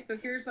 Okay, so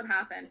here's what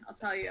happened. I'll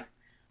tell you.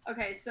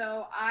 Okay,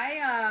 so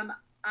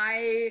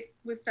I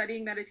was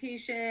studying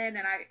meditation,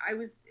 and I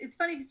was. It's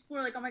funny because people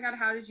are like, "Oh my God,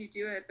 how did you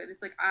do it?" But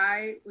it's like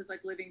I was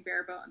like living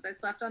bare bones. I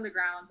slept on the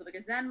grounds of like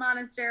a Zen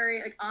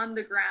monastery, like on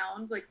the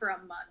ground, like for a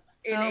month.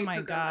 Oh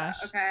my gosh.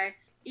 Okay.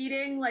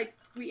 Eating, like,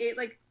 we ate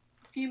like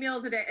a few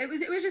meals a day. It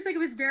was just like, it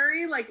was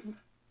very like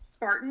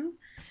Spartan.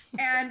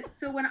 And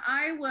so when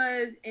I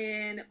was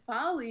in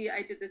Bali,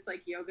 I did this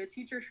like yoga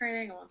teacher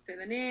training. I won't say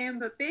the name,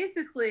 but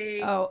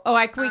basically.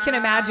 We can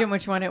imagine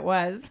which one it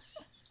was.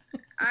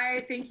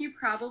 I think you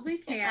probably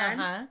can.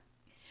 Uh-huh.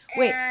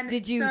 Wait,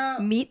 did you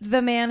meet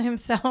the man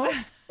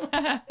himself?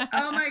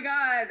 Oh my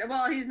God.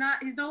 Well, he's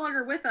no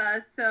longer with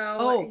us.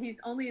 So he's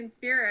only in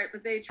spirit,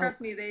 but they trust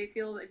me. They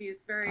feel that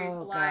he's very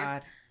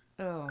alive.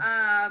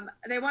 God.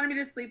 They wanted me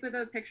to sleep with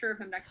a picture of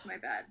him next to my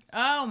bed.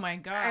 Oh my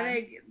God.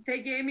 And they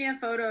gave me a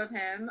photo of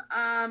him.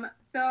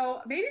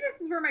 So maybe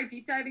this is where my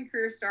deep diving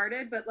career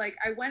started, but like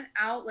I went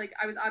out, like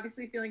I was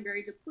obviously feeling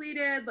very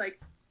depleted, like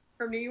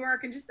from New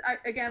York, and just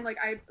again, like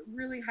I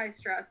really high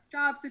stress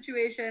job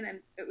situation. And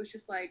it was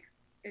just like,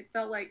 it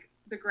felt like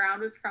the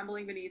ground was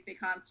crumbling beneath me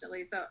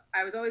constantly. So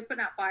I was always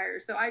putting out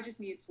fires. So I just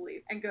needed to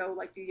leave and go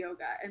like do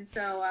yoga. And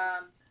so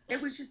it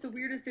was just the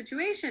weirdest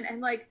situation. And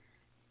like,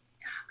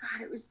 oh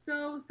God, it was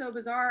so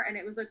bizarre. And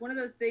it was like one of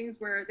those things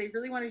where they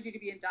really wanted you to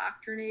be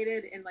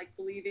indoctrinated in like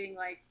believing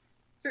like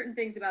certain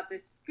things about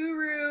this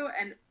guru.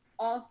 And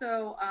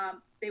also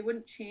they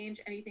wouldn't change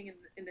anything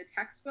in the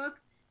textbook,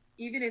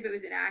 even if it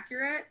was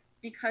inaccurate,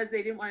 because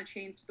they didn't want to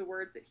change the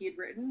words that he had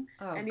written.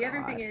 And the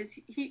other thing is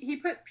he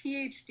put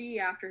PhD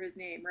after his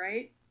name,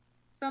 right?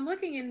 So I'm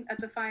looking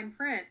at the fine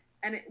print,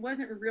 and it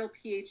wasn't a real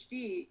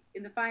PhD.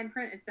 In the fine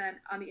print, it said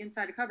on the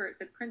inside of cover, it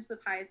said Prince of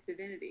Highest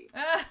Divinity.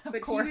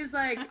 But course. He was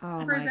like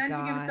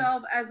presenting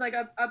himself as like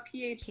a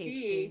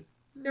PhD.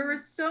 There were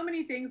so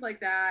many things like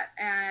that.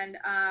 And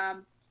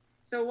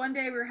so one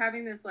day we were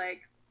having this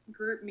like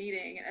group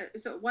meeting,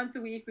 and so once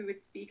a week we would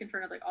speak in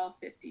front of like all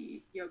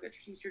 50 yoga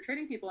teacher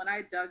training people, and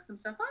I dug some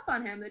stuff up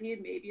on him that he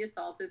had maybe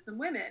assaulted some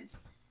women.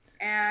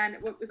 And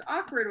what was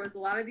awkward was a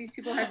lot of these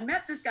people had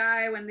met this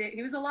guy when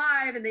he was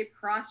alive, and they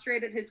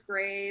prostrated his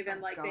grave,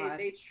 and like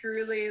they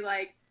truly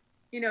like,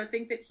 you know,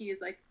 think that he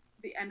is like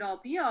the end all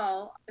be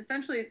all.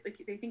 Essentially,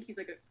 like they think he's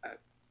like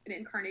an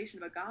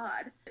incarnation of a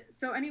god.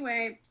 So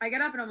anyway, I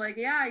get up and I'm like,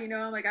 yeah, you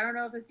know, like I don't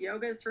know if this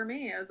yoga is for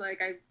me. I was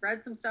like, I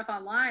read some stuff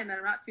online that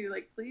I'm not too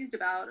like pleased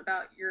about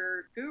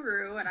your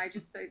guru, and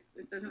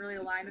it doesn't really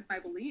align with my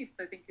beliefs.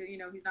 I think that, you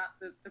know, he's not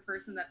the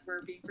person that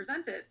we're being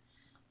presented.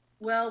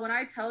 Well, when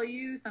I tell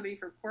you, somebody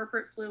from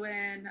corporate flew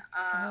in,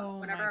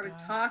 whenever I was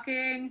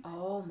talking,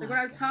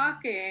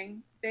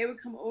 talking, they would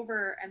come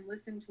over and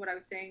listen to what I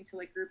was saying to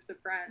like groups of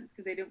friends,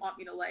 because they didn't want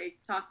me to like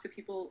talk to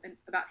people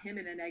about him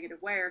in a negative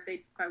way, or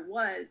if I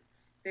was,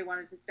 they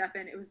wanted to step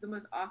in. It was the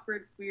most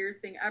awkward, weird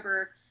thing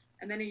ever.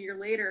 And then a year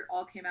later, it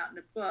all came out in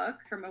a book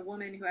from a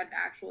woman who had an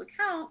actual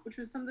account, which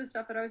was some of the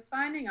stuff that I was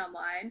finding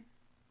online.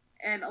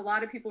 And a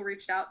lot of people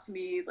reached out to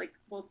me, like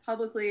both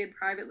publicly and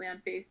privately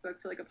on Facebook,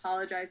 to like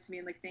apologize to me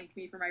and like thank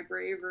me for my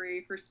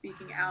bravery for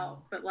speaking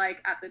out. But like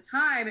at the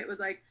time, it was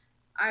like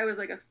I was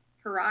like a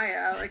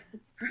pariah, like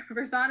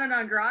persona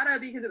non grata,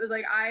 because it was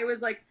like I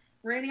was like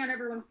raining on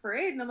everyone's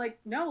parade. And I'm like,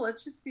 no,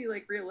 let's just be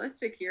like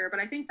realistic here. But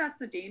I think that's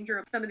the danger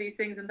of some of these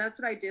things. And that's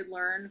what I did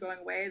learn going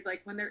away, is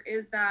like when there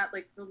is that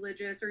like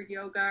religious or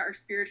yoga or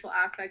spiritual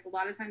aspect, a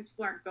lot of times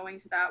people aren't going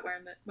to that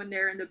when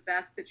they're in the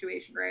best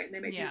situation, right? And they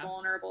may be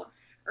vulnerable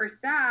or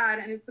sad,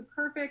 and it's the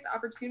perfect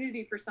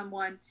opportunity for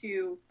someone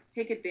to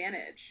take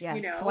advantage. Yeah,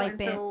 you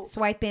know?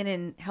 swipe in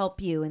and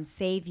help you and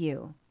save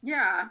you.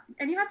 Yeah,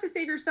 and you have to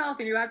save yourself,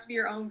 and you have to be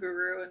your own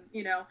guru. And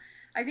you know,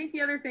 I think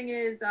the other thing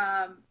is,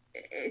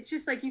 it's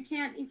just like you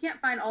can't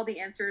find all the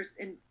answers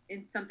in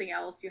something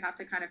else. You have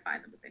to kind of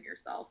find them within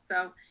yourself.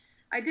 So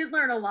I did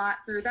learn a lot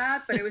through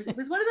that, but it was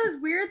one of those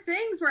weird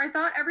things where I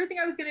thought everything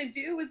I was going to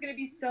do was going to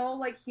be so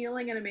like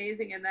healing and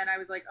amazing, and then I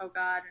was like, oh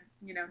God,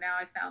 and you know, now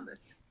I found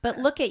this. But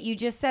look at, you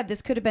just said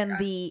this could have been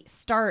the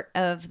start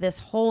of this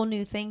whole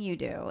new thing you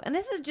do. And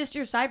this is just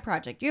your side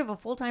project. You have a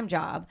full-time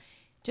job,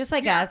 just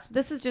like us.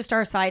 This is just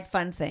our side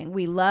fun thing.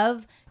 We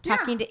love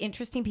talking to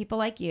interesting people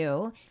like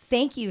you.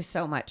 Thank you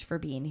so much for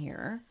being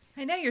here.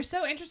 I know, you're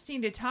so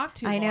interesting to talk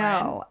to, I Lauren.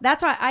 know.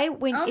 That's why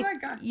my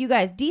God. You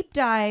guys deep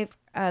dive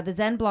the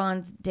Zen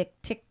Blonde's dick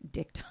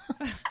pics.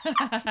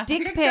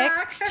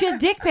 She has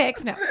dick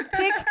pics. No,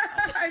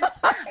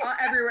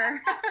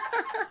 everywhere.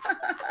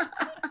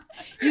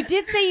 You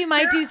did say you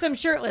might do some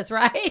shirtless,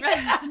 right?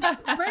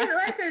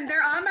 Listen,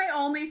 they're on my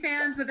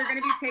OnlyFans, but they're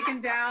going to be taken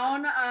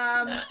down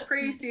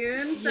pretty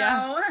soon.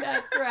 So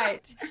that's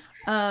right.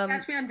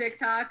 Catch me on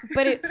TikTok.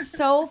 But it's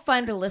so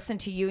fun to listen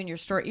to you and your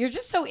story. You're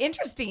just so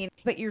interesting.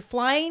 But you're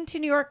flying to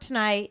New York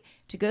tonight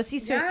to go see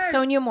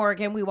Sonia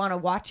Morgan. We want to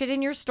watch it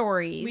in your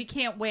stories. We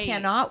can't wait.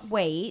 Cannot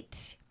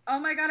wait. Oh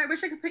my God, I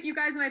wish I could put you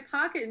guys in my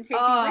pocket and take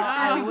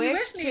I you wish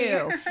with me.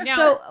 too. Now-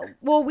 So,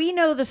 well, we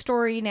know the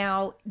story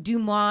now.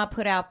 Dumas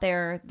put out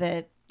there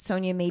that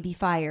Sonia may be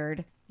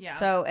fired. Yeah.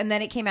 So, and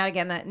then it came out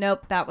again that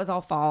nope, that was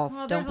all false.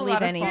 Well, Don't there's a believe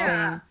lot of anything.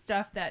 false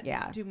stuff that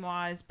Yeah.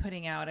 Dumas is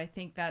putting out. I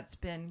think that's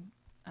been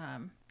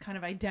kind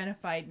of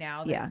identified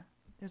now. That Yeah.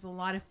 There's a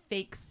lot of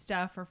fake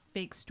stuff or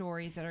fake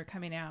stories that are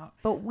coming out.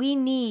 But we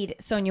need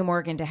Sonia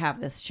Morgan to have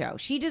this show.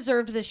 She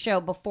deserves this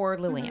show before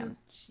Luann.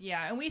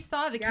 Yeah, and we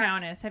saw the Yes.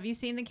 Countess. Have you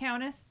seen the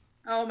Countess?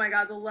 Oh my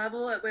God, the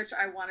level at which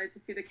I wanted to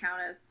see the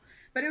Countess.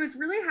 But it was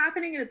really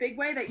happening in a big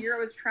way that year I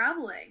was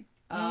traveling.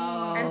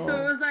 Oh. And so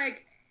it was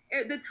like,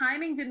 the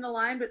timing didn't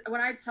align. But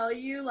when I tell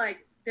you,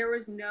 like, there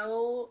was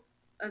no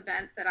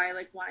event that I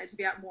like wanted to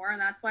be at more.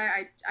 And that's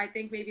why I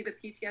think maybe the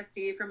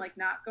PTSD from like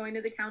not going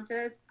to the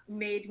Countess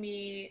made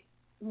me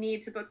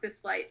need to book this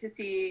flight to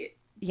see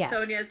Yes.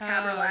 Sonia's Oh,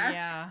 Cabralesque.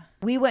 yeah.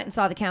 We went and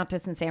saw the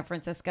Countess in San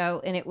Francisco,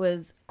 and it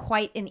was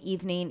quite an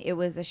evening. It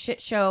was a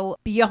shit show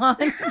beyond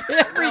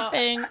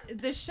everything. Well,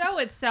 the show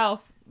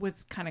itself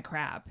was kind of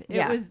crap. It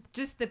Yeah. was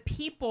just the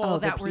people Oh,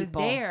 the that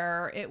people. were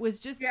there. It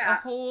was just a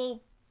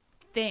whole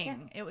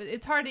thing.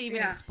 It's hard to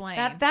even explain.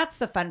 That's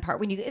the fun part.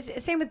 When you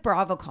same with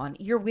BravoCon,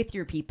 you're with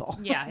your people.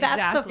 Yeah, that's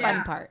exactly. the fun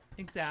Yeah. part.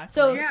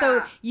 Exactly.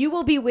 So you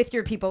will be with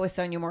your people with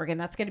Sonia Morgan.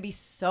 That's going to be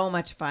so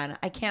much fun.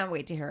 I can't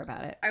wait to hear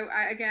about it.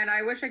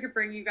 I wish I could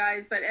bring you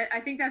guys, but I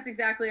think that's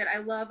exactly it. I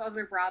love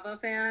other Bravo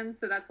fans,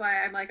 so that's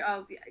why I'm like,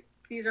 oh,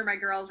 these are my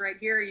girls right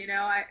here, you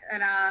know.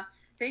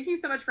 Thank you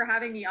so much for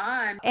having me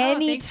on. thanks for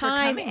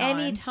Anytime, coming on.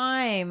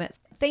 anytime.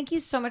 Thank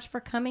you so much for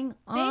coming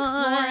Thanks,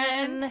 on.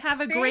 Lauren.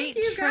 Have a Thank great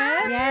you, trip.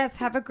 guys. Yes,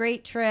 have a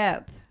great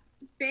trip.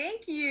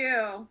 Thank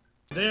you.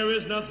 There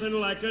is nothing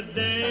like a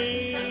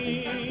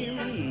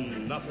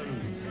dame, nothing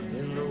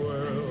in the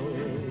world.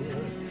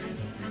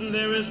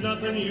 There is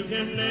nothing you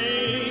can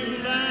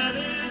name that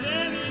is